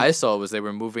the when. one I saw was they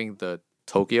were moving the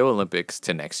Tokyo Olympics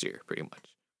to next year, pretty much.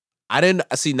 I didn't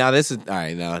see. Now this is all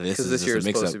right. Now this Because is this just year a is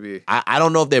mix supposed up. to be. I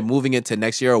don't know if they're moving it to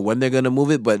next year or when they're gonna move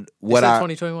it. But What what said I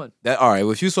 2021. that all right.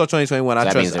 Well, if you saw 2021, I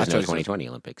that trust. means there's I no trust 2020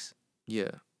 Olympics.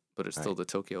 Yeah, but it's still the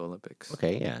Tokyo Olympics.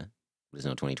 Okay, yeah. There's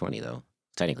no 2020 though.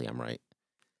 Technically, I'm right.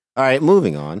 All right,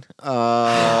 moving on.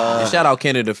 Yeah, shout out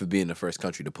Canada for being the first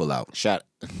country to pull out. Shut.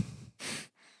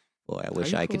 Boy, I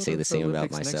wish you I could pulling say up the the same about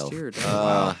Olympics next myself. year,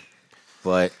 dog?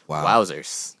 But Wow.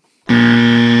 Wowzers.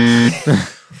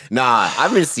 nah,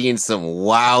 I've been seeing some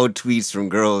wild tweets from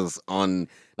girls on.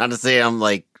 Not to say I'm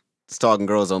like stalking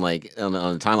girls on like on the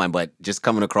timeline, but just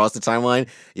coming across the timeline.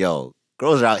 Yo,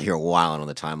 girls are out here wilding on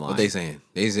the timeline. What they saying?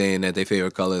 They saying that their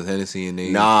favorite color is Hennessy, and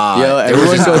they Nah, Yo, there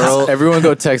was this girl. everyone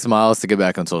go text Miles to get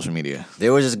back on social media.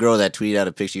 There was this girl that tweeted out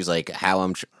a picture. She was like, "How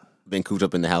I'm been cooped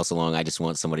up in the house so long. I just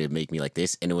want somebody to make me like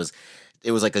this." And it was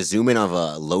like a zoom in of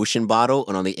a lotion bottle,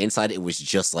 and on the inside it was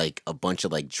just like a bunch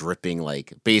of like dripping,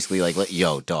 like basically like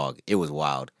yo, dog. It was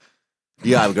wild.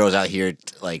 You have girls out here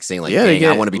like saying like, "Dang,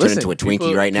 I want to be turned into a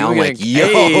Twinkie right now." I'm like, yo,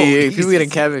 people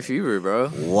getting cabin fever, bro.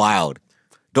 wild.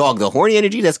 Dog, the horny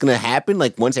energy that's gonna happen,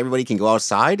 like once everybody can go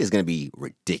outside, is gonna be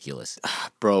ridiculous.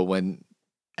 Bro, when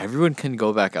everyone can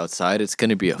go back outside, it's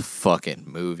gonna be a fucking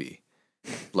movie.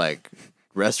 Like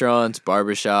restaurants,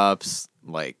 barbershops,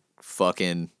 like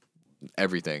fucking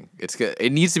everything.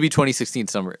 It needs to be 2016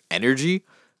 summer energy,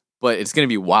 but it's gonna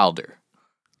be wilder.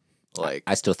 Like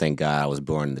I still thank God I was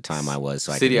born in the time I was,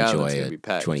 so City I could Island's enjoy gonna a be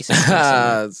packed. 2016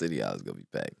 summer. City Island's gonna be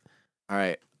back. all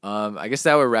right. I guess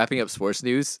now we're wrapping up sports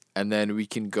news, and then we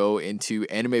can go into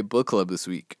anime book club this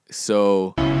week.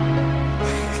 So I'm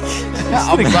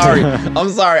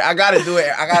sorry. I gotta do it.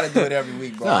 I gotta do it every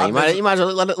week, bro. No, you might as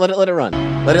well let it run.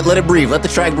 Let it breathe. Let the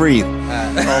track breathe.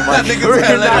 oh my God, we're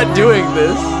not doing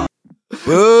this.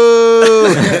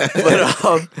 Boo! But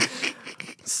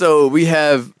So we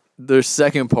have the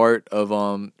second part of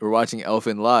we're watching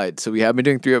Elfin Lied. So we have been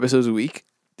doing 3 episodes a week.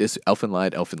 This Elfin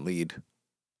Lied, Elfin Lead.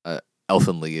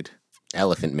 Elfin Lead.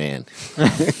 Elephant Man.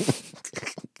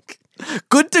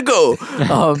 Good to go.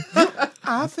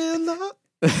 I feel love.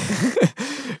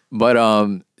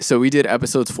 But so we did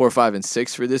episodes 4, 5, and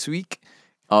 6 for this week.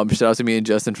 Shout out to me and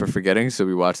Justin for forgetting, so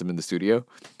we watched them in the studio.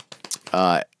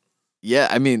 Yeah,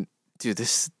 I mean, dude,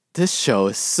 this show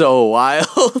is so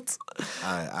wild.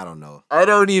 I don't know.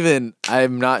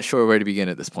 I'm not sure where to begin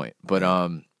at this point. But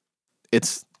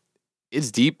it's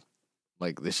deep.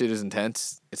 Like, this shit is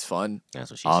intense. It's fun. That's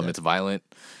what she said. It's violent.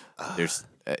 There's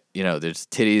there's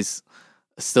titties.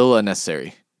 Still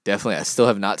unnecessary. Definitely, I still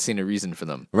have not seen a reason for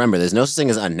them. Remember, there's no such thing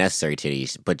as unnecessary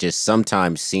titties, but just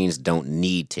sometimes scenes don't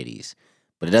need titties.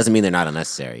 But it doesn't mean they're not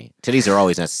unnecessary. Titties are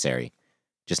always necessary,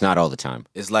 just not all the time.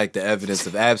 It's like the evidence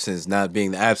of absence not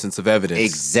being the absence of evidence.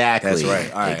 Exactly. That's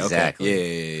right. All right. Exactly.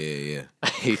 Okay. Yeah. I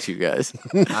hate you guys.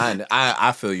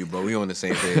 I feel you, bro. We on the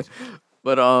same page.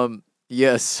 But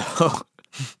yeah, so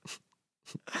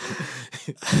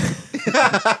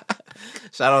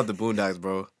Shout out to Boondocks,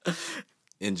 bro.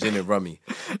 And Gin and Rummy.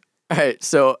 all right,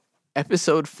 so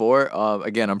episode 4,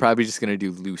 again, I'm probably just gonna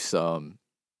do loose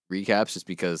recaps just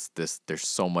because there's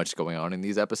so much going on in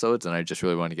these episodes, and I just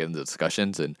really want to get into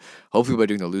discussions, and hopefully by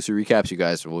doing the looser recaps, you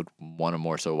guys would want to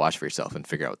more so watch for yourself and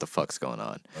figure out what the fuck's going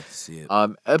on. Love to see it.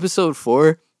 Episode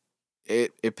 4,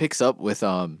 it picks up with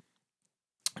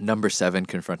number 7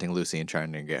 confronting Lucy and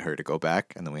trying to get her to go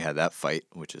back, and then we had that fight,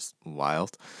 which is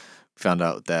wild. Found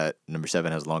out that number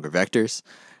 7 has longer vectors.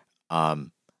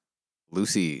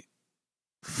 Lucy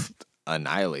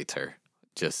annihilates her,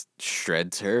 just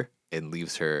shreds her and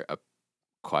leaves her a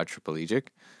quadriplegic.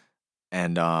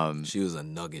 And She was a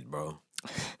nugget, bro.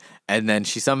 and then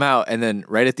she somehow, and then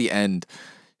right at the end,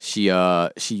 she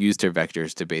used her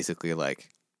vectors to basically, like,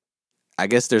 I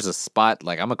guess there's a spot,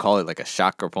 like, I'm gonna call it like a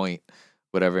chakra point,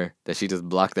 whatever, that she just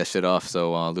blocked that shit off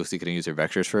so Lucy couldn't use her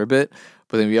vectors for a bit.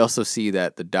 But then we also see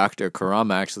that the doctor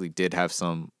Kurama actually did have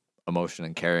some emotion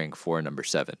and caring for number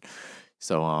 7.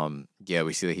 So yeah,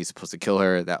 we see that he's supposed to kill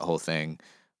her, that whole thing.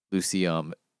 Lucy I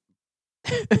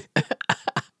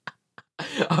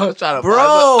was trying to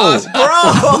Bro,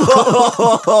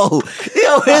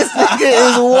 yo, this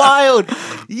nigga is wild.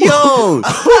 Yo,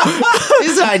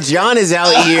 this is how John is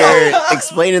out here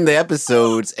explaining the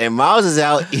episodes, and Miles is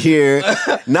out here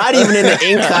not even in the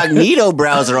incognito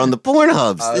browser on the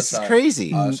Pornhubs. This is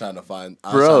crazy. I was trying to find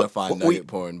Bro, nugget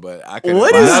porn, but I couldn't.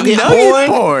 what find is it. nugget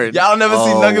porn? Y'all never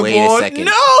seen Oh, nugget wait a porn? second.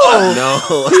 No,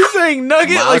 No. He's saying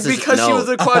nugget Miles like is- because she no. was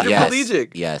a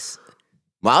quadriplegic. Yes.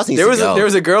 Miles needs There to was go. there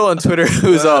was a girl on Twitter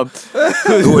who's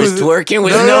who was twerking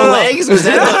with no legs? Was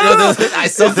that I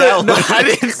saw that No, one. I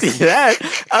didn't see that.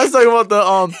 I was talking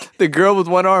about the girl with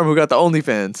one arm who got the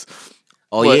OnlyFans.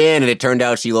 Oh What? yeah, and it turned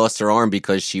out she lost her arm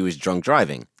because she was drunk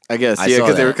driving. I guess I yeah, saw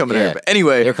because they that. were coming at Yeah. her. But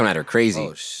anyway, They were coming at her crazy.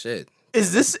 Oh shit!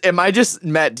 is this? Am I just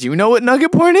Matt? Do you know what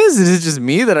nugget porn is? Is it just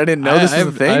me that I didn't know this was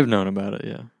a thing? I've known about it.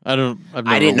 Yeah, I've never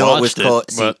I didn't know it was watched called.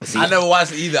 but See, I never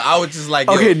watched it either. I was just like,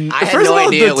 yo, Okay, I had first no of all,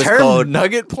 idea the it was term called-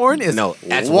 nugget porn is no,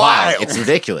 that's wild. wild. It's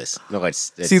ridiculous. No,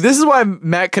 it's See, this is why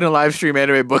Matt couldn't live stream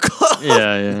anime book club.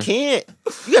 yeah. can't.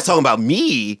 You guys talking about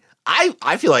me?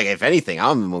 I feel like if anything,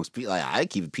 I'm the most like I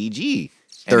keep it PG.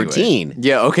 13.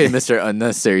 Yeah, okay, Mr.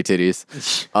 Unnecessary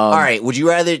Titties. All right, would you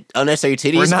rather unnecessary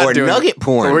We're titties not or doing nugget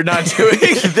porn? We're not doing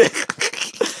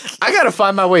this. I gotta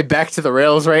find my way back to the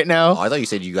rails right Oh, now. I thought you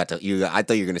said you got to. I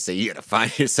thought you were gonna say you got to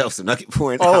find yourself some nugget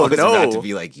porn. Oh, I was about no. to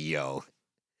be like, yo.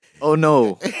 Oh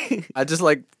no. I just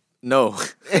no.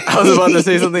 I was about to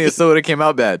say something and so would have came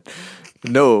out bad.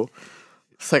 No.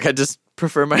 It's like I just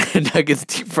prefer my nuggets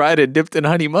deep fried and dipped in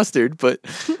honey mustard, but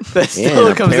that Yeah, still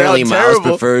and comes out apparently Miles terrible.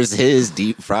 prefers his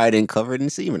deep fried and covered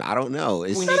in semen. I don't know.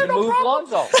 It's,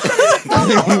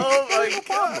 Oh my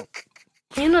god.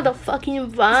 You know the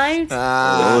fucking vibes.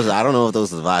 I don't know if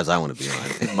those are the vibes I want to be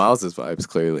on. Miles's vibes,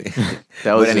 clearly. That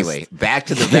But was anyway, back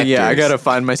to the vectors. yeah, I gotta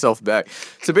find myself back.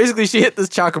 So basically, she hit this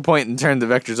chakra point and turned the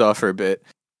vectors off for a bit.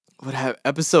 What happened?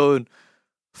 Episode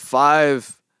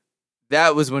 5.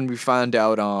 That was when we found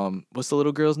out. What's the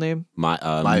little girl's name?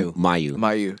 Mayu.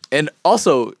 Mayu. And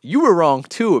also, you were wrong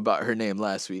too about her name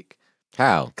last week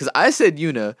How? because I said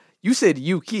Yuna, you said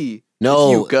Yuki.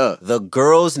 No, It's Yuka. the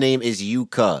girl's name is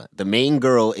Yuka. The main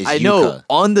girl is I Yuka. know.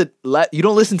 On the you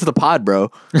don't listen to the pod,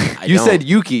 bro. You don't. said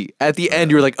Yuki at the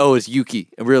end. You were like, "Oh, it's Yuki,"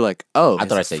 and we were like, "Oh." I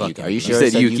thought I said Yuki. Are you You sure?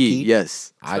 said I Yuki.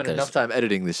 Yes. I I spent could've- enough time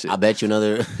editing this shit. I bet you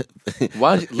another.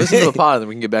 Why don't you listen to the pod and then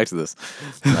we can get back to this.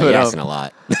 You're But, asking a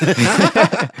lot.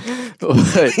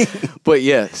 but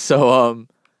yeah, so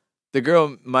the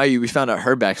girl Mayu, we found out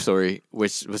her backstory,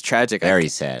 which was tragic. Very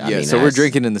sad. Yeah, so we're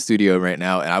drinking in the studio right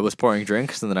now, and I was pouring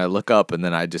drinks, and then I look up, and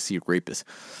then I just see rapist.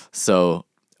 So,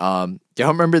 y'all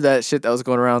remember that shit that was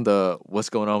going around? The what's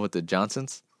going on with the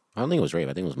Johnsons? I don't think it was rape.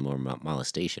 I think it was more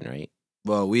molestation, right?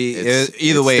 Well, It's way it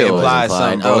still implies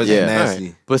implied. something. Oh, Oh, yeah, yeah.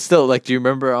 nasty. But still, like, do you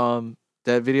remember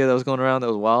that video that was going around that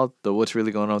was wild? The what's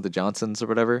really going on with the Johnsons or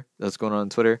whatever that's going on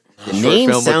Twitter? The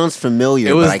name sounds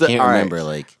familiar, but I can't remember. Right.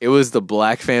 Like, it was the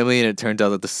black family, and it turned out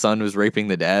that the son was raping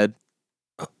the dad.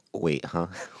 wait, huh?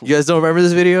 You guys don't remember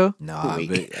this video? Nah,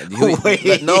 Wait.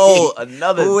 but no,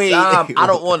 another Wait. time. I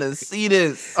don't want to see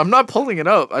this. I'm not pulling it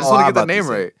up. I just Oh, want to I'm get the about to name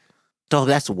say. right. Dog,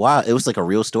 that's wild. It was like a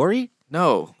real story,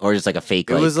 No, or just like a fake.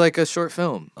 it Like, was like a short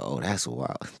film. oh, that's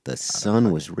wild. The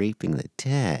son was raping the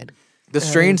dad. The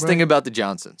strange thing about the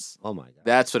Johnsons. Oh my god,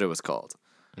 That's what it was called.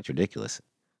 that's ridiculous.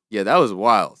 Yeah, that was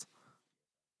wild.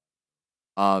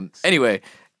 Anyway,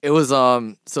 it was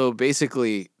so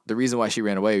basically the reason why she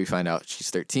ran away, we find out she's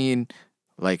 13.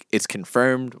 Like, it's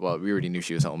confirmed. Well, we already knew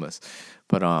she was homeless.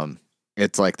 But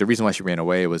it's like the reason why she ran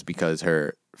away was because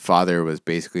her father was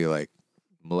basically like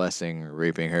molesting or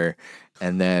raping her,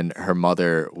 and then her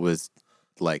mother was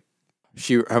like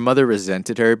her mother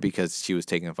resented her because she was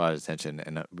taking her father's attention,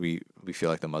 and we feel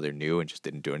like the mother knew and just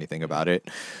didn't do anything about it,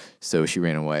 so she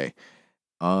ran away.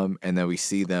 And then we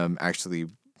see them actually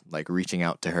like reaching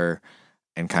out to her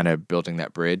and kind of building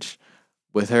that bridge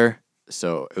with her.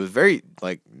 So it was very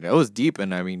like, it was deep,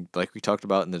 and I mean, like we talked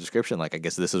about in the description, like I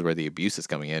guess this is where the abuse is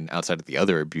coming in outside of the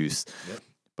other abuse. Yep.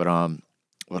 But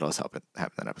what else happened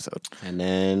that episode? And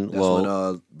then, That's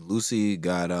well, when Lucy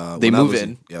got They well, not move Lucy.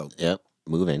 in. Yep.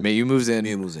 move in. Mayu moves in.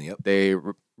 Mia moves in. Yep. They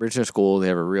return to school. They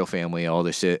have a real family, all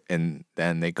this shit, and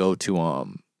then they go to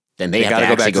Then they have gotta to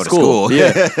go actually back go to to school.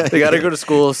 Yeah, they got to go to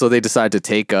school, so they decide to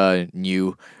take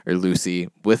New or Lucy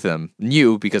with them.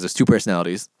 New because it's two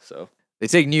personalities, so they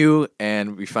take New,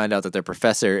 and we find out that their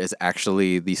professor is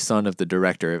actually the son of the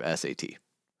director of SAT.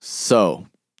 So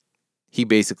he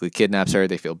basically kidnaps her.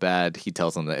 They feel bad. He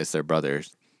tells them that it's their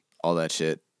brothers, all that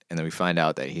shit, and then we find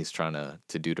out that he's trying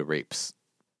to do the rapes,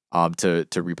 to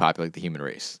repopulate the human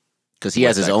race. Because he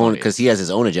has his own. Because he has his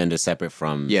own agenda separate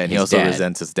from. Yeah, and he his also dad.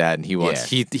 resents his dad, and he wants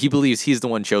he believes he's the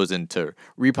one chosen to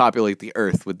repopulate the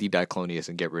earth with the Diclonius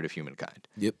and get rid of humankind.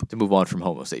 Yep. To move on from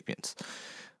Homo sapiens.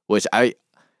 Which y'all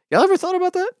ever thought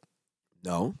about that?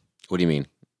 No. What do you mean?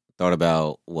 Thought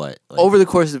about what? Like, Over the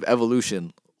course of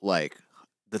evolution, like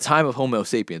the time of Homo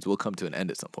sapiens will come to an end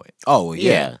at some point. Oh well,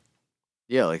 yeah.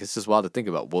 Yeah, like it's just wild to think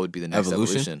about what would be the next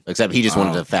Evolution? evolution. Except he just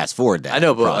wanted to fast forward that. I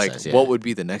know, but process, like, yeah. what would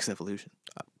be the next evolution?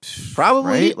 Probably,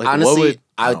 Right? Like, what honestly, would-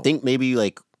 I would think maybe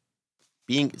like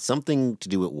being something to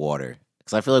do with water.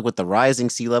 Because I feel like with the rising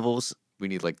sea levels, We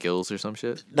need like gills or some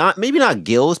shit, maybe not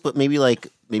gills, but maybe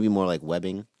more like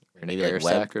webbing, or an maybe air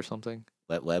like sac or something.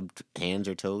 webbed hands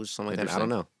or toes, something like that. I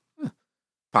don't Interesting. know.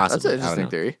 Possibly, That's an I don't interesting know.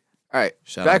 theory. All right,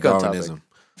 Shout back out on Darwinism.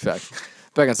 topic. Fact.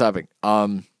 Back on topic.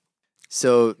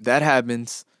 So that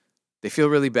happens. They feel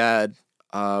really bad.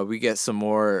 We get some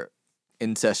more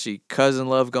incesty cousin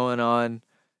love going on,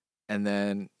 and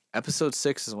then episode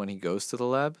 6 is when he goes to the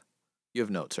lab. You have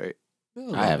notes, right?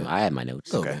 I have my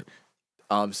notes. Okay.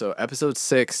 So episode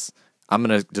 6, I'm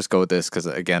gonna just go with this because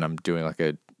again, I'm doing like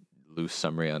a loose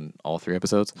summary on all 3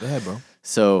 episodes. Go ahead, bro.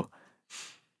 So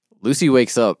Lucy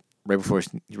wakes up right before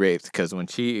she's raped because when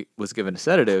she was given a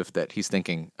sedative that he's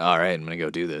thinking, all right, I'm going to go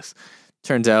do this.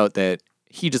 Turns out that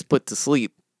he just put to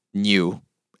sleep New,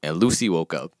 and Lucy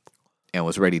woke up and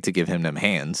was ready to give him them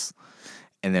hands.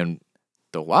 And then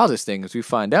the wildest thing is we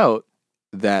find out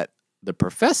that the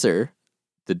professor,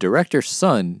 the director's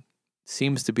son,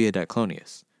 seems to be a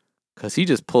Diclonius because he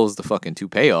just pulls the fucking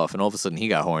toupee off and all of a sudden he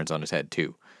got horns on his head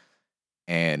too.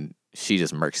 And she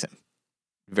just murks him.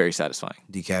 Very satisfying.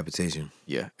 Decapitation.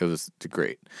 Yeah, it was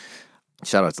great.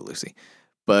 Shout out to Lucy.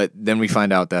 But then we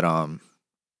find out that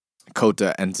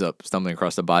Kota ends up stumbling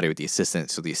across the body with the assistant,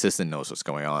 so the assistant knows what's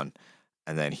going on.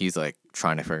 And then he's like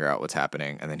trying to figure out what's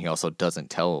happening. And then he also doesn't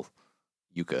tell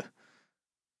Yuka.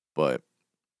 But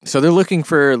so they're looking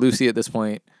for Lucy at this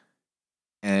point.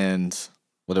 And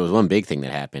Well, there was one big thing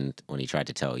that happened when he tried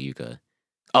to tell Yuka.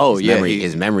 oh his yeah, memory,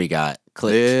 his memory got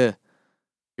clipped. Yeah,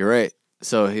 you're right.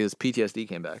 So his PTSD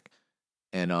came back,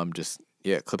 and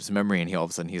clips his memory, and he all of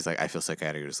a sudden he's like, I feel sick, I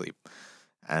gotta go to sleep,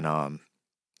 and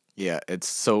yeah, it's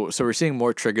so we're seeing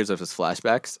more triggers of his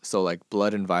flashbacks. So like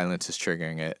blood and violence is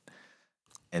triggering it,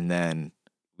 and then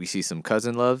we see some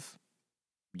cousin love.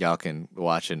 Y'all can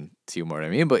watch and see more what I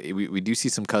mean, but we do see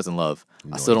some cousin love.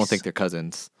 I still don't Nice. think they're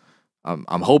cousins. I'm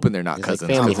hoping they're not It's like cousins.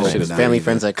 family I'm hoping friends. not Family either.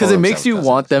 friends like Because it makes you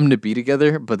want them to be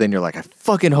together, but then you're like, I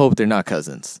fucking hope they're not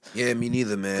cousins. Yeah, me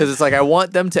neither, man. Because it's like I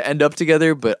want them to end up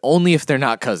together, but only if they're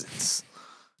not cousins.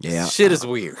 yeah, Shit is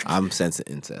weird. I'm sensing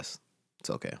incest. It's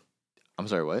okay. I'm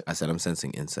sorry, what? I said I'm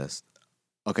sensing incest.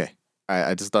 Okay.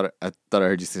 I just thought I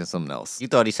heard you say something else. You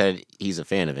thought he said he's a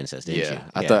fan of incest, didn't you? Yeah,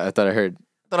 I thought I heard.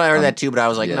 thought I heard that too, but I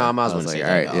was like, yeah, no, I might as I well was say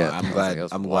like, that. all right, yeah. I'm I was glad. like,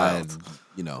 that's I'm wild. glad.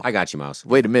 You know. I got you, Mouse.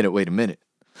 Wait a minute.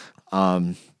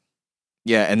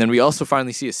 Yeah, and then we also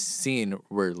finally see a scene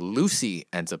where Lucy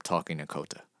ends up talking to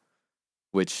Kota,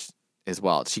 which is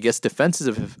wild. She gets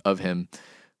defensive of him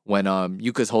when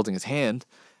Yuka's holding his hand,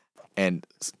 and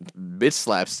bitch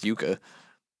slaps Yuka.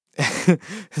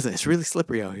 It's really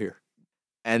slippery out here.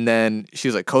 And then she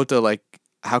was like, Kota, like,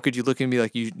 how could you look at me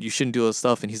like you shouldn't do all this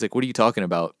stuff? And he's like, what are you talking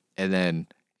about? And then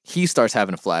he starts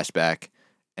having a flashback,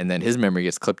 and then his memory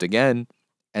gets clipped again.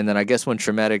 And then I guess when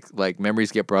traumatic like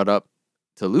memories get brought up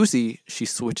to Lucy, she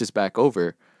switches back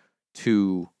over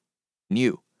to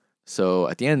New. So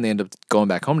at the end, they end up going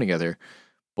back home together.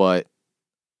 But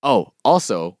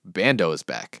also Bando is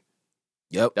back.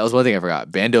 Yep. That was one thing I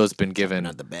forgot. Bando's been given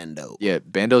Not the bando. Yeah,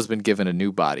 Bando's been given a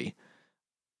new body,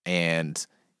 and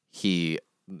he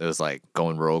was like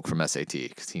going rogue from SAT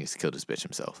because he killed his bitch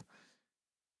himself.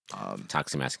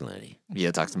 Toxic masculinity.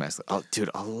 Yeah, toxic masculinity. Oh, dude,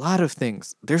 a lot of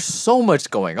things. There's so much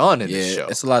going on in this show.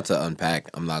 It's a lot to unpack.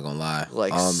 I'm not gonna lie.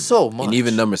 Like, so much. And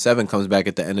even number 7 comes back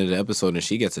at the end of the episode, and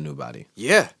she gets a new body.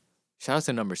 Yeah. Shout out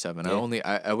to number 7.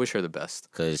 Yeah. I wish her the best.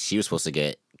 Because she was supposed to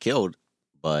get killed,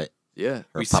 but Yeah.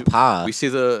 her papa. We see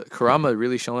the Kurama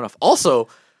really showing off. Also,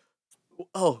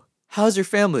 how's your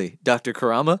family, Dr.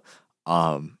 Kurama?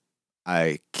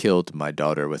 I killed my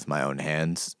daughter with my own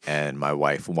hands, and my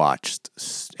wife watched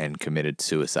and committed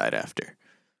suicide after.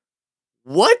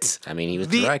 What? I mean, he was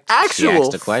The direct.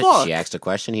 actual fuck? She asked a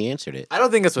question. He answered it. I don't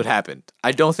think that's what happened.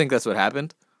 I don't think that's what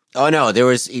happened. Oh no, there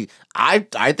was. I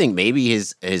think maybe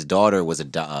his daughter was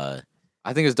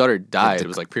I think his daughter died. It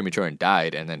was like premature and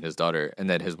died, and then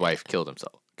his wife killed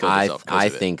herself. Killed I herself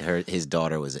think his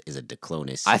daughter is a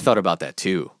Declonus. I thought about that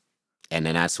too. And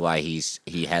then that's why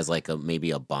he has like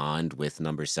maybe a bond with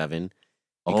number 7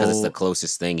 because it's the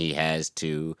closest thing he has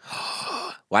to.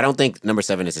 Well, I don't think number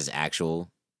 7 is his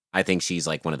actual. I think she's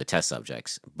like one of the test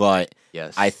subjects, but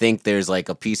Yes. I think there's like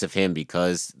a piece of him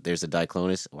because there's a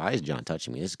Diclonus. Why is John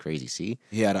touching me? This is crazy. See,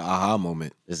 He had an aha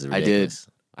moment. this is I did. ridiculous.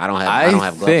 I don't have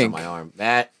gloves on think- my arm.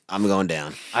 That I'm going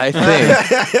down. I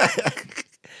think.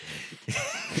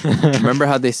 Remember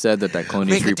how they said that clonies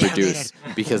Make it down, reproduce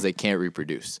because they can't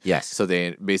reproduce? Yes. So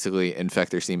they basically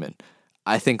infect their semen.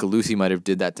 I think Lucy might have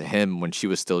did that to him when she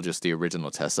was still just the original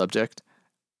test subject.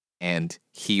 And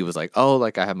he was like, oh,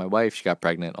 like I have my wife, she got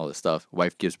pregnant, all this stuff.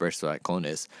 Wife gives birth to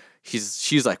Diclonus.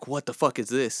 She's like, what the fuck is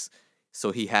this?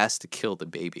 So he has to kill the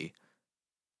baby.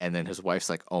 And then his wife's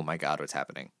like, oh my God, what's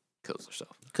happening? Kills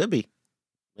herself. Could be.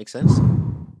 Makes sense.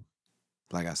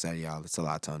 Like I said, y'all, it's a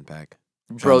lot to unpack.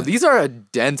 Bro, these are a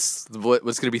dense,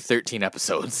 what's going to be 13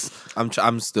 episodes.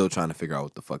 I'm still trying to figure out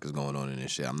what the fuck is going on in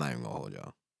this shit. I'm not even gonna hold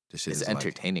y'all. This shit It's is like,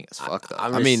 entertaining as fuck, though.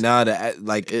 I mean, now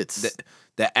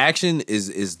the action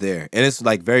is there, and it's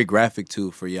like very graphic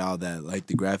too for y'all that like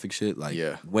the graphic shit. Like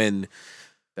when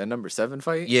that number 7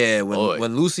 fight,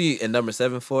 when Lucy and number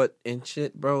 7 fought and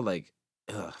shit, bro, like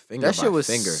finger that by shit was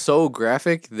finger. so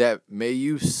graphic that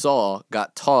Mayu saw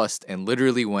got tossed and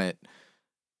literally went,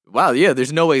 "Wow, yeah,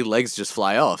 there's no way legs just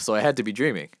fly off." So I had to be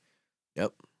dreaming.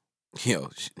 Yep. Yo,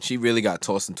 she really got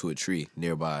tossed into a tree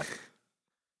nearby.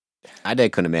 I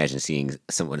couldn't imagine seeing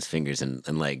someone's fingers and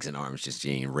legs and arms just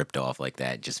being ripped off like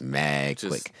that, just mad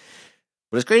quick.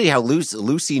 But it's crazy how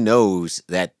Lucy knows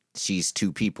that she's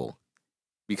two people.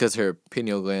 Because her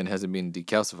pineal gland hasn't been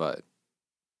decalcified.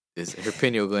 Her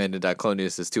pineal gland in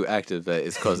Diclonius is too active that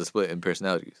it's caused a split in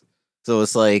personalities. So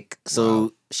it's like,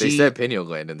 they said pineal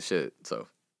gland and the shit, so.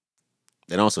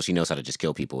 And also she knows how to just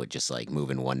kill people with just like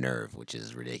moving one nerve, which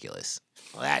is ridiculous.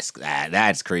 Well,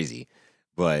 that's crazy.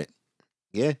 But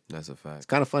yeah, that's a fact. It's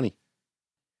kind of funny.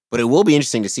 But it will be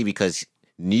interesting to see because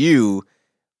New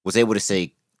was able to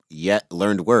say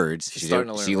learned words. She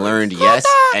learned yes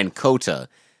and Kota.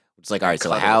 It's like, all right,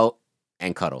 so how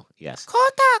and cuddle, yes.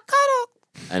 Kota,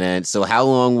 cuddle. And then so how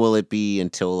long will it be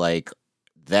until like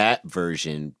that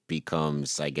version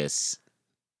becomes, I guess,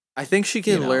 I think she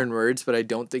can learn words, but I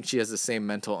don't think she has the same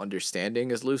mental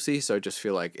understanding as Lucy. So I just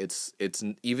feel like it's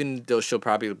even though she'll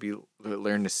probably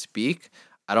learn to speak,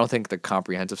 I don't think the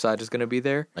comprehensive side is going to be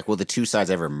there. Like, will the two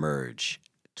sides ever merge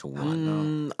to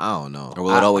one? I don't know. Or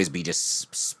will it always be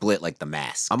just split like the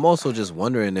mask? I'm also just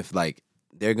wondering if like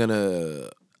they're gonna.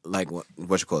 like what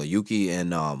you call it, Yuki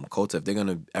and Kota, if they're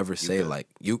gonna ever say Yuka. like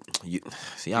you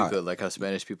see how Yuka, like how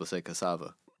Spanish people say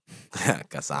cassava.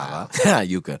 cassava,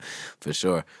 Yuka, for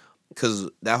sure. Because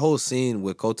that whole scene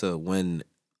with Kota when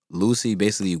Lucy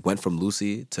basically went from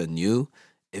Lucy to New,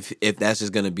 if that's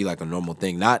just gonna be like a normal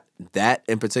thing, not that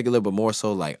in particular, but more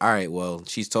so like, all right, well,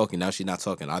 she's talking now, she's not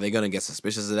talking. Are they gonna get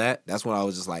suspicious of that? That's when I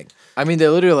was just like, I mean,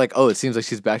 they're literally like, oh, it seems like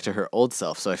she's back to her old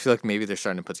self. So I feel like maybe they're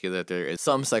starting to put together that there is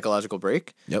some psychological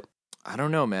break. Yep. I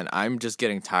don't know, man. I'm just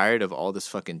getting tired of all this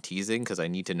fucking teasing because I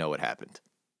need to know what happened.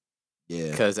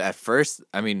 yeah, Because at first,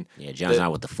 I mean, Yeah, John's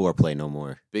not with the foreplay no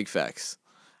more. big facts.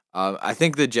 I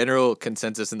think the general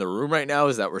consensus in the room right now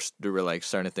is that we're like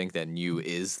starting to think that New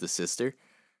is the sister,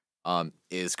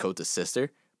 is Kota's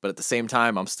sister. But at the same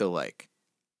time, I'm still like,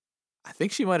 I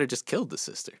think she might have just killed the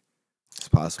sister. it's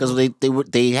possible. Because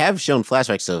they have shown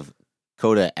flashbacks of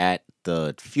Kota at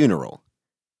the funeral.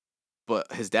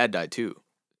 But his dad died too.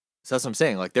 So that's what I'm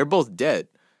saying. Like, they're both dead.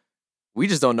 We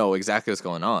just don't know exactly what's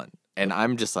going on. And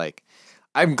I'm just like,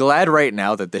 I'm glad right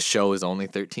now that this show is only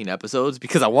 13 episodes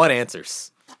because I want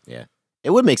answers. Yeah, it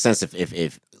would make sense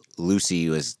if Lucy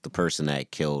was the person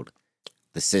that killed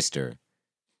the sister.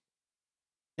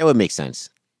 It would make sense,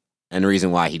 and the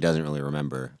reason why he doesn't really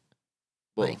remember,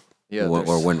 Well, like, yeah, or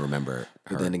there's- wouldn't remember.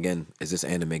 But her. then again, is this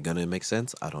anime gonna make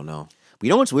sense? I don't know. You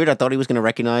know what's weird? I thought he was gonna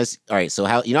recognize. All right, so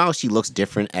how she looks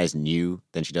different as New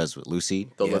than she does with Lucy.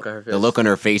 the yeah, look on her face. The look on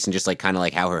her face and just like kind of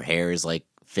like how her hair is like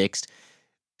fixed.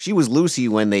 She was Lucy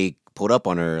when they pulled up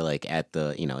on her like at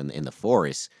the in the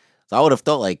forest. So I would have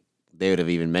thought like they would have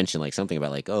even mentioned like something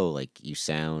about like, oh, like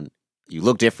you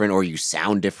look different or you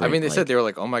sound I different. mean, they like, said they were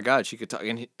like, "Oh my god, she could talk,"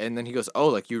 and then he goes, "Oh,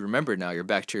 like you remember now? You're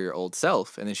back to your old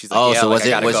self." And then she's like, oh, "Yeah, so like,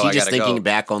 was I she just gotta go." thinking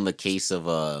back on the case of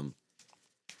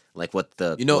like what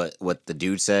the what the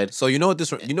dude said? So you know what this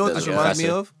The reminds me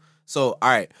professor. of? So all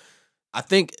right, I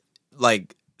think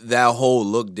like that whole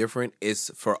look different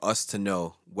is for us to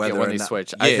know whether when or they not.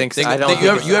 switch. I think so. think, I don't think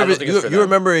think it's- I don't think it's for you them.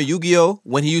 remember in Yu-Gi-Oh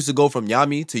when he used to go from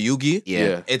Yami to Yugi?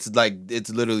 Yeah. It's like it's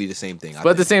literally the same thing. I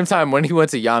But at the think. same time, when he went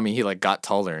to Yami, he like got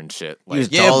taller and shit. He was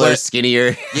Like, Yeah, taller, but-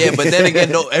 skinnier. Yeah, but then again,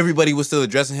 no, everybody was still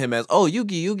addressing him as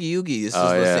Yugi. It's just Oh,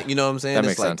 the yeah. same, you know what I'm saying? that It's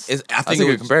makes like, sense. I That's think a it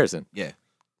good was, comparison. yeah.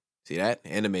 See that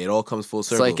anime? It all comes full It's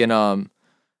circle. like in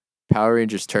Power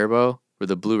Rangers Turbo, where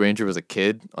the Blue Ranger was a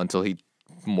kid until he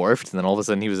morphed, and then all of a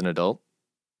sudden he was an adult.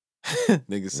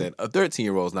 Nigga said a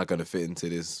 13-year-old is not gonna fit into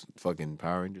this fucking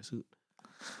Power Ranger suit.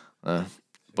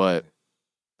 But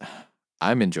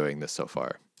I'm enjoying this so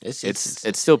far.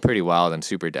 It's Still pretty wild and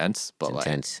super dense, but like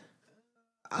intense.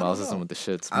 Miles isn't with the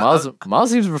shits. I- Miles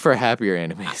seems to prefer happier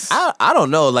animes. I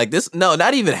don't know. Like this, no,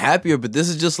 not even happier. But this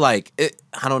is just like it.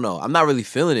 I don't know. I'm not really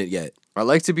feeling it yet. I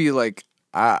like to be like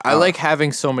I like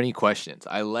having so many questions.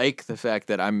 I like the fact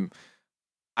that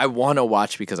I want to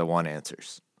watch because I want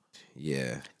answers.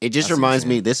 Yeah. It just I see what reminds you're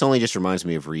me. saying. This only just reminds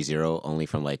me of ReZero, only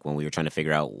from like when we were trying to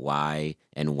figure out why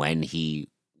and when he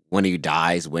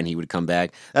dies, when he would come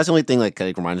back. That's the only thing like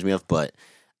it reminds me of. But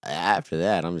after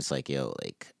that, I'm just like, yo,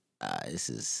 like this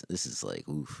is like,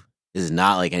 oof. This is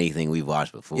not like anything we've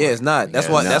watched before. Yeah, it's not. That's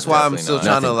Yeah, why. no, That's why I'm definitely still not.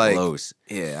 trying to Nothing like. close.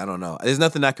 Yeah, I don't know. There's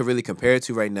nothing I could really compare it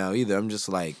to right now either. I'm just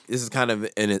like, this is kind of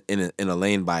in a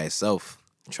lane by itself,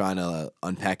 trying to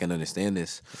unpack and understand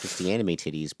this. It's the anime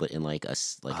titties, but in like a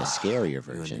scarier You and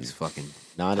version. these fucking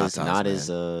Not as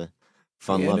tatas,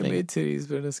 fun loving. Animated titties,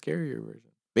 but in a scarier version.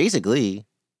 Basically,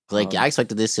 like Um, I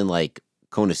expected this in like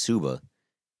Konosuba,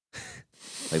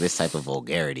 like this type of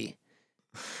vulgarity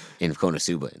in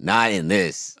Konosuba, not in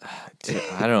this. Dude,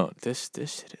 I don't. This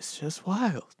shit is just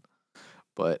wild.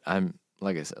 But I'm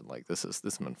like I said, like this has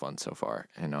been fun so far,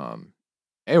 and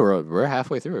hey, we're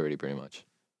halfway through already, pretty much.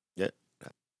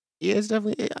 Yeah, it's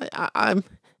definitely. I'm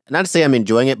not to say I'm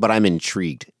enjoying it, but I'm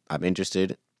intrigued. I'm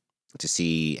interested to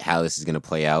see how this is going to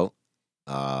play out.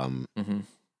 Mm-hmm.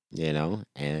 You know,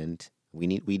 and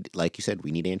we like you said,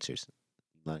 we need answers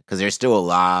because there's still a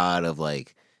lot of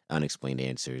like unexplained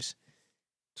answers.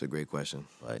 It's a great question.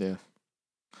 But Yeah.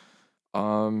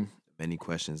 Many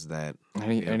questions that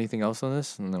Anything else on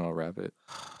this, and then I'll wrap it.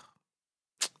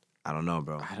 I don't know,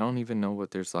 bro. I don't even know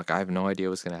what there's like. I have no idea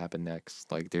what's gonna happen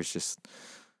next. Like, there's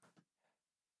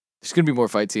gonna be more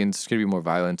fight scenes. There's gonna be more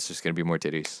violence. There's gonna be more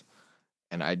titties.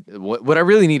 And what I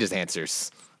really need is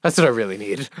answers. That's what I really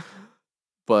need.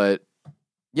 But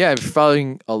yeah, if you're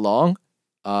following along,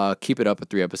 keep it up at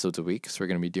 3 episodes a week. So we're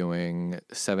gonna be doing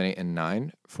 7, 8, and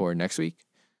 9 for next week.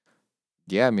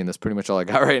 Yeah, I mean that's pretty much all I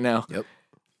got right now. Yep.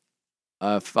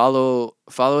 Follow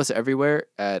us everywhere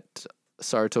at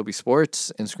Saratobi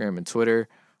Sports, Instagram and Twitter.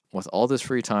 With all this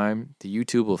free time, the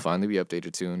YouTube will finally be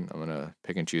updated soon. I'm gonna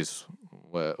pick and choose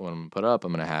what I'm gonna put up.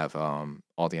 I'm gonna have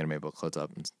all all the anime book clubs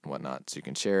up and whatnot, so you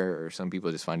can share. Or some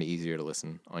people just find it easier to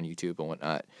listen on YouTube and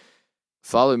whatnot.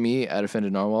 Follow me at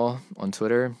Offended Narwhal on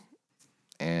Twitter,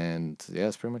 and yeah,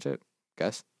 that's pretty much it,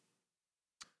 guys.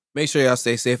 Make sure y'all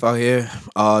stay safe out here.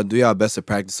 Do y'all best to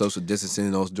practice social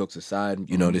distancing. Those jokes aside,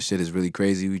 you know this shit is really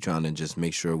crazy. We trying to just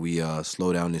make sure we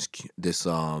slow down this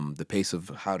the pace of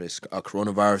how this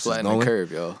coronavirus Flatten is going. the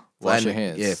curve, yo. Wash your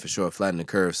hands. Yeah, for sure. Flatten the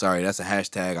curve. Sorry, that's a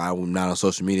hashtag. I'm not on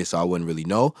social media, so I wouldn't really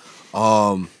know.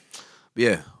 But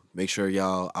yeah, make sure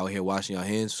y'all out here washing your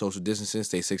hands, social distancing,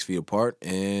 stay 6 feet apart,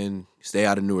 and stay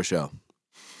out of New Rochelle.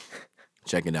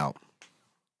 Checking out.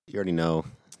 You already know.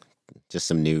 Just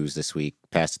some news this week.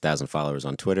 Past 1,000 followers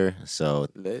on Twitter. So,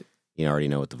 Lit. you already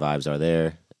know what the vibes are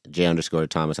there.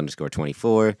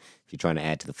 J_Thomas_24. If you're trying to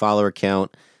add to the follower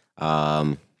count.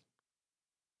 Normally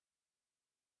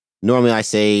I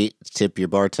say tip your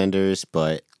bartenders,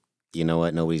 but you know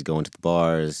what? Nobody's going to the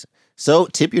bars. So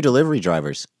tip your delivery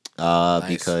drivers.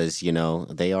 Because,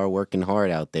 they are working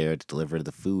hard out there to deliver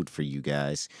the food for you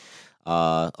guys.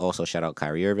 Also, shout out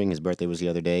Kyrie Irving. His birthday was the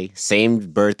other day.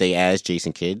 Same birthday as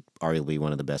Jason Kidd, arguably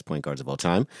one of the best point guards of all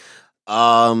time.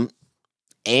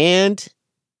 And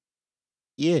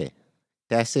yeah,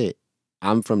 that's it.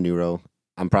 I'm from Neuro.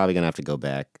 I'm probably gonna have to go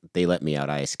back. They let me out.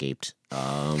 I escaped.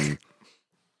 And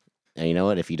you know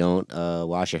what? If you don't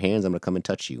wash your hands, I'm gonna come and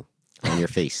touch you on your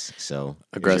face. So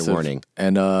Aggressive. Your warning.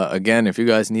 And again, if you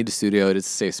guys need a studio, it's a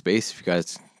safe space. If you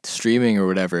guys streaming or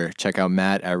whatever, check out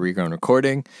Matt at Regrown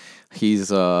Recording. He's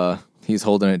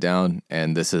holding it down,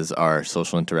 and this is our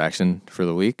social interaction for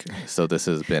the week. So this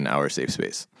has been our safe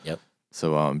space. Yep.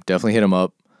 So definitely hit him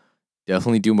up.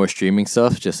 Definitely do more streaming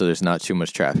stuff, just so there's not too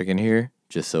much traffic in here,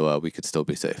 just so we could still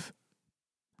be safe.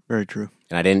 Very true.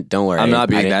 And don't worry. I'm not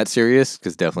being that serious,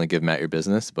 because definitely give Matt your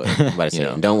business, but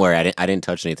don't worry. I didn't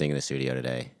touch anything in the studio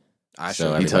today.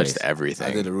 He touched everything.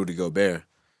 I did a Rudy Gobert.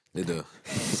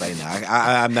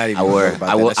 I'm not even. I wore.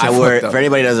 For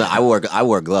anybody who doesn't, I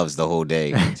wore gloves the whole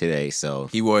day today. So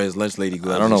he wore his lunch lady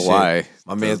gloves. I don't know why.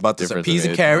 My man's about to say peas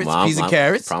and carrots.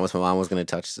 carrots. Promised my mom was going to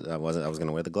touch. I was going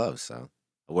to wear the gloves. So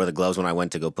I wore the gloves when I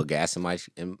went to go put gas in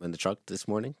the truck this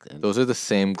morning. And those are the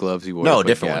same gloves you wore. No, to put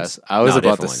different gas. ones. I was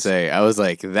about to say. I was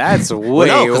like, that's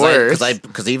way worse.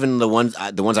 Because even the ones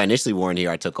I initially wore in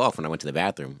here, I took off when I went to the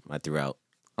bathroom. I threw out.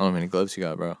 I don't know how many gloves you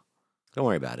got, bro. Don't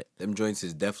worry about it. Them joints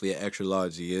is definitely an extra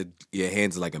large. Your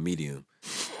hands are like a medium.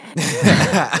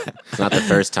 It's not the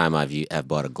first time I've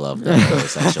bought a glove that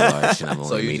was extra large, and I'm only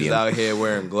so you medium. just out here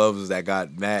wearing gloves that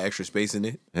got mad extra space in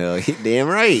it? Hell, damn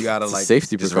right. You gotta like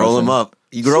safety just precaution. roll them up.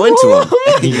 You grow into them.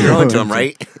 You grow into them,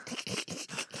 right?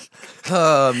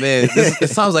 Oh man, it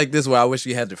sounds like this where I wish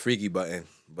we had the freaky button,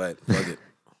 but fuck it.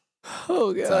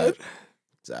 Oh god.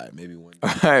 It's all right. Maybe one.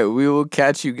 All right, we will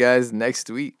catch you guys next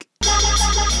week.